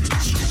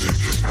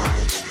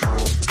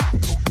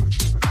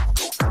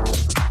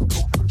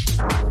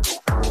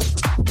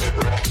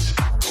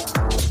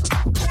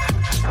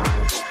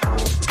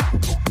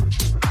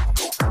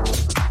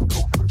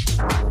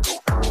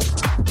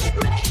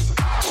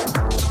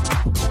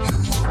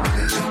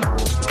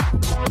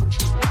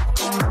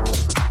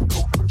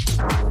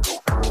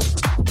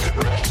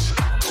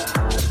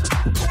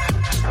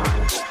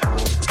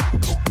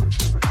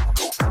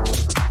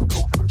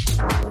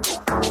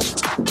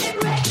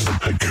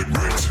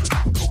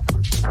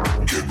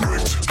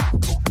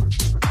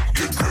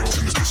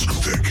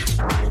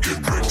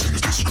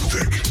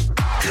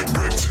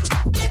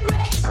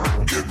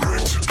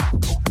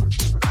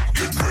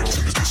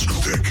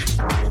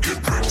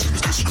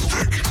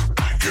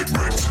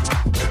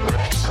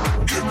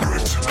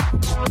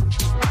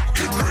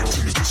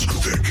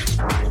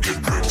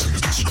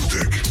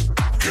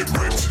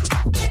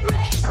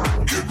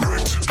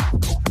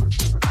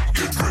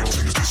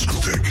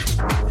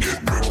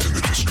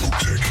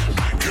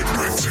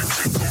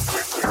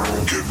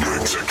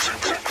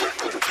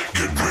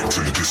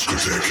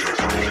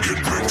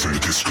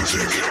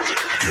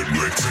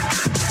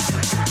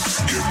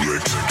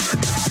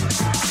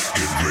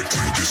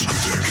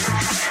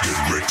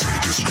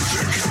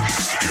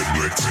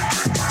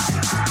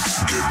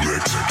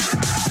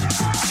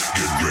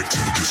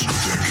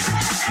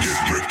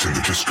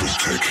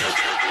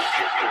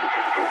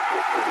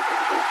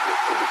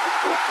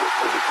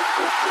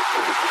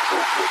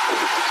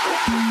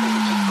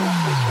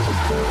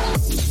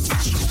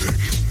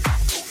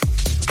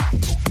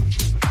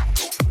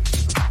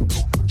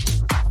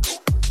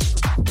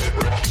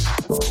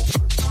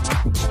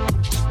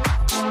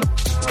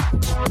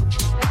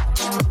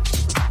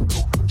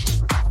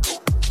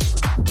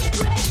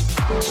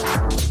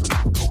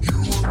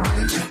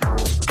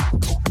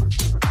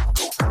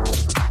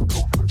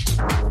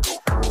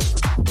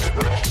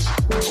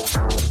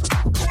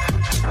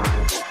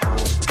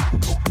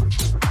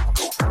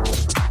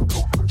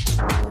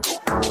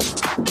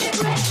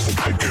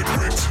 Get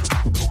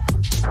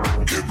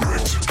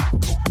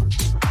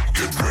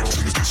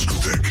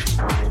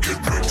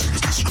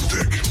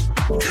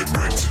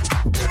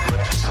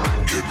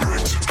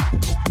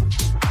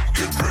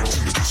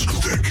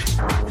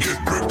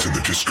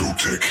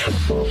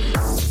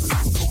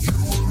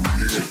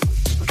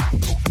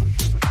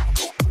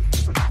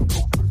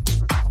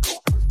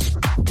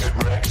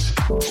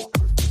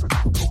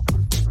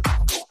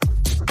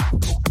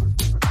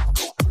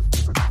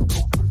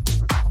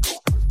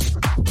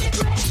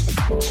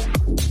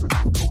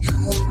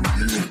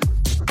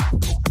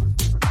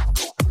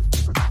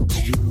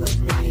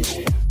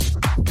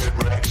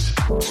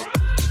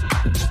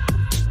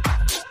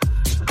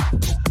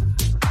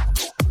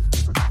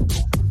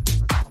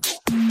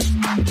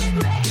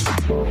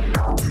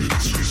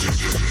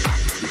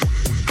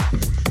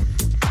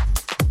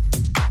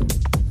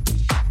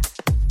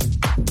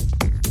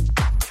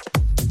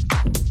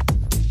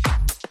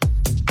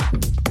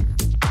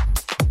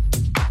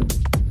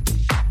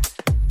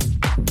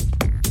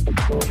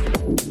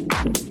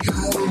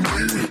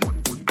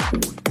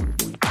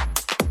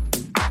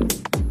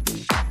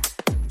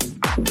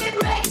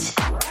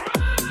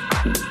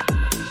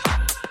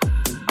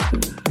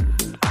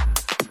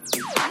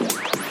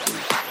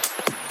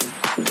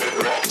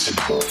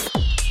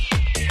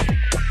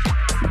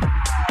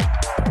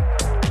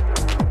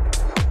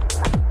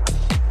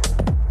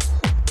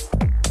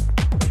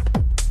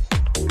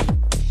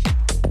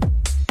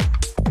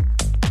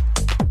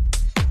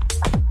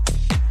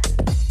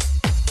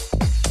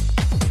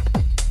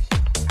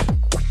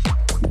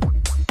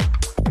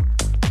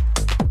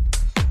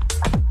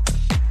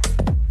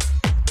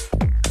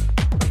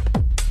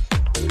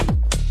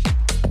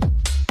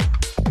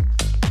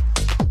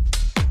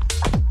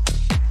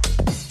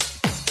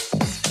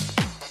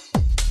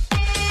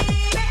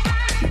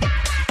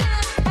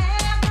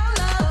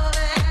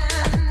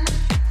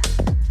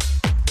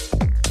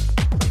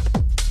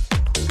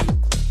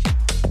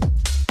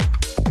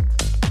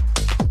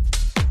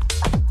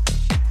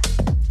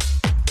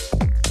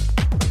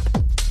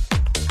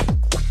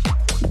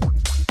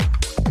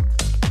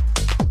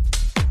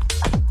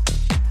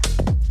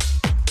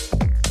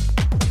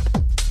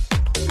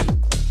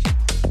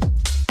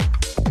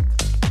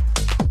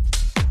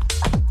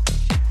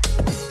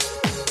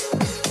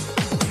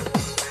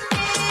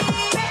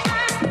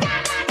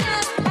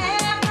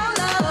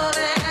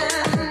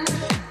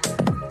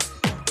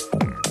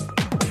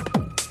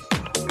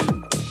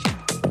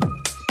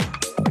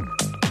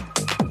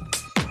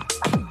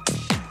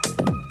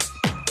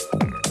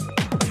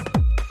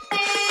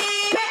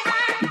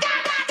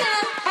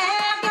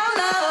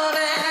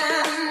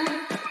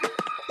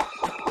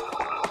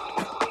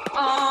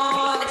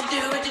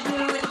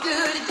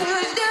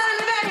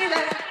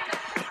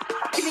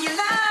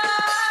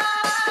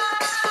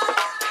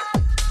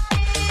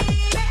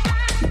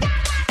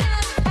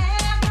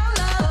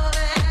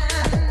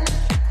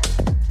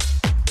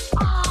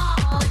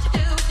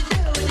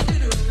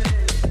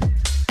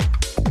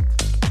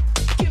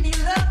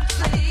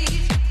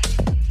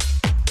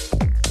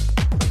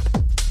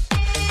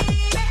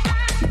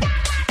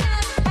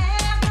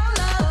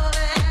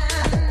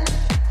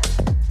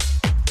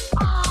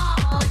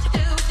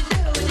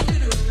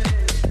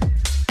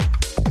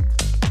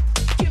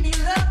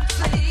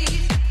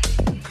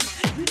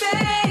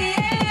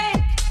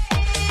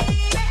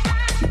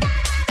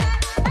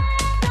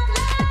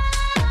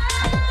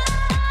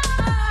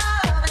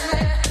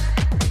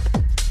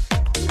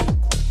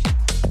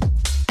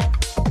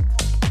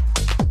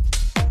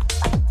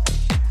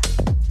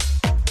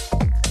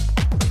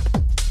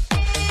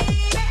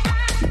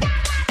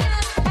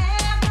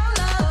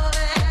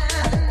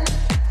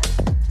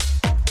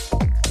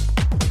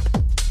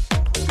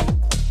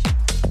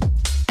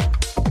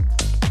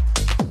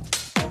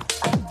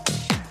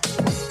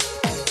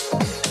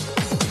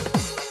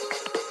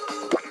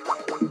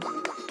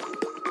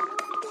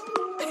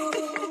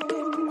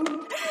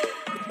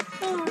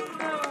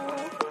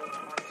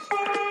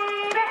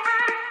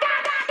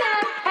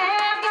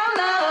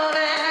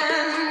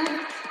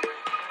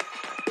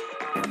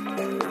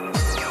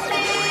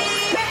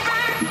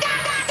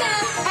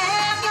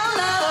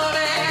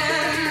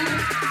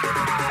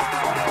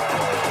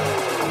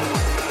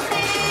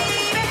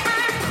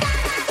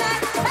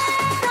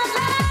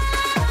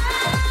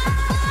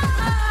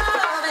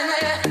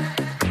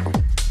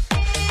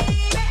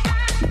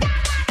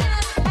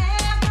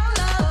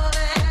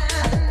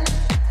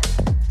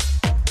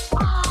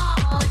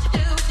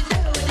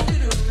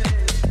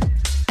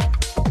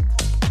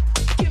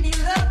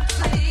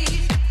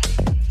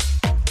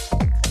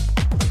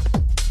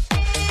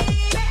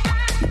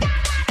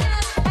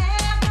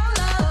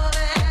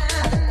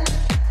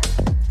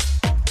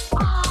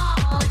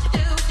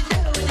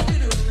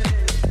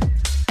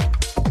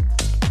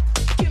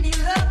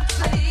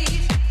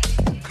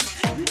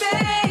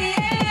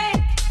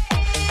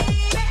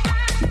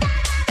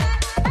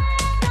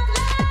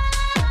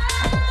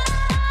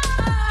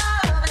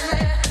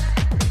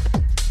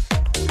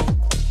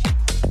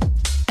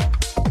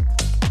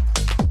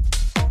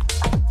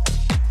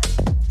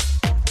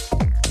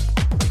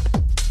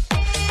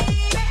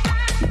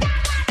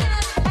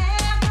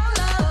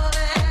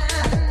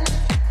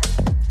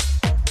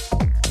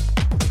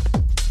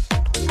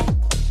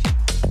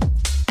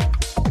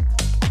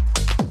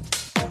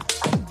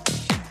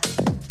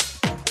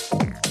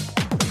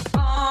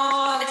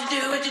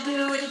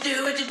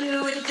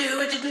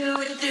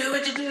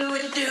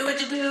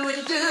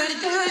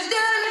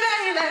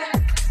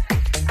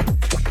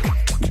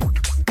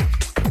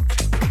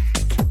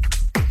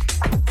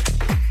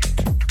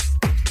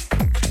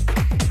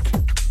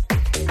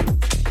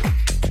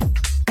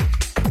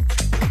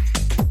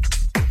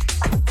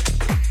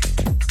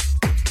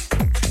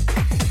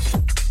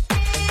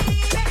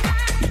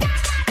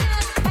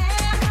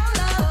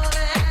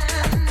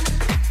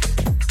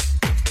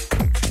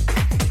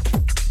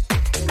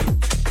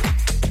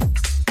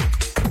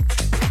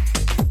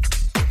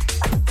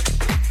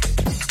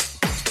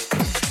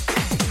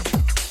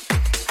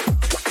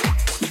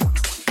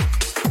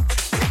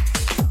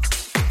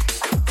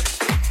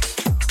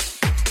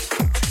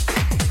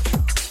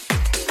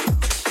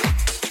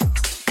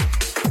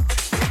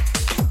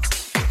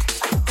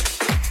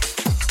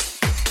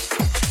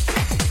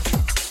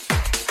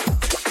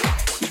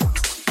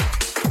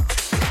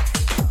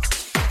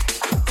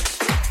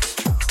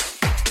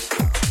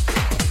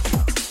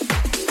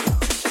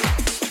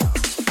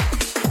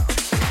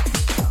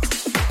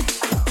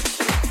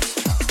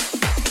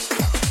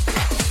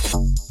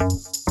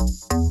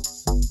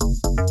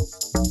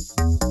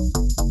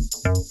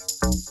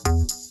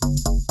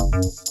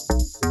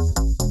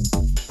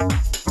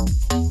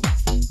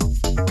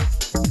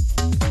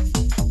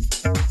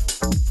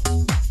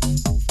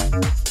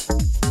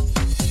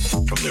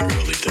the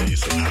early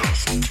days of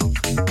house.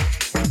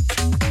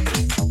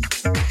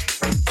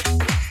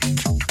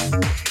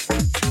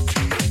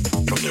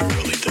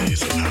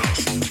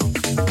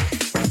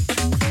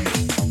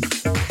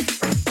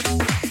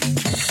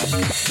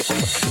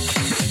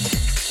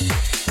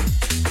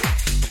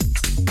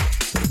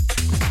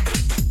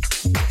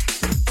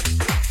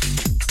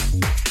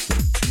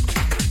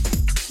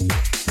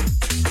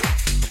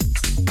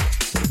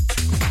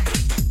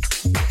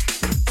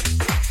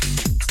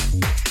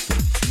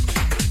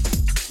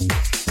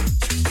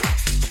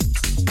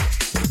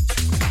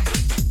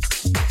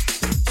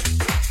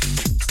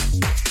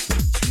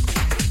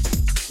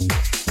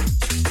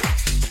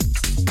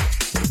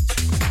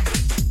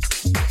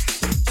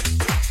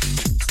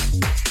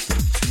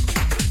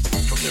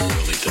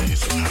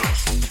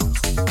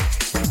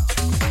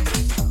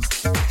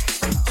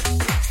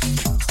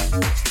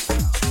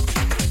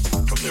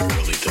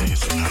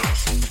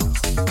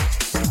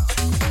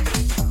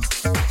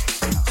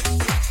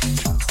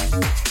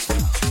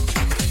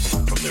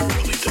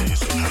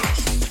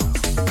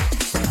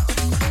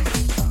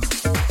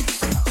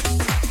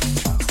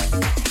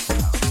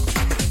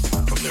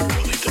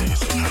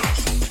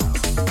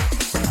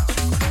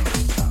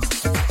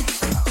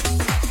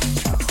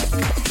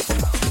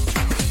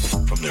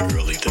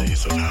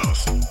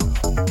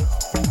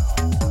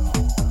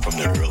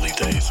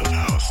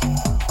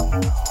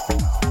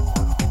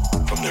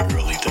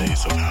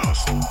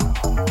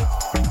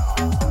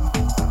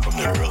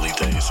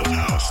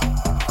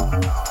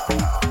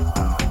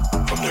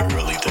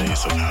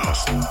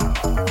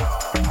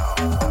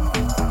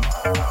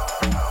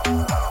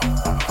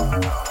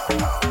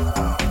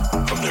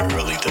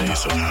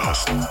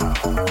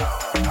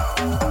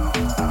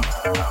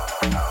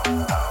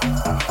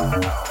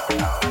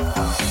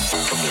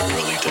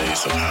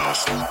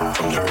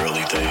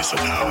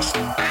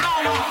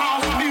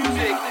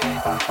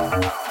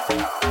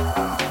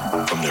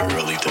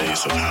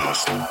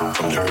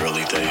 From the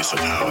early days of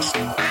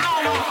house.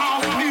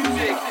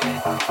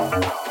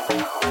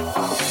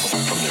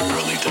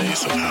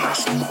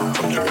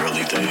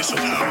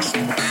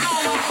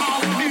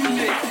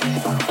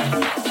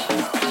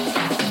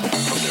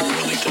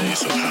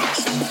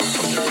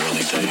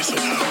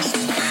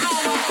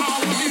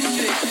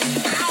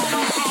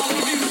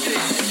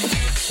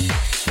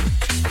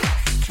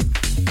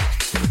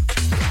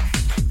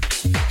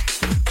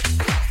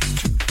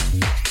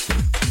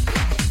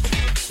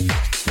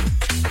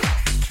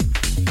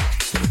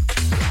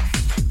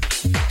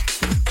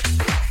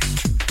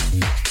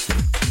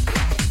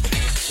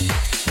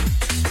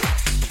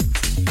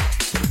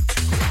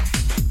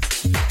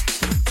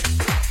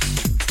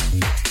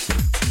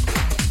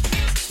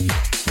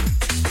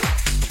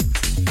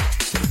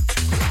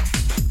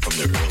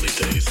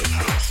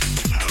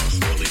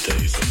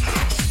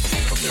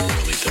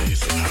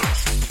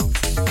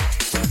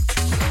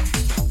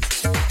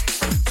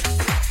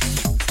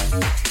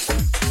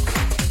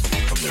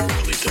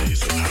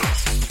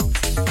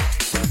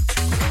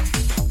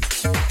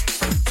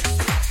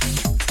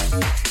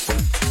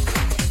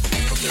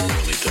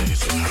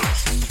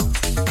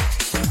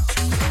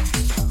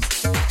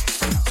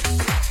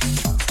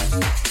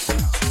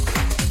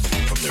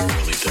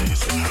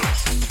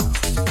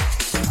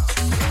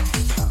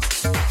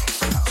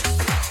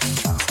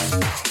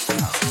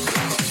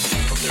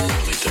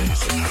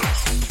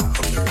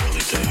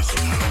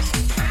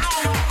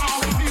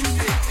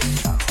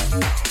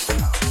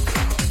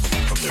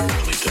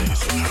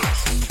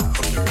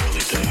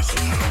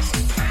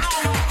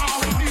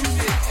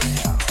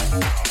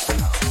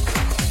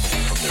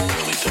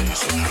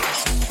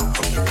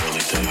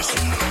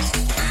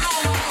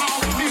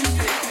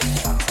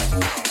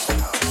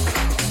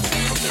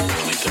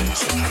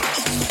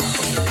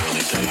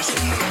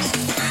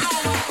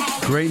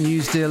 Great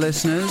news, dear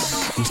listeners.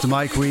 Mr.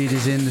 Mike Reed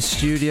is in the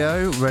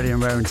studio, ready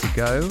and raring to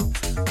go.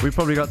 We've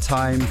probably got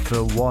time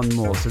for one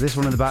more. So this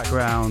one in the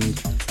background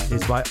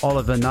is by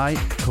Oliver Knight,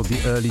 called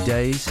The Early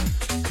Days.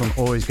 This one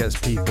always gets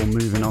people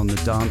moving on the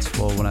dance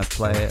floor when I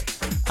play it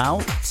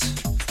out.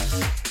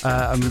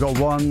 And we've got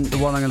the one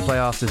I'm going to play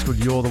after is called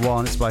You're the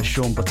One. It's by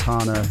Sean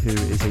Botana, who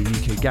is a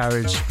UK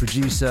garage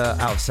producer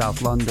out of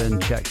South London.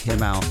 Check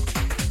him out.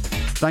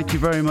 Thank you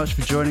very much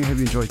for joining. Hope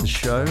you enjoyed the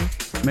show.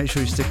 Make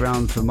sure you stick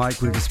around for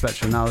Mike Reed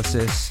Spectral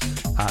Analysis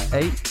at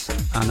 8,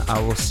 and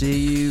I will see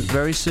you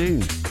very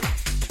soon.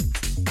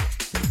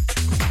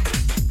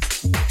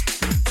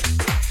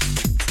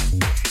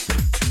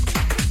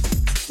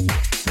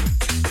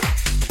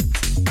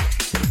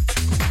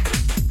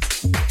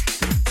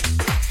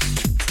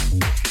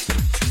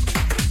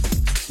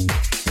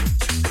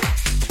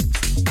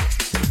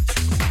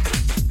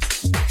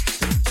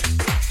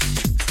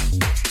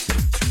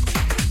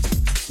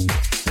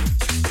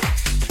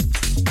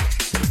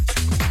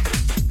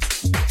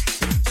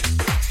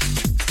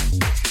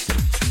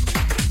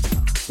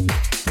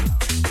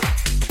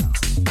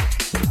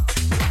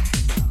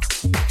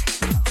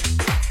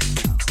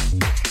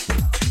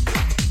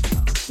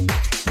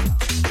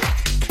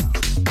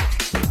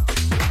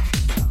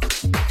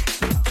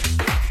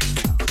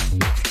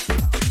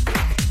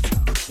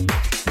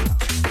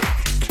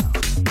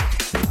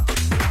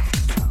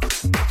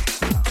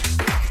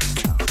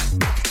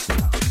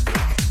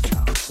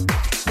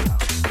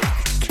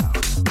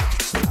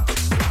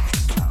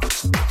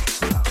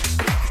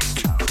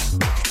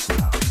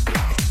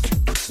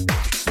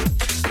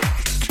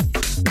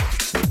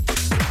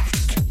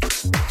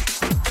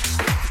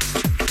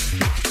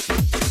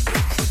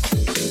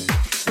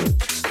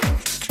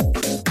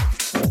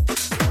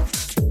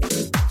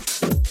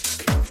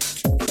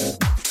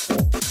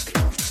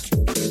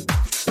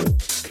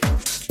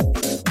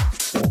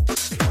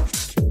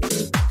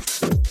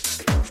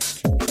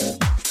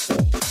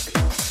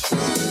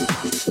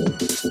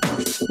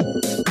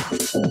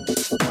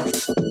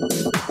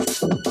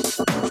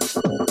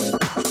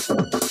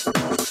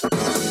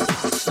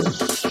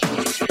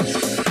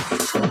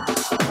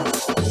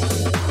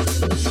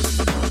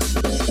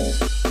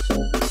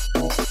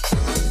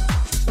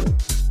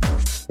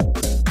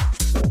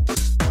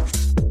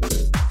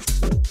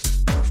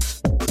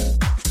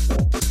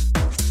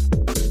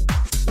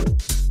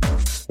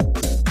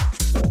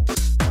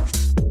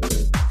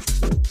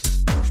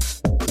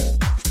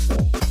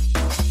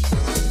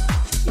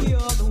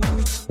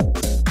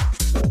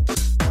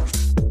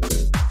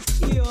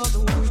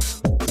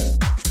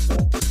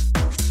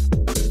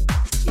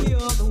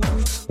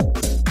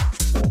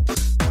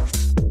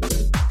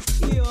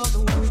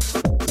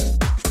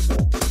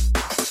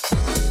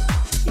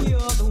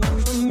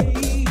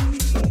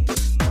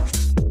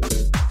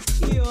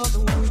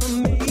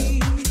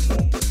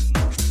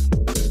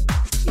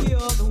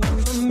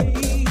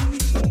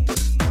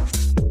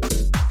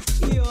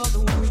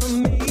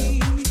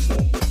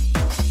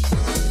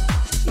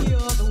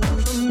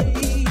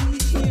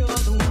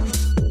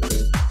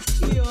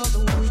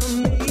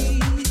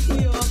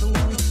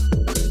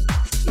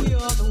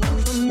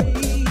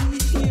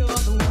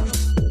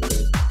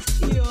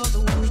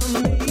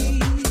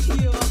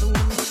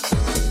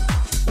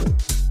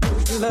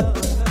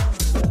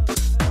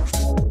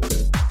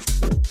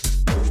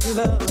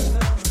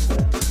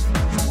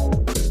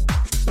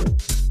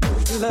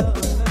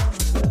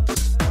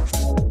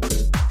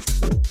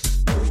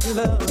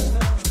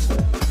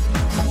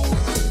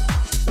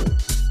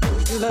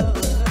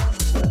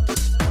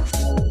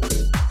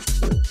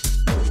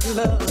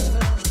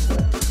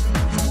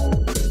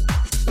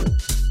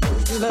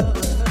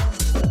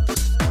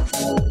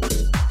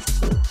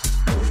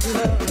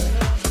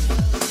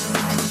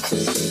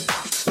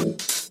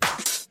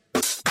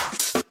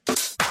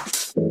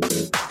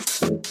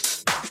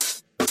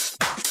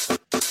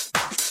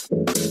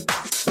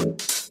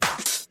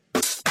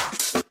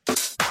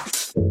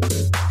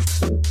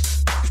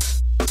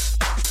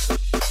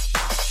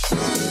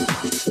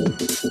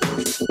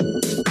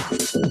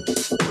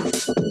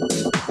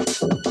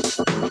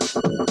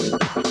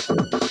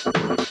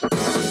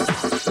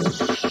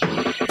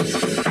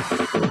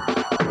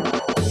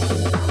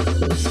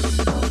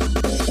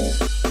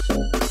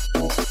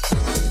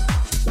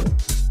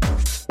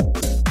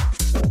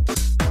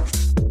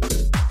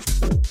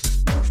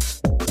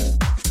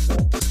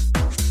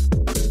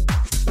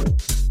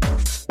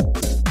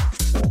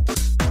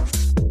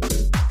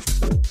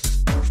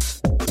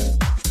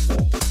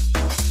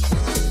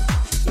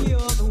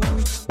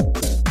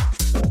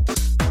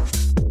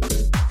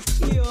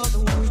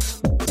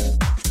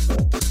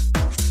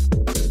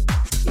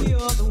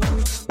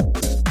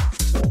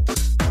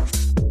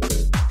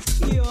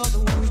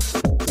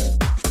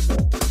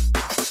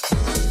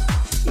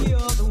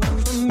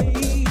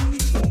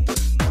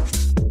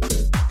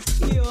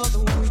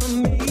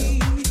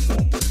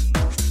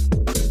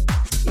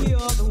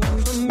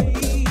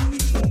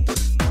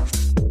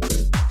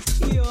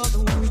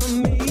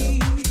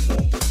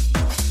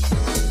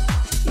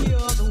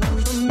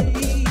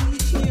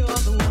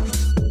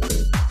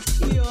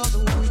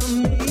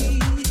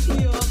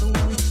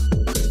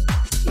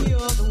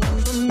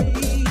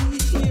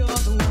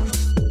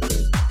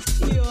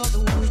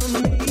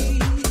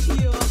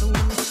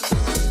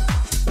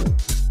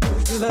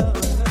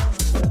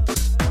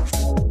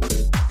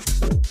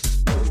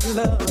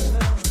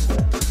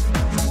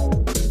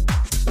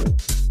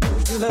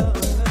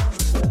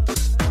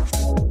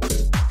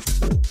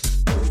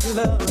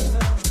 love.